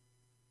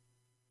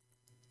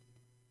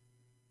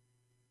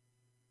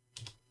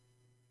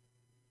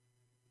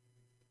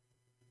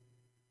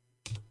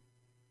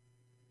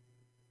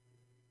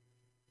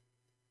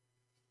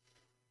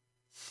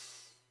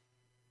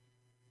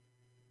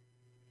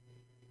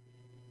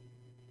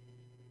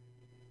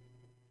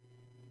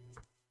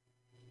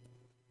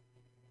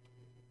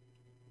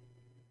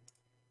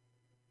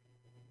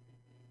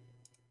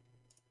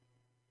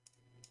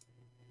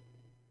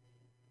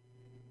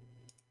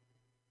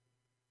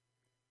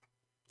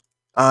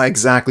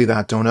 Exactly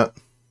that, Donut.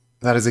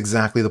 That is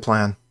exactly the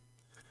plan.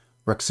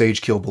 Rec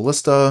Sage kill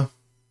Ballista.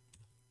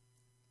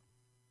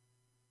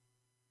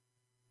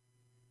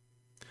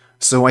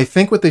 So I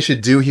think what they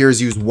should do here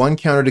is use one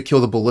counter to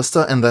kill the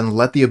Ballista and then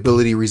let the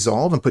ability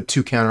resolve and put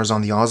two counters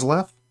on the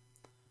Ozoleth.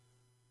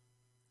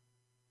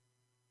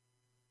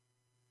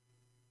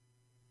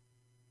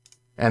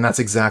 And that's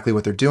exactly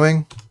what they're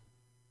doing.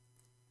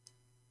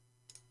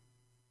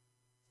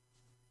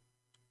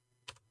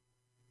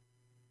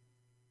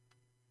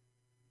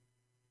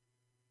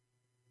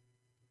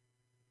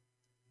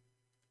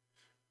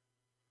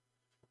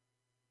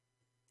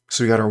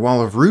 So we got our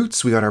Wall of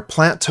Roots, we got our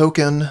Plant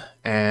Token,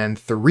 and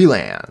 3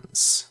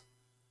 lands.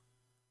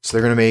 So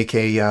they're going to make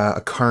a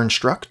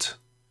Karnstruct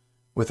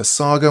with a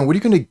Saga. What are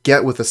you going to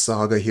get with a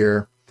Saga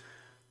here?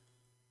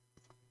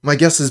 My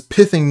guess is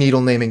Pithing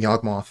Needle naming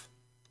Yawgmoth.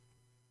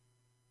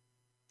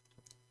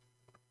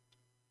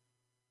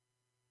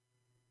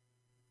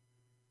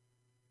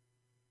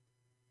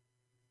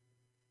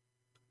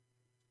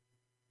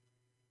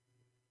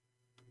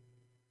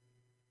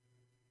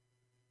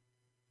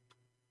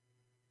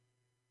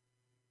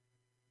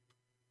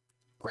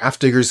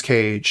 Grafdigger's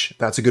Cage.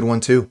 That's a good one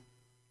too.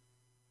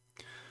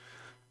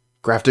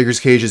 Grafdigger's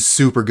Cage is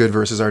super good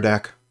versus our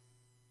deck.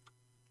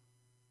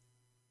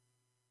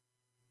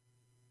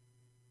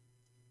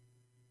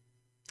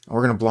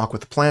 We're going to block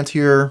with the plant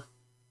here.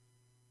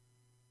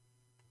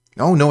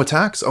 Oh, no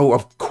attacks? Oh,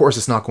 of course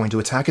it's not going to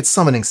attack. It's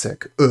summoning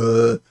sick.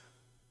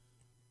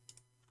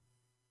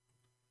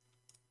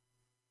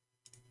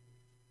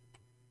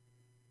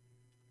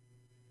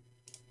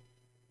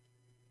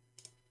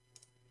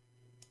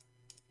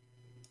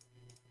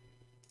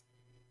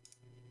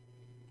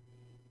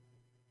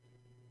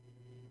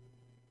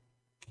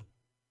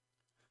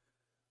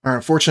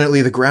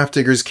 Unfortunately, the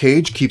Grafdigger's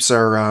Cage keeps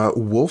our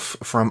wolf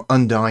from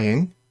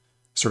undying.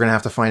 So we're going to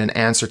have to find an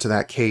answer to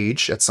that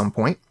cage at some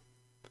point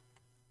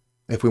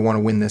if we want to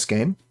win this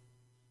game.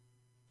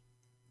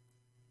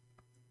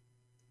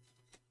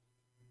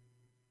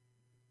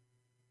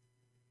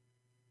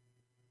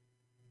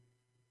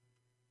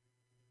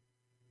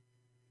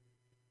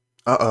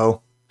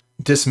 Uh-oh.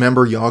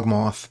 Dismember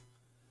Yawgmoth.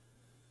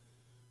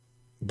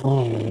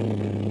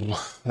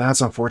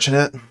 That's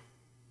unfortunate.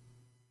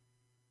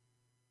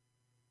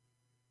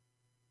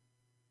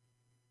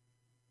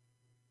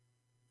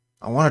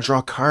 I want to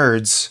draw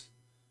cards,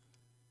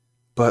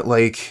 but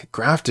like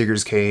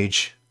Grafdigger's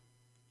Cage.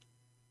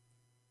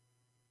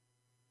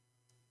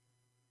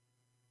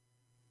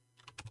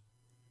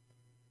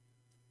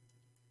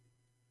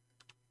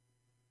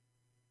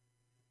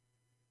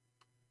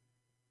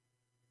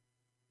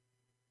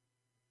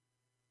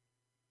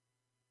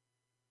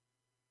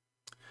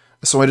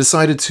 So I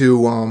decided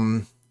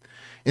to,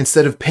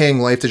 instead of paying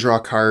life to draw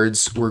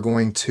cards, we're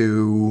going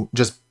to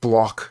just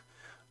block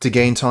to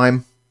gain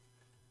time.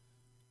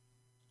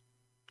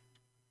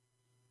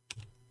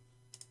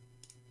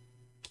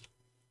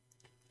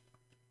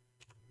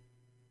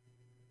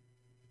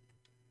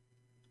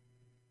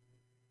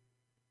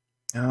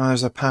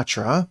 There's a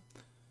Hapatra.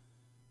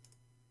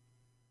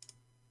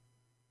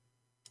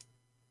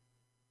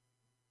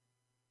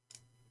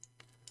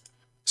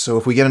 So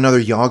if we get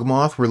another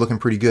Yawgmoth, we're looking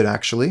pretty good,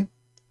 actually.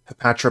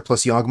 Hapatra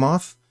plus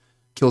Yawgmoth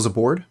kills a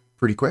board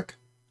pretty quick.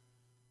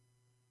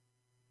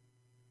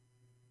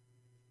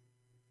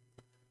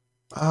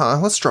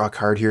 Let's draw a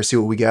card here, see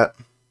what we get.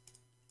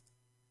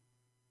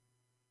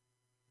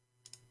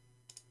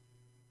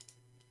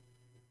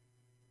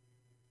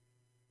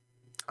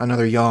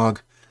 Another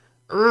Yawg.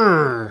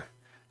 Urgh.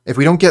 If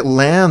we don't get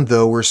land,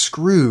 though, we're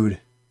screwed.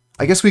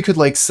 I guess we could,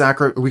 like,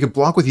 we could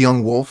block with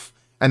Young Wolf,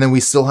 and then we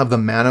still have the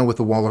mana with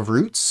the Wall of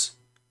Roots.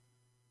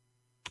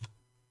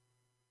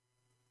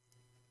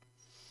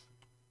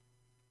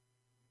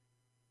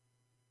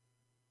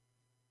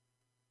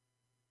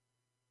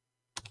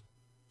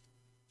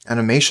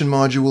 Animation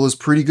module is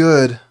pretty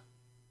good.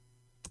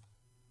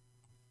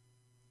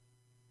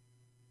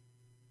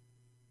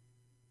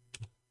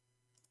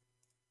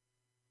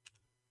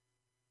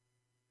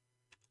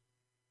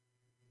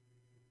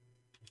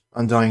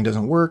 Undying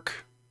doesn't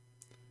work.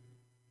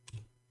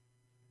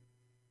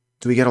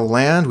 Do we get a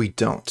land? We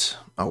don't.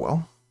 Oh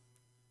well.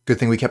 Good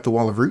thing we kept the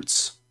Wall of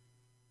Roots.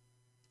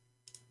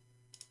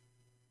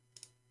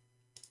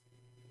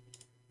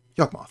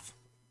 Yawgmoth.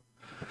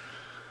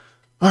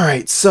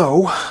 Alright,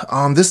 so,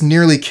 this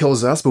nearly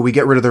kills us, but we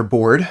get rid of their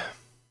board.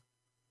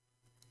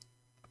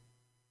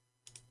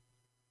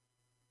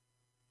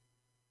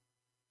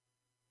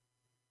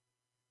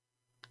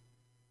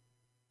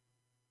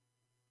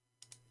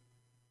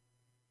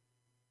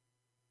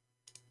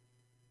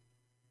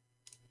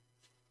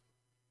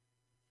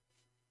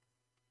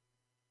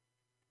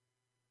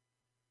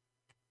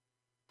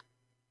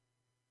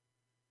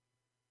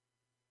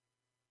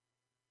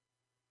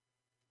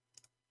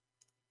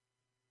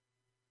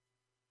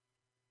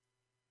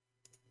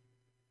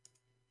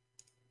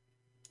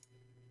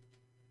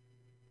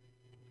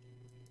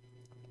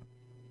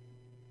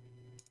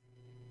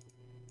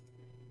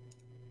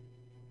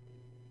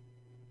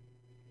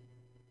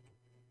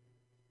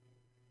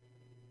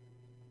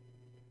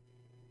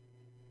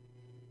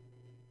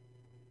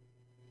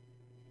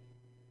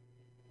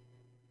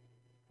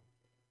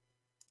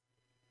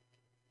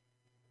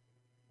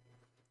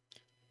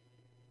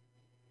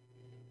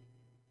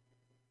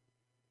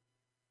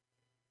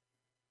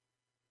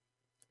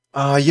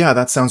 Yeah,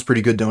 that sounds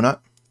pretty good, Donut.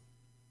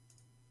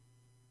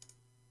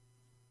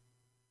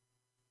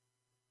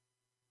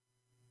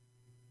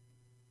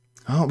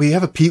 Oh, we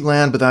have a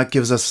Peatland, but that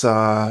gives us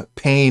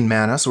pain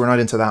mana, so we're not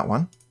into that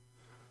one.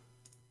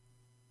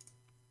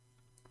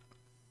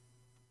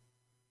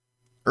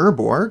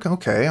 Urborg,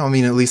 okay. I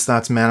mean, at least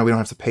that's mana we don't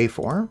have to pay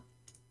for.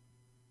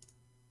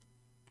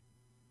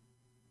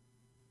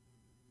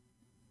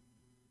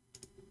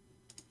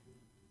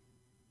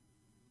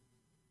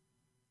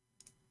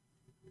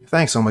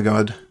 Thanks, oh my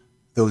god,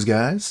 those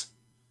guys.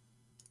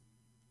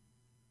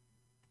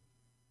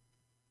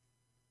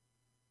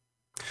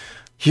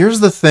 Here's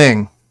the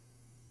thing.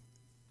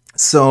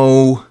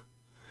 So,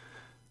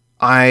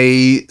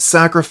 I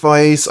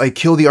sacrifice, I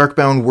kill the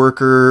Arcbound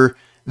Worker,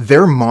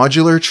 their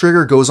modular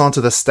trigger goes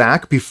onto the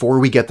stack before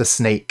we get the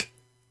snake.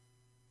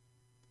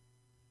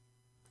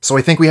 So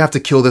I think we have to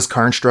kill this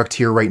Construct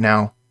here right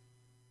now.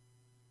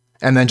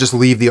 And then just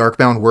leave the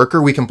Arcbound Worker,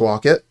 we can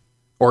block it.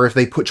 Or if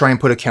they try and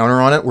put a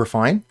counter on it, we're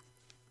fine.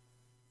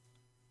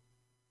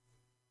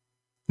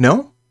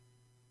 No?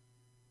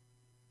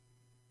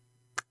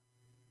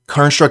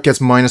 Karnstruck gets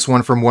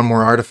 -1 from one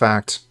more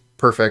artifact.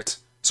 Perfect.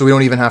 So we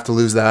don't even have to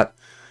lose that.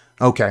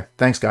 Okay,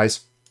 thanks, guys.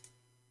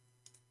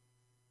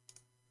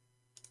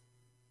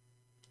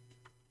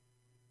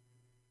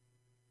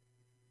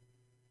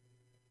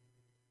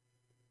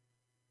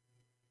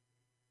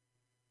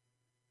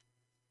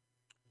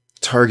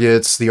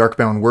 Targets the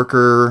Arcbound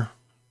Worker.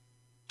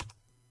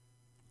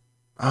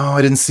 Oh,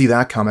 I didn't see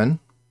that coming.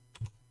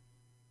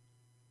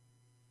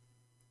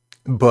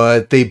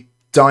 But they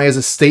die as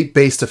a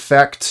state-based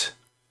effect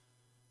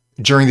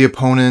during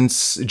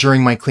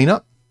my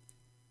cleanup.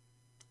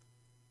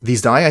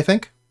 These die, I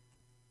think.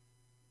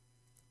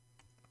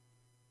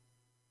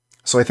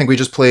 So I think we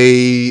just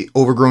play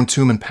Overgrown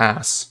Tomb and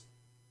pass.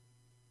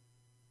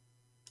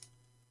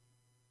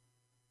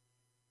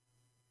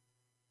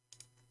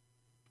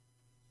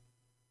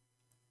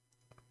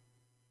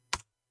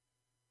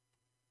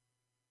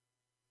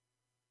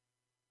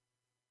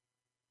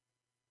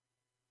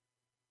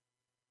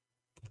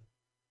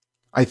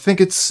 I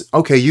think it's...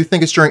 Okay, you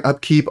think it's during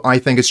upkeep, I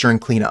think it's during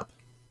cleanup.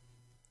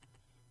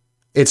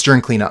 It's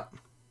during cleanup.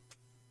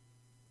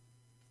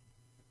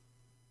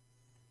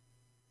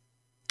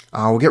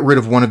 We'll get rid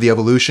of one of the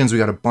evolutions. We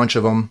got a bunch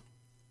of them.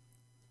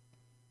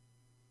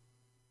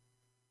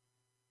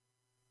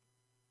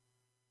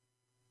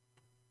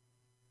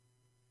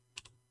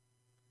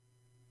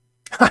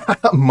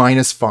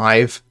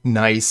 -5.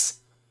 Nice.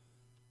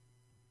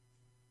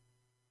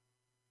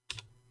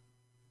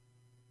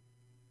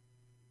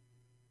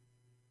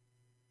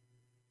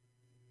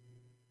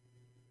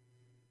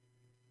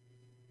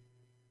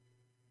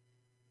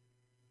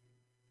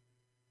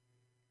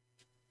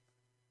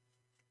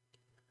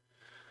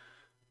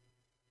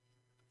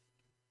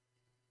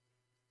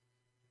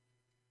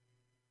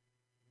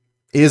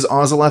 Is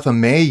Ozoleth a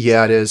May?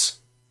 Yeah, it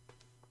is.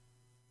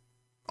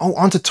 Oh,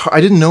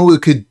 I didn't know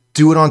it could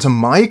do it onto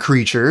my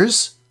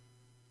creatures.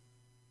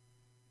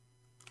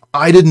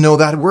 I didn't know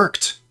that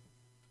worked.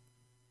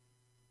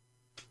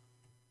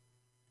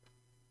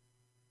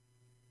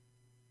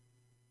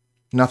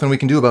 Nothing we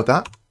can do about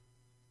that.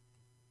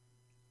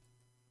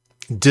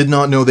 Did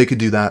not know they could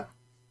do that.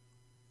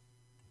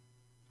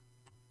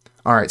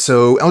 Alright,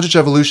 so Eldritch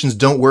Evolutions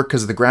don't work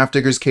because of the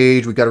Grafdigger's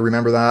Cage. We've got to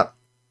remember that.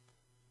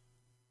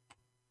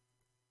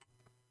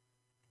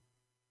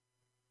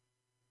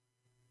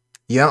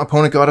 Yeah,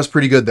 opponent got us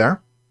pretty good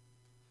there.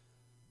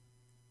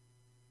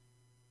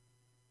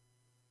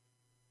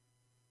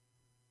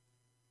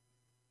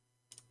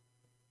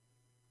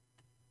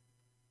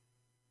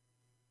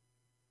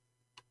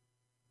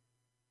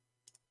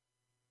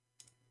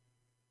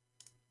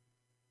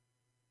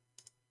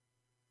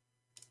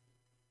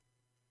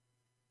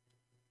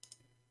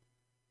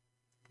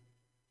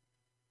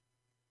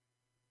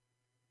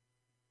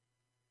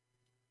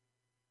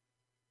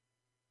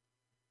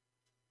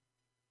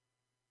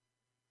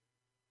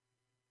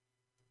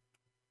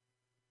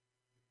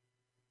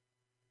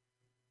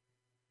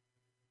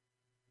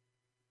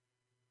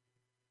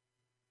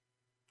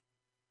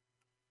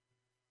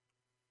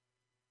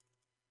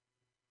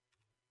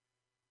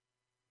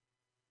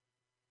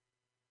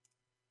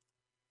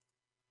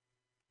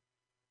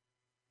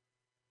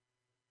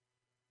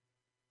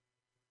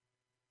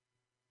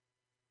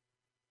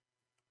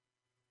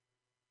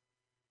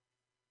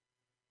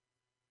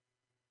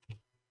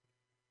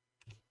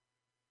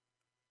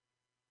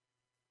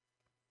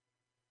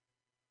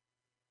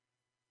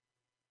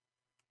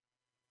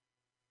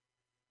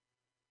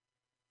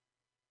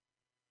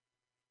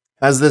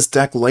 Has this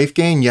deck life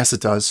gain? Yes,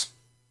 it does.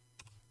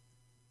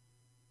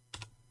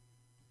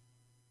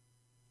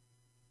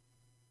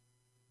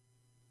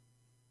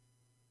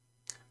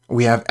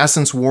 We have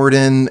Essence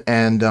Warden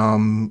and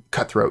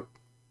Cutthroat.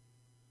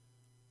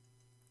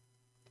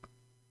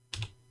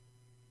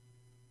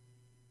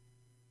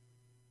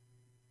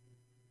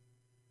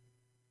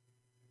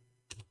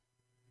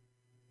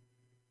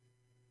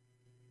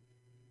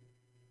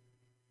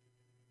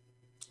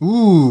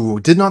 Ooh,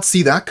 did not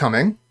see that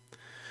coming.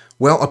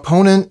 Well,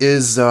 opponent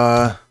is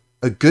a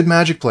good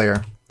Magic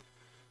player.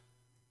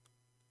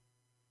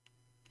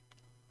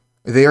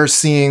 They are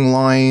seeing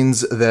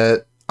lines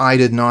that I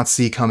did not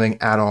see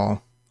coming at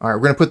all. All right,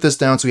 we're going to put this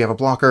down so we have a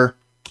blocker.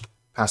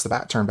 Pass the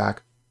bat, turn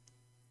back.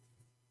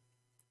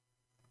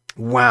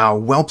 Wow,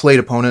 well played,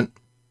 opponent.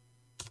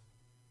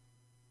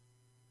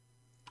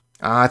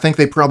 I think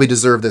they probably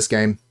deserve this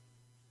game.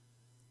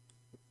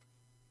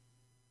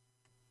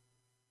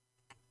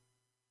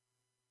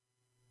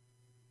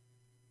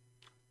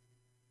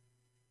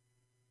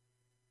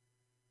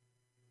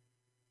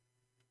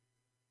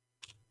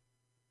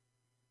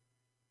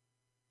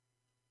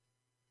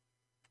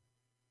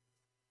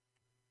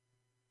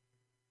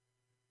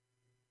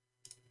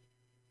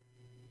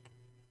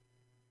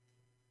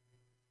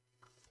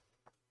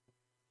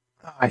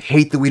 I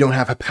hate that we don't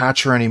have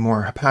Hapatra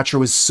anymore. Hapatra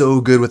was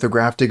so good with the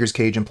Grafdigger's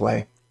Cage in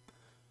play.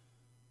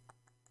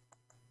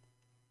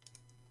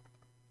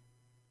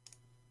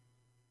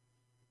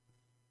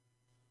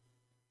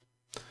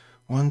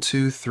 One,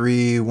 two,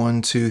 three,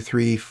 1, 2,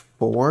 3,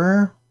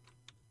 4.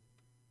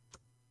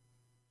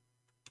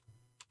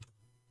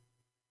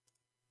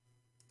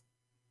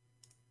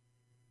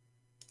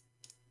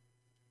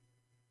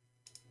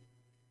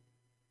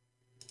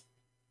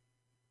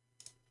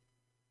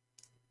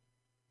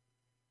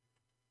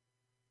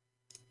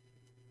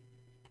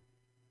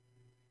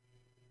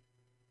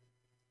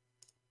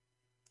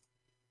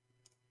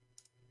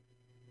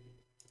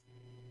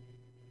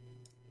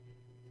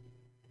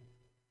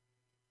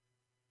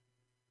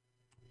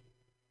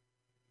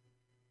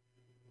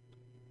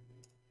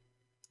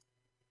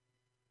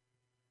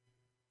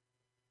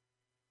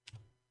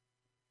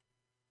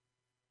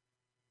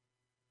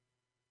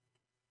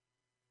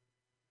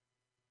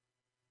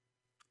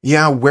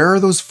 Yeah, where are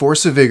those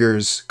Force of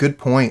Vigors? Good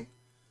point.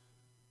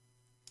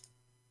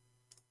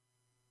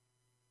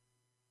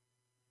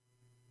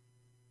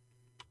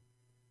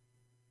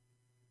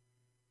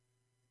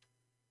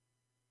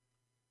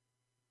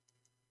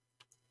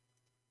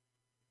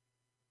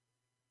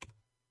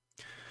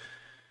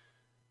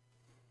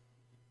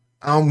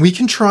 We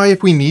can try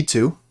if we need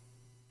to.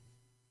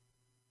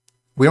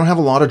 We don't have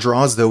a lot of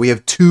draws, though. We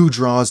have 2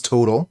 draws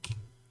total.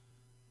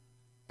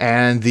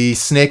 And the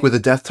snake with a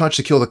death touch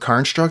to kill the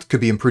Construct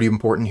could be pretty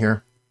important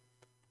here.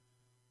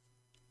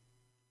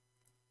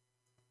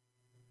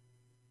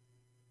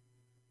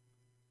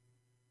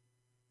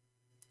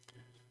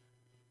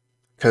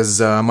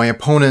 Because my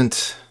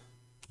opponent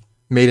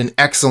made an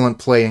excellent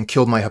play and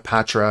killed my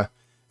Hapatra.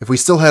 If we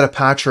still had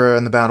Hapatra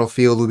in the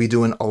battlefield, we'd be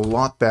doing a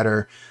lot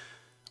better.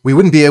 We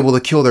wouldn't be able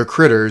to kill their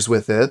critters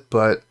with it,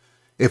 but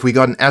if we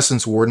got an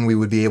Essence Warden, we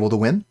would be able to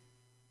win.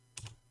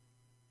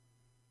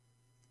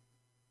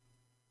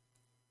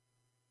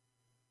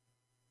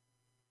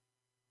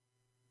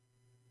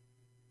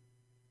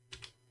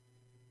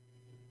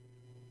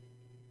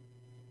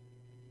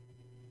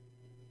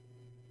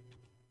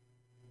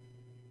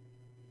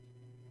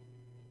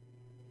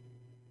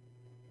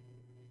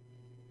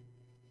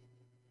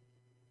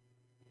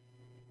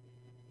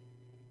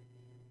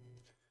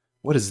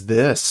 What is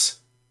this?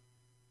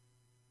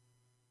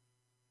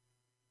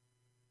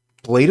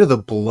 Blade of the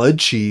Blood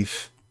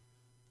Chief.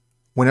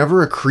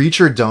 Whenever a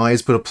creature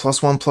dies, put a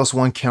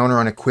 +1/+1 counter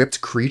on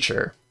equipped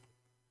creature.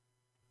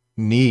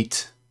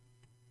 Neat.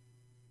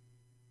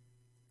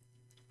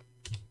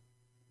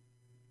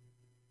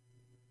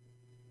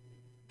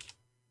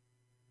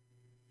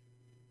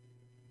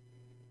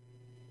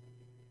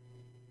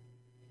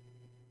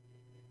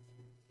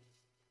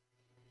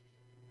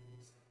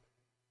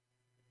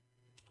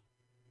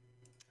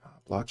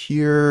 Block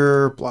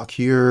here, block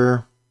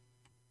here.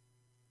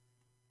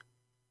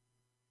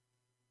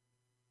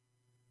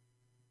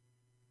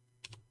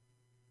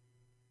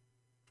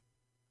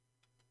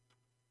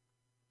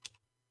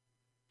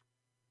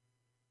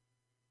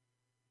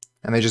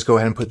 And they just go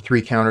ahead and put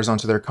 3 counters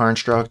onto their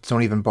Construct.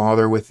 Don't even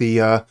bother with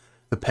the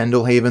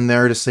Pendelhaven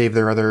there to save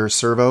their other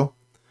servo.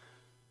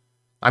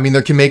 I mean,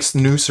 they can make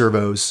new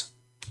servos.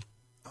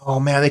 Oh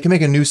man, they can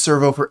make a new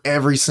servo for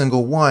every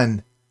single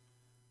one.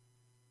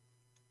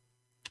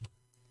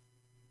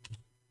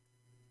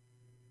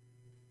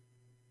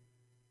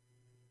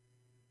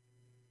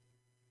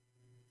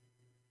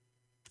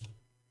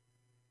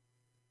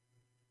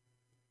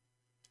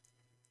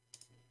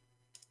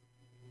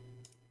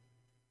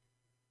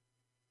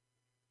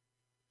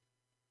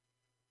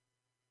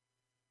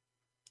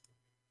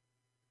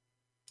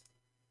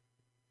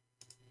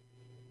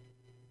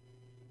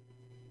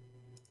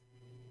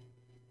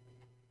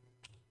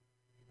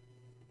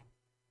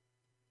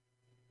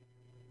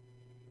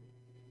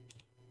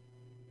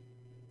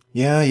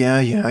 Yeah,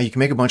 you can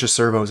make a bunch of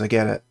servos, I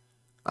get it.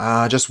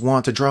 I just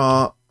want to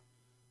draw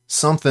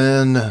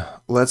something.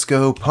 Let's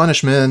go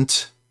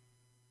punishment.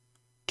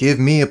 Give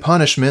me a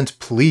punishment,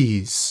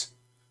 please.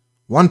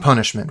 One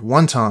punishment,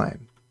 one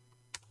time.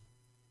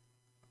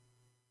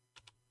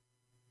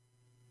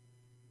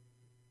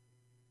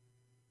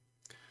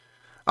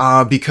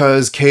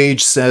 Because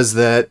Cage says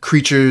that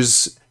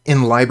creatures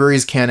in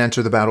libraries can't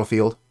enter the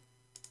battlefield.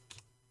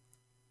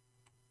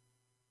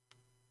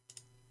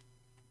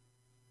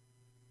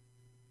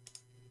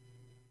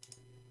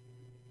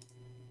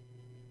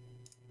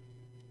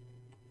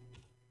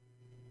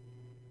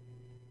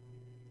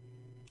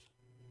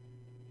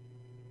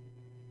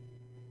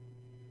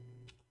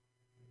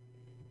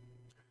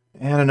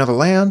 And another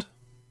land.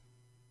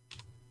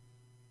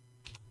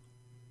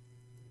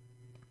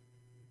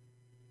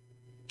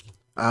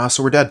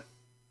 So we're dead.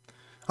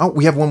 Oh,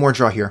 we have one more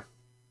draw here.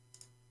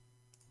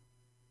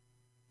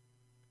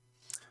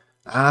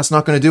 That's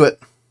not going to do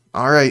it.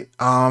 Alright,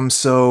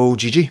 so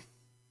GG.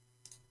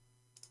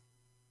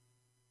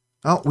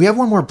 Oh, we have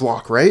one more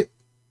block, right?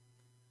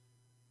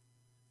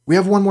 We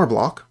have one more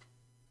block.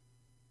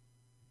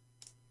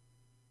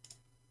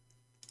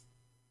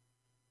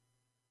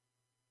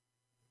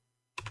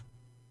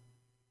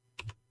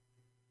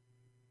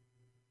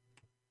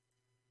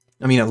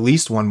 I mean, at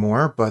least one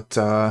more, but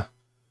that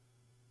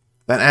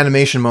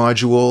animation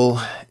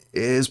module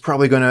is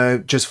probably going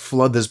to just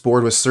flood this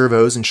board with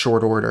servos in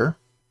short order.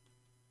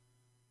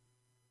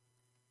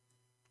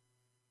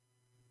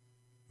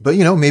 But,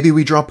 you know, maybe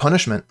we draw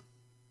punishment.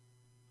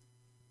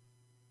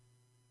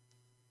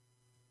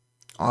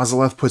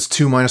 Ozalef puts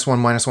 2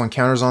 -1/-1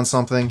 counters on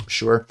something.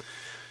 Sure.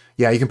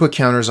 Yeah, you can put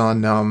counters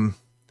on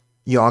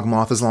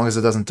Yawgmoth as long as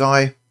it doesn't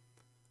die.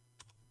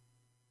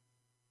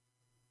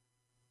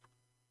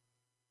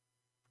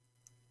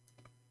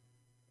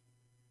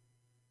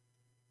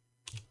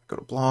 Go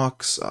to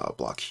blocks,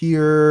 block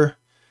here,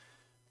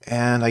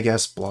 and I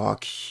guess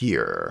block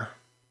here.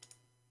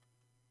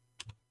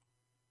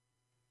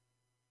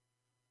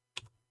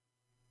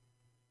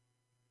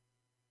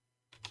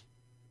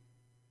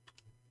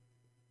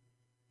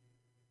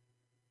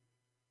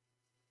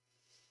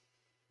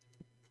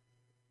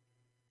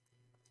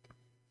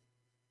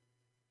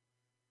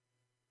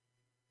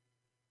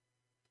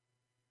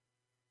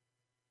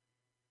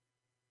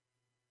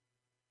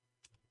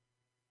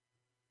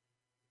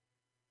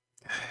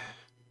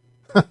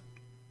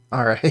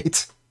 All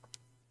right.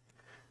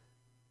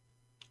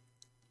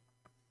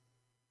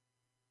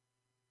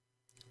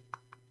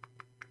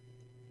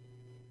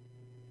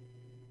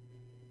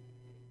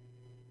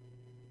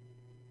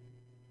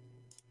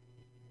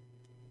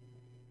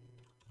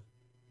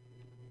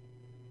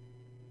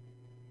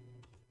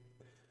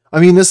 I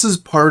mean, this is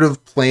part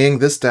of playing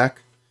this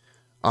deck.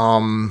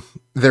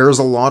 There's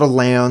a lot of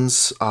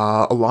lands,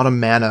 a lot of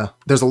mana.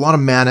 There's a lot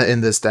of mana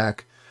in this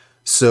deck.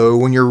 So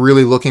when you're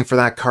really looking for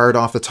that card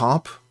off the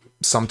top,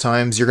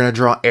 sometimes you're going to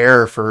draw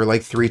air for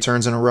like 3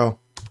 turns in a row.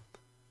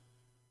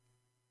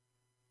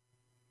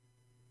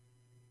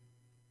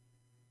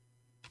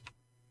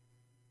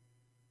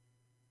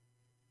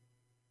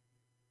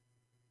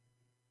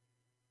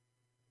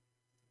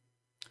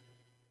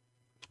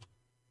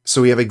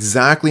 So we have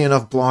exactly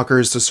enough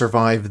blockers to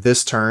survive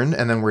this turn,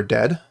 and then we're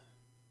dead.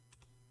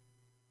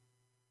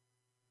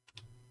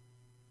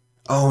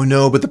 Oh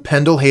no, but the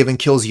Pendelhaven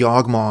kills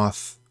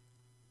Yawgmoth.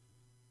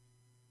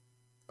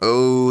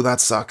 Oh,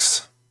 that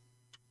sucks.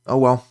 Oh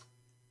well.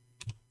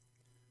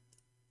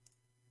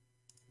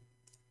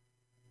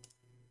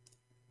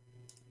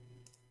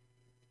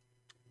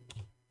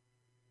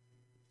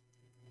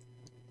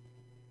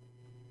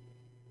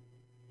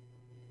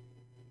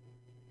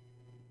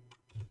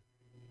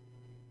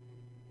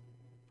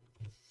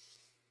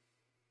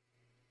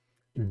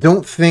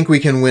 Don't think we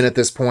can win at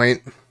this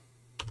point.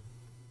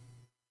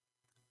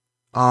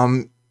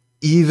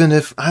 Even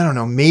if, I don't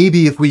know,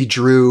 maybe if we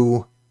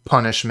drew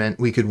Punishment,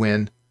 we could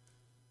win.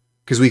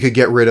 Because we could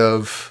get rid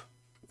of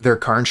their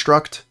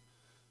Construct.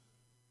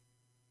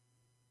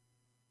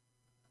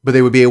 But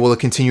they would be able to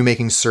continue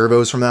making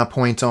servos from that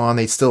point on.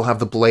 They'd still have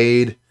the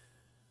Blade.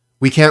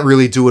 We can't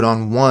really do it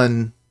on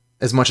one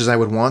as much as I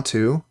would want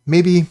to.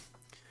 Maybe...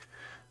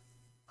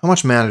 How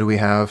much mana do we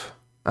have?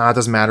 It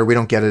doesn't matter. We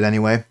don't get it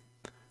anyway.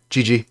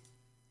 GG.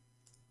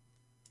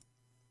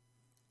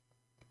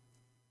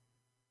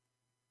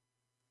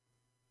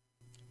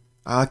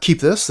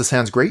 Keep this. This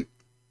hand's great.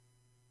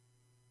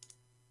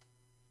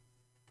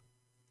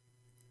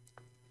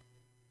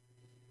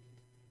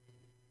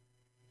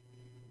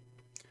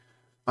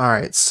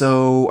 Alright,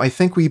 so I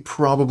think we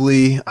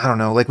probably... I don't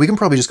know, like, we can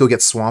probably just go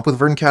get Swamp with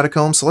Verdant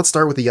Catacombs, so let's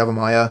start with the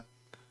Yavimaya.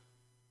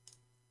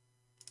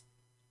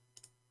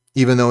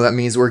 Even though that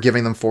means we're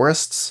giving them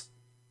forests.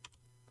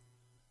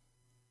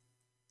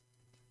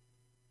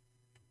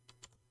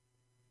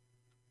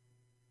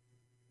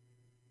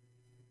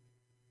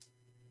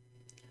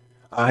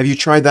 Have you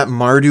tried that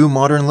Mardu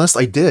Modern list?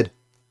 I did.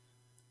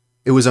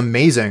 It was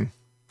amazing.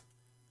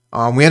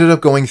 We ended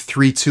up going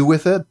 3-2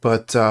 with it,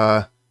 but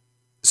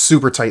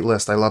super tight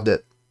list. I loved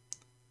it.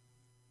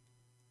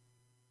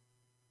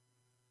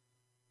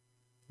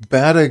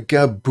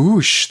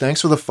 Badagaboosh,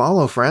 thanks for the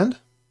follow, friend.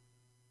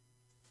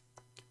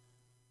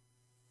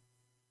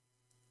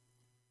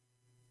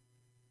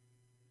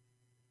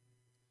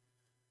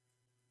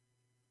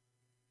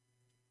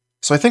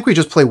 So I think we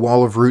just play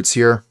Wall of Roots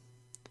here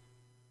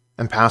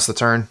and pass the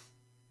turn.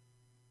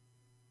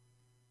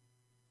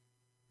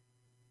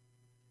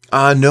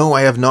 No,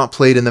 I have not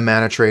played in the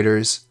Mana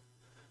Traders.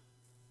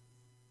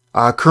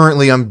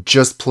 Currently, I'm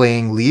just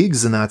playing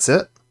Leagues, and that's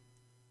it.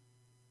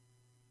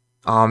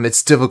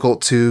 It's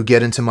difficult to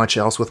get into much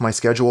else with my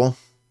schedule.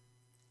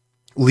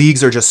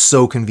 Leagues are just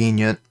so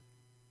convenient.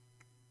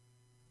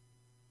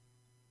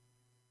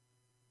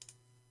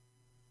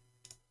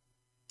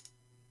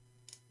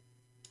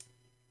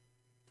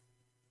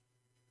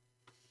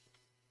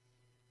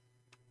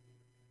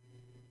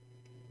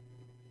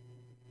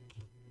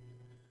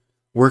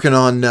 Working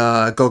on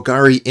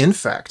Golgari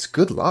Infect.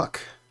 Good luck.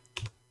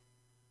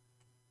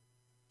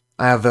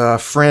 I have a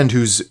friend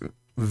who's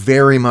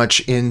very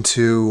much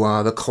into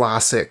the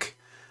classic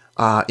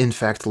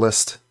Infect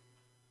list.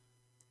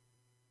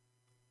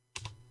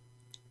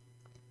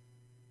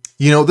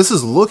 You know, this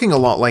is looking a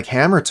lot like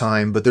Hammer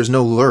Time, but there's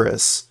no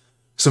Luris.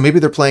 So maybe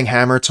they're playing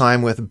Hammer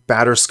Time with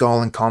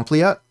Batterskull and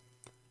Compliat?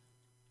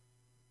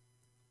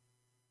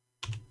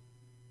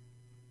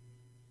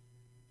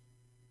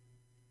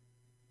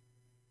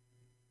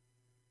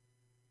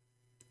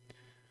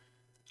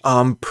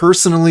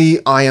 Personally,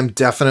 I am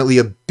definitely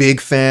a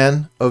big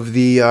fan of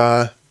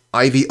the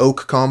Ivy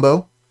Oak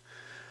combo.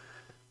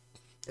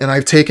 And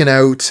I've taken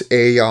out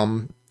a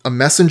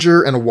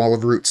Messenger and a Wall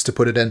of Roots to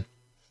put it in.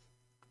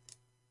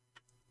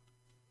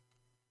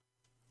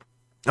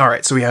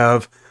 Alright, so we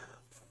have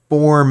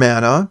 4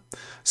 mana.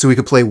 So we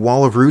could play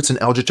Wall of Roots and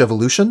Eldritch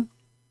Evolution.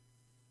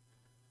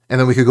 And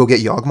then we could go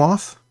get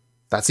Yawgmoth.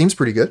 That seems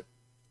pretty good.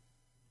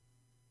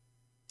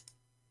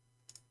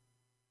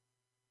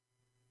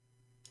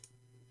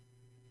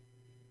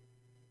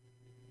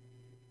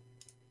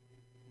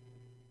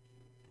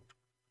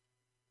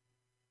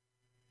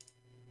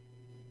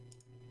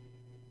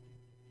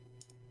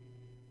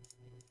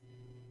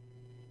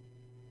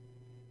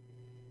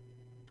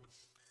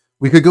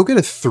 We could go get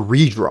a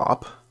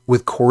 3-drop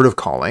with Chord of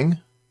Calling.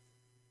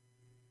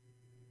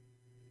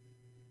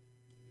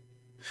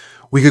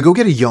 We could go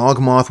get a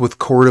Yawgmoth with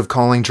Chord of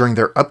Calling during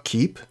their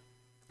upkeep,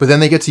 but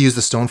then they get to use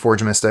the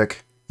Stoneforge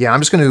Mystic. Yeah, I'm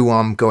just going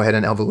to go ahead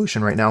and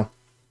Evolution right now.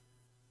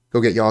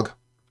 Go get Yawg.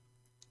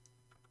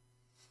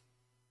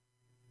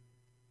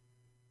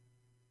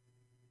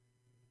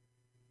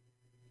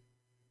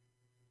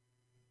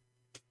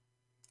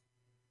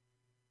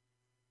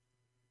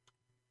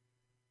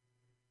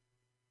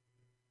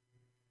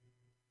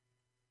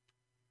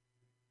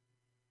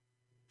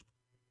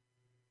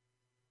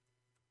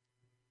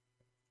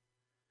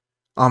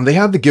 They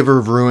have the Giver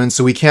of Ruins,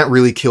 so we can't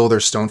really kill their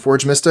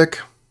Stoneforge Mystic.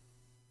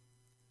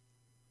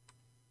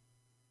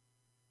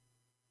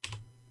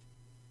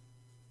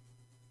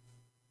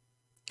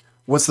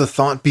 What's the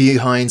thought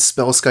behind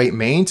Spellskite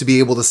main? To be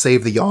able to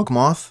save the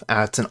Yawgmoth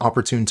at an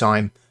opportune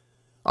time.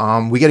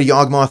 We get a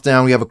Yawgmoth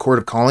down, we have a Chord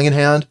of Calling in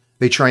hand.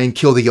 They try and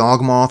kill the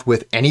Yawgmoth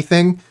with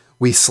anything.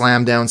 We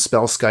slam down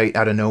Spellskite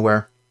out of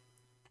nowhere.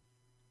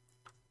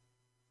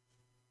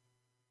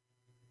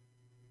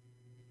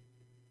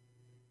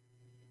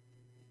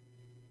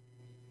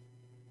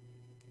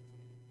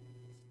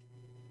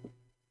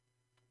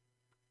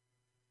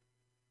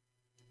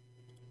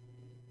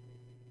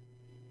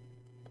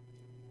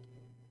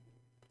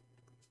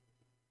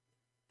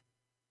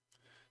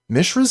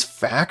 Mishra's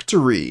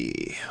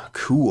Factory.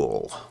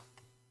 Cool.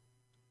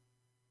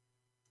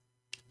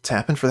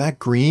 Tapping for that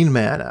green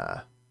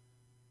mana.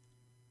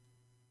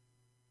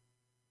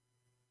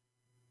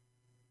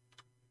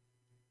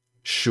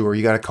 Sure,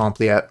 you got a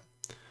Compleat.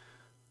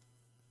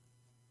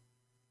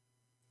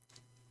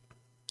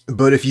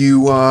 But if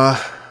you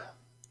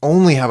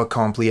only have a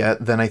Compleat,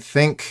 then I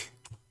think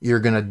you're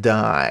gonna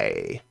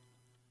die.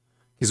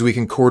 Because we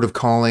can Chord of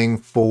Calling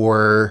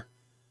for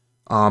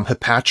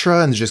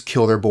Hapatra and just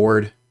kill their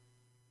board.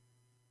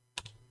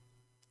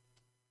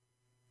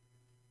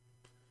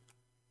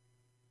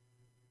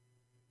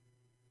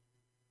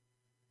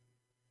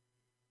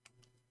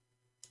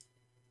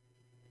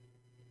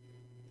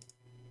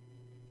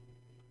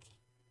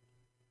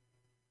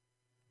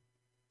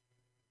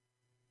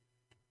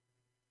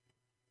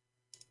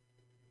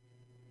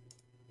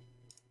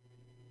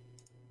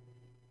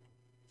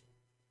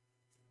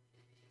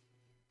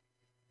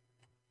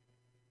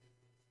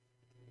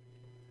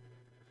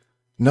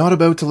 Not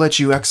about to let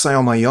you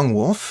exile my young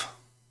wolf.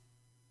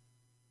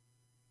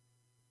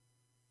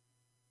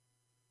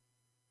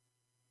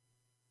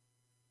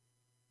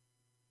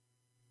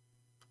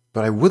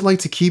 But I would like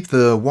to keep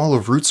the Wall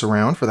of Roots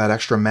around for that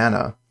extra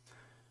mana.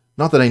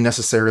 Not that I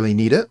necessarily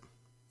need it.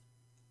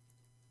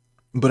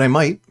 But I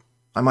might.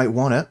 I might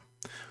want it.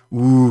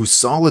 Ooh,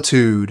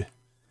 Solitude.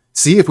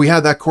 See, if we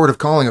had that Chord of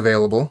Calling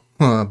available.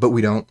 But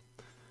we don't.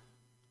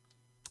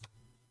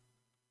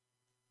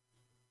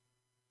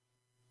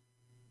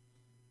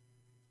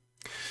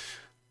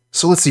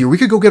 So let's see, we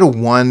could go get a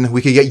 1,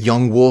 we could get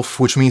Young Wolf,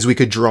 which means we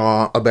could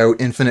draw about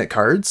infinite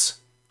cards.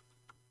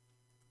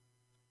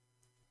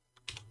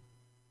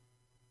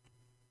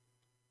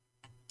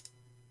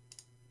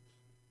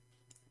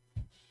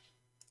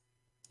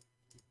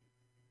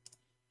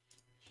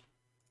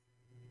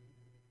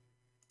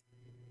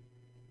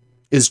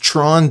 Is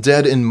Tron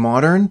dead in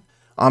Modern?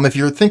 If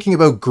you're thinking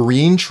about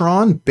green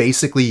Tron,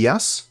 basically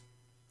yes.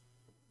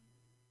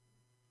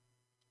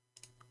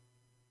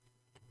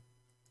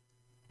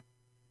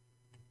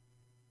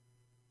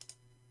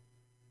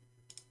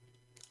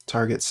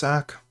 Target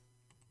sack.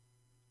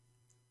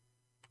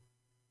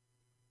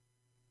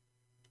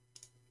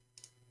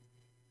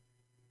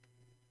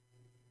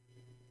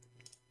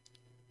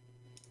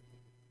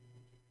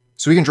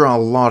 So we can draw a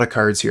lot of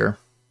cards here.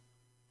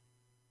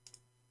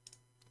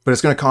 But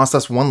it's going to cost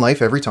us 1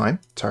 life every time.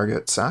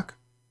 Target sack.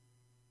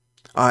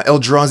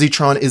 Eldrazi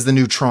Tron is the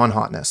new Tron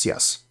hotness,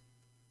 yes.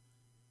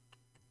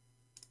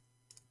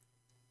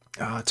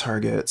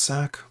 Target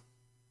sack.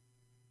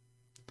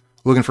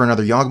 Looking for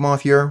another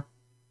Yawgmoth here.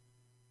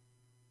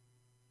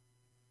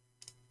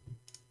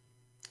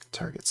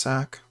 Target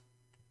sack.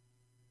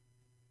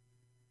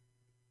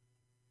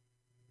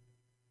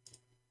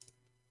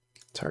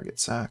 Target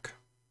sack.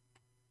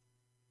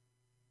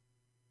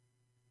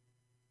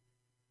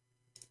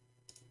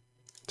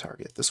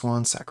 Target this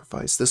one,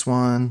 sacrifice this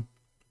one.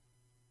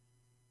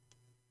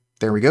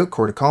 There we go,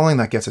 Chord of Calling,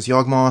 that gets us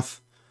Yawgmoth.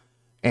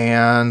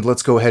 And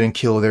let's go ahead and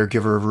kill their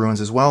Giver of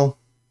Ruins as well.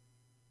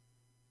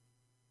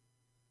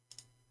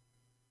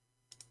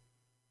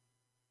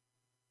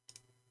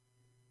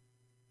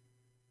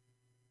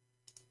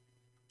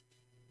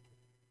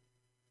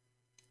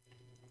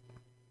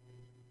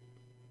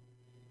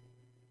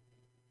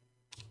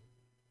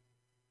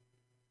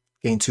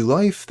 Gain 2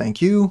 life, thank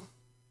you.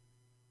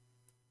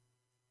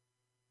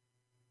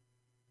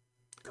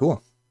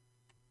 Cool.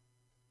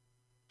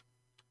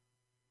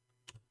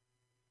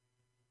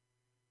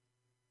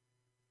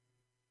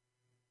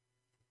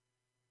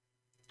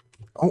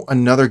 Oh,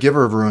 another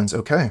Giver of Ruins,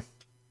 okay.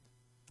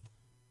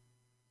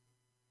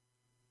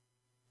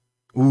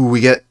 Ooh,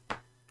 we get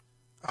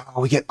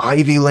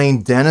Ivy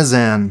Lane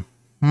Denizen.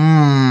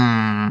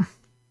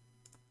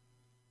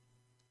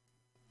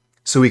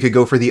 So we could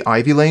go for the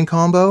Ivy Lane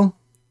combo.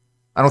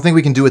 I don't think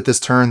we can do it this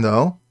turn,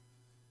 though.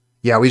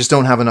 Yeah, we just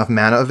don't have enough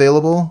mana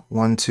available.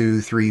 1, 2,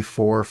 3,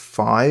 4,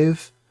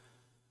 5.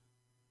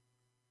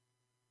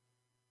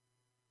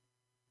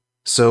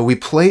 So we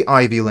play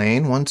Ivy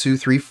Lane, 1, 2,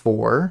 3,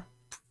 4,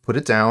 put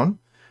it down,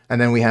 and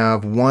then we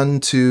have 1,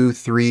 2,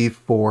 3,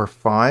 4,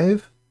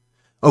 5.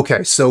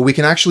 Okay, so we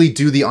can actually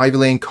do the Ivy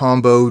Lane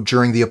combo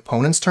during the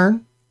opponent's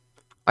turn.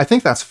 I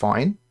think that's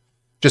fine.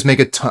 Just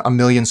make a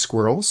million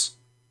squirrels.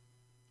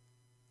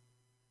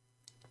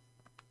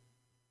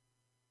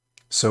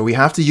 So we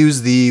have to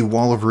use the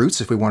Wall of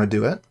Roots if we want to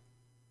do it.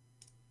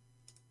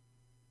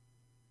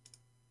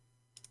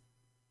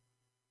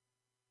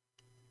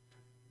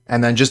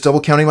 And then just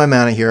double counting my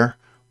mana here.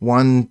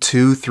 1,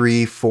 2,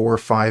 3, 4,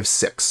 5,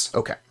 6.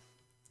 Okay.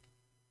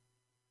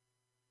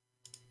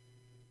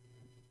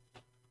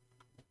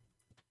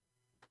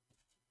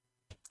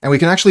 And we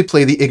can actually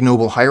play the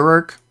Ignoble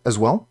Hierarch as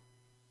well.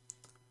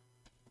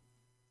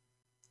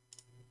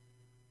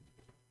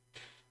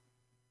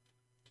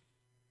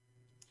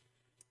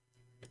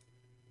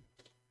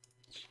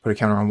 Put a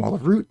counter on Wall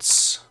of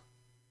Roots.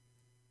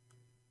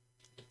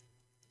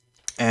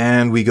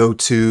 And we go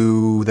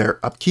to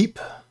their upkeep.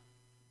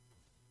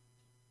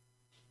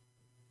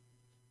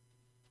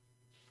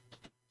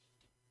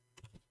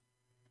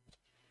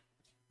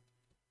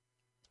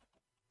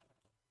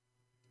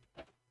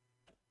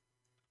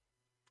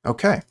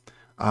 Okay.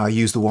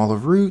 Use the Wall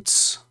of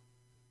Roots.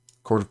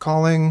 Chord of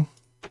Calling.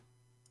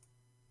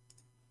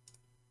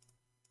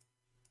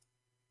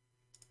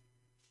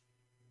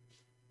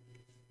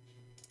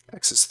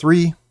 X is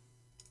 3.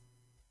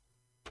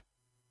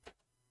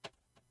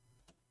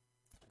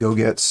 Go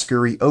get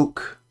Scurry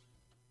Oak.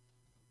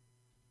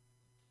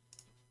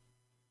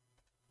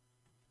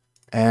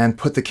 And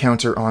put the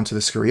counter onto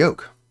the Scurry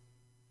Oak.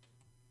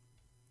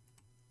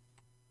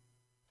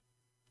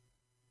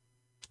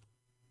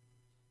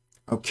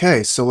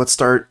 Okay, so let's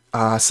start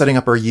setting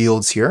up our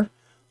yields here.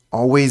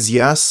 Always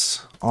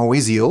yes,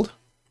 always yield.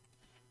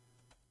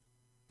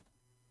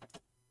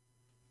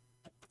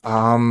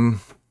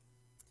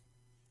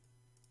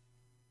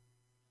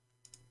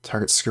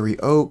 Target Scurry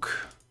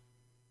Oak.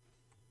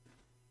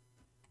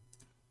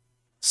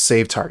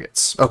 Save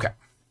targets. Okay.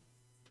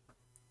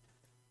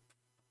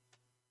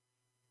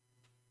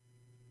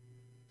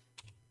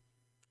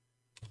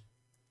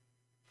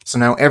 So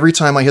now every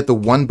time I hit the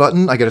 1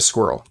 button, I get a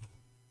squirrel.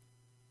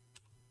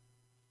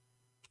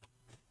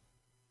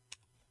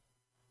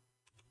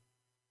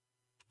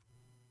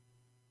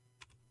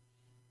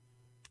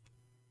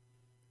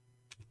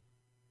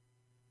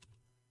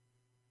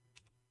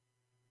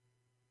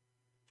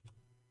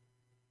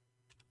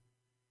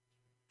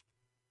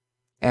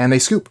 And they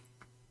scoop.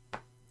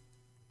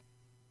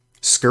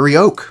 Scurry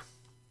Oak.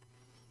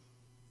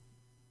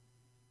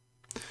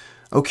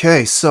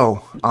 Okay,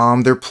 so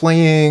they're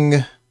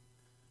playing...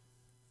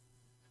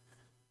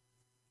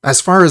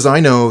 As far as I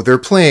know, they're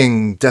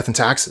playing Death and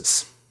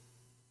Taxes.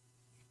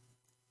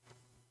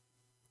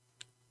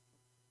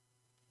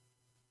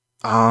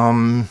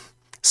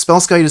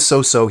 Spellskite is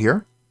so-so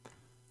here.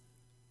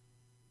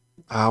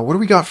 What do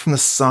we got from the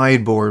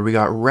sideboard? We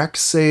got Reclamation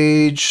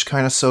Sage,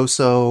 kind of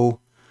so-so.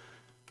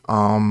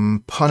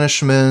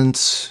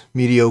 Punishment,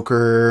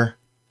 mediocre.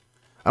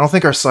 I don't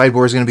think our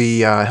sideboard is going to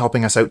be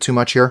helping us out too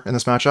much here in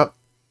this matchup.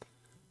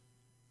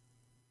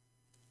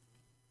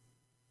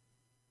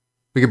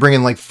 We could bring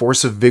in like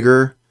Force of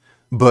Vigor,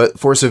 but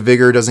Force of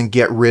Vigor doesn't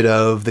get rid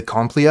of the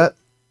Compleat.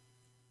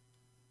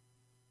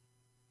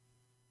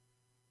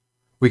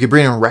 We could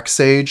bring in Reclamation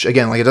Sage.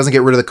 Again, like it doesn't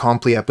get rid of the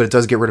Compleat, but it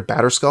does get rid of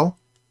Batterskull.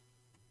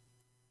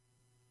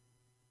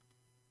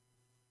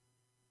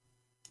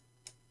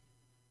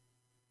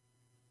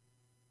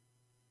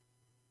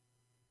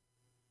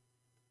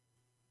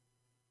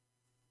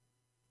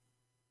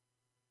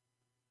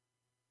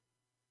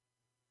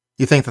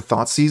 You think the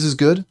Thoughtseize is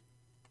good?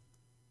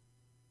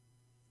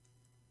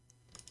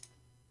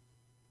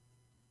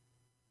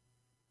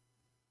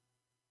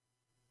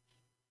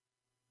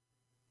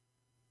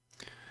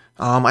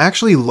 I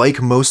actually like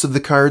most of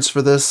the cards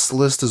for this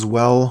list as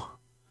well.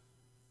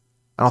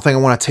 I don't think I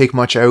want to take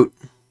much out.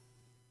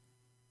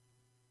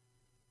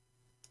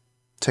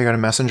 Take out a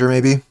messenger,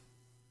 maybe.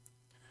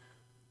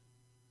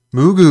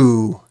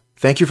 Mugu,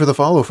 thank you for the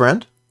follow,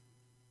 friend.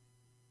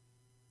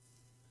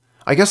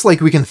 I guess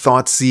like we can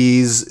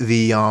Thoughtseize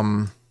the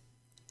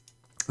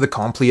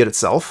Compleat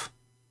itself.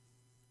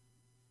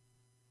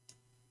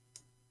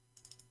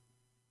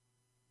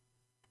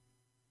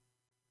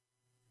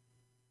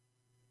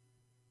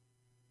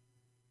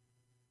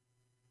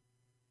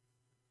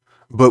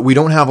 But we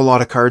don't have a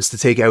lot of cards to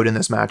take out in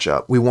this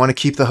matchup. We want to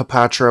keep the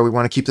Hapatra, we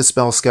want to keep the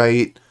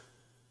Spellskite.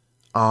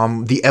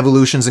 The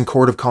Evolutions and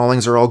Chord of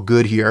Callings are all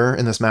good here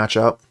in this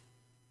matchup.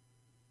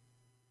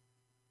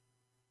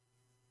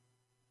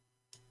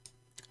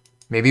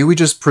 Maybe we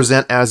just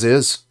present as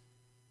is.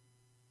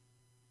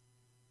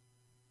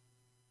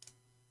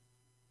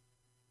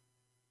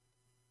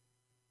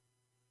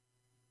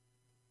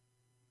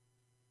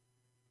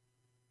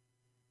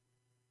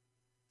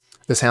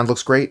 This hand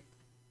looks great.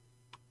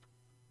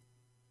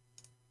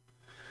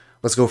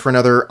 Let's go for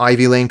another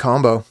Ivy Lane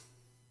combo.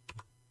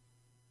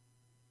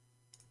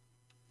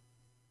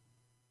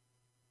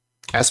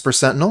 Esper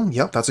Sentinel.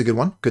 Yep, that's a good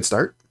one. Good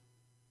start.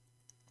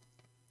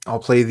 I'll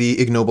play the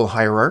Ignoble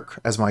Hierarch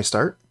as my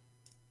start.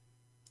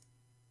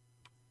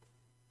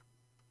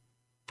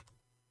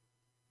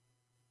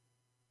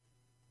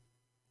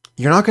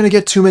 You're not going to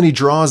get too many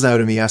draws out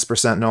of me, Esper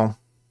Sentinel.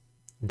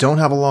 Don't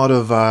have a lot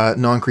of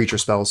non-creature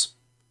spells.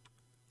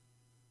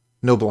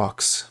 No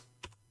blocks.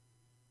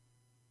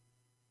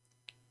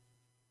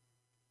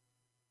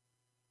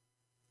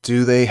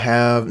 Do they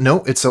have...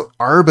 No, it's an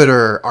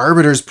Arbiter.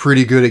 Arbiter's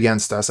pretty good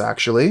against us,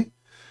 actually.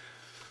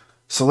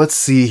 So let's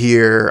see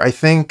here. I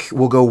think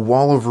we'll go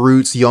Wall of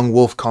Roots, Young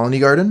Wolf, Khalni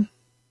Garden.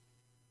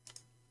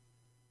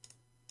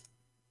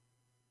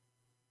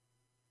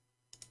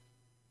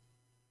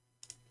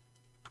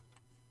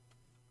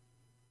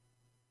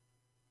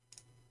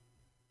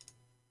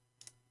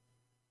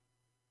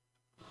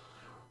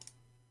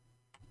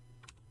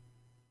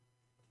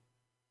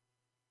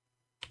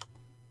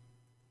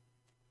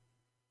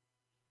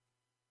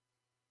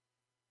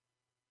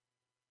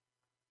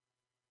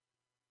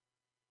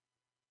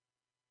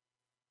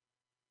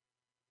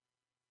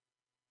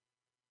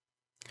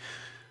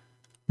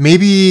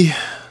 Maybe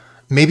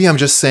I'm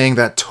just saying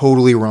that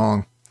totally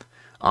wrong.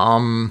 I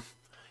mean,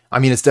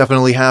 it's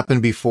definitely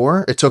happened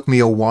before. It took me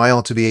a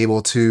while to be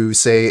able to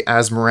say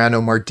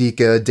Asmarano,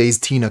 Mardika,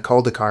 Days-Tina,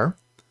 Kaldakar.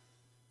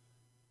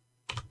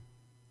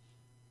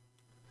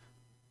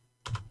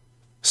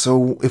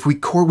 So if we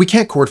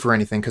can't chord for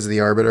anything because of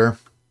the Arbiter.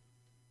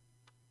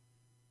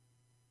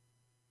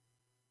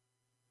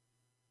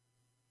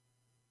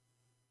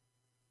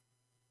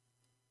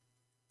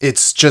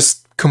 It's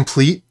just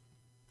complete.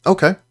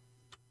 Okay.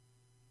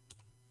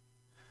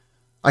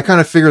 I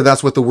kind of figured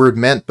that's what the word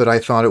meant, but I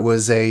thought it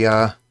was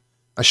a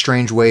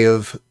strange way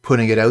of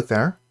putting it out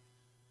there.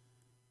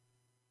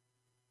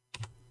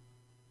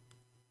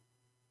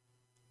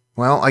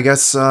 Well, I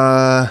guess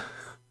I'm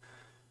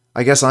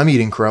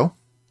eating crow.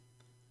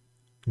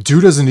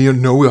 Dude doesn't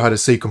even know how to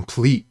say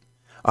complete.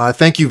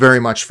 Thank you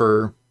very much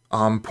for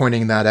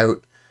pointing that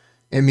out.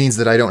 It means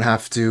that I don't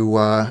have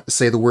to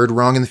say the word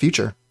wrong in the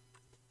future.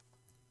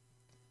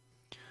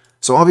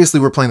 So obviously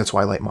we're playing the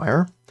Twilight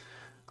Mire.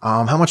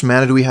 How much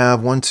mana do we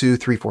have? 1, 2,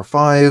 3, 4,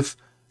 5.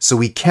 So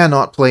we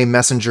cannot play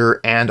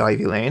Messenger and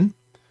Ivy Lane.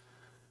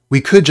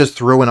 We could just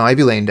throw an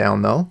Ivy Lane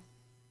down, though.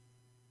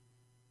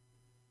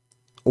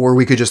 Or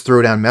we could just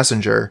throw down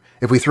Messenger.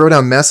 If we throw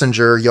down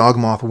Messenger,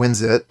 Yawgmoth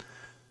wins it.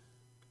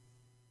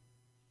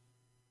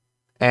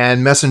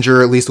 And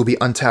Messenger at least will be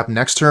untapped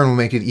next turn. We'll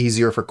make it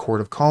easier for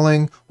Chord of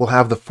Calling. We'll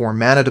have the 4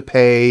 mana to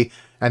pay.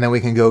 And then we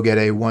can go get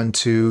a 1,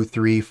 2,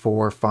 3,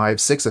 4,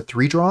 5, 6, a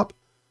 3-drop.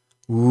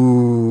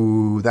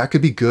 Ooh, that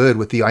could be good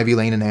with the Ivy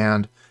Lane in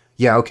hand.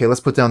 Yeah, okay,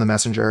 let's put down the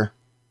Messenger.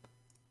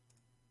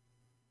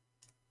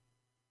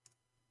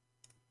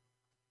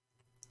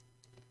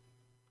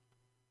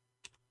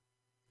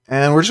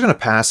 And we're just going to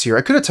pass here.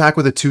 I could attack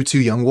with a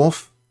 2/2 Young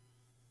Wolf.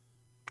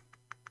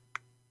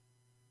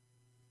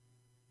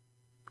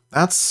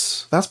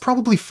 That's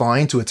probably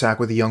fine to attack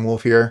with a Young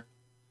Wolf here.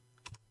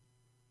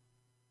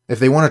 If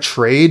they want to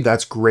trade,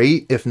 that's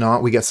great. If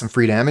not, we get some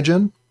free damage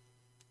in.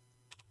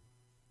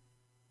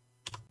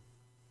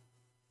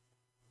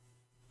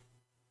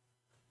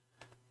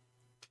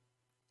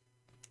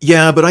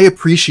 Yeah, but I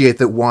appreciate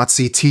that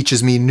WotC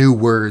teaches me new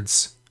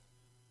words.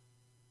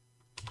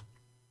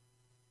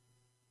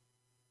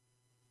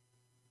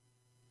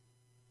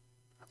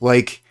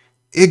 Like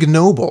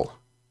Ignoble,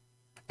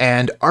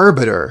 and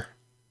Arbiter,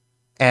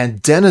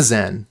 and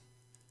Denizen,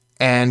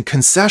 and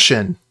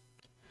Concession.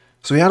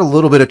 So we had a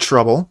little bit of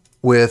trouble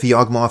with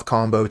Yawgmoth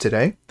combo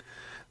today,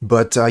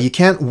 but you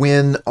can't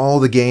win all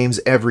the games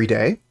every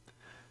day.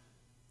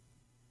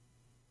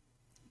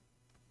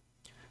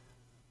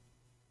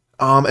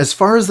 As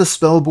far as the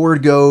spell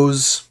board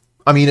goes,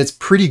 I mean, it's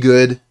pretty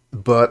good,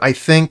 but I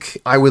think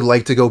I would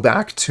like to go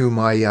back to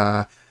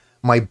my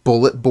my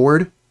bullet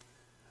board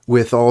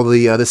with all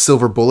the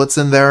silver bullets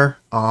in there.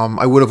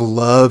 I would have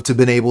loved to have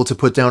been able to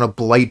put down a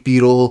Blight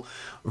Beetle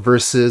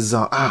versus,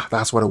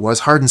 that's what it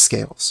was, Hardened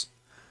Scales.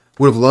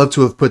 Would have loved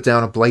to have put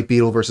down a Blight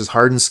Beetle versus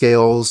Hardened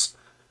Scales.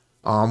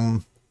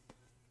 Although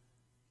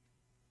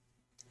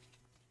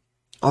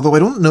I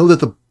don't know that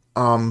the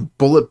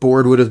bullet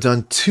board would have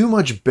done too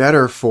much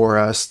better for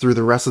us through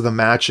the rest of the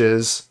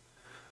matches.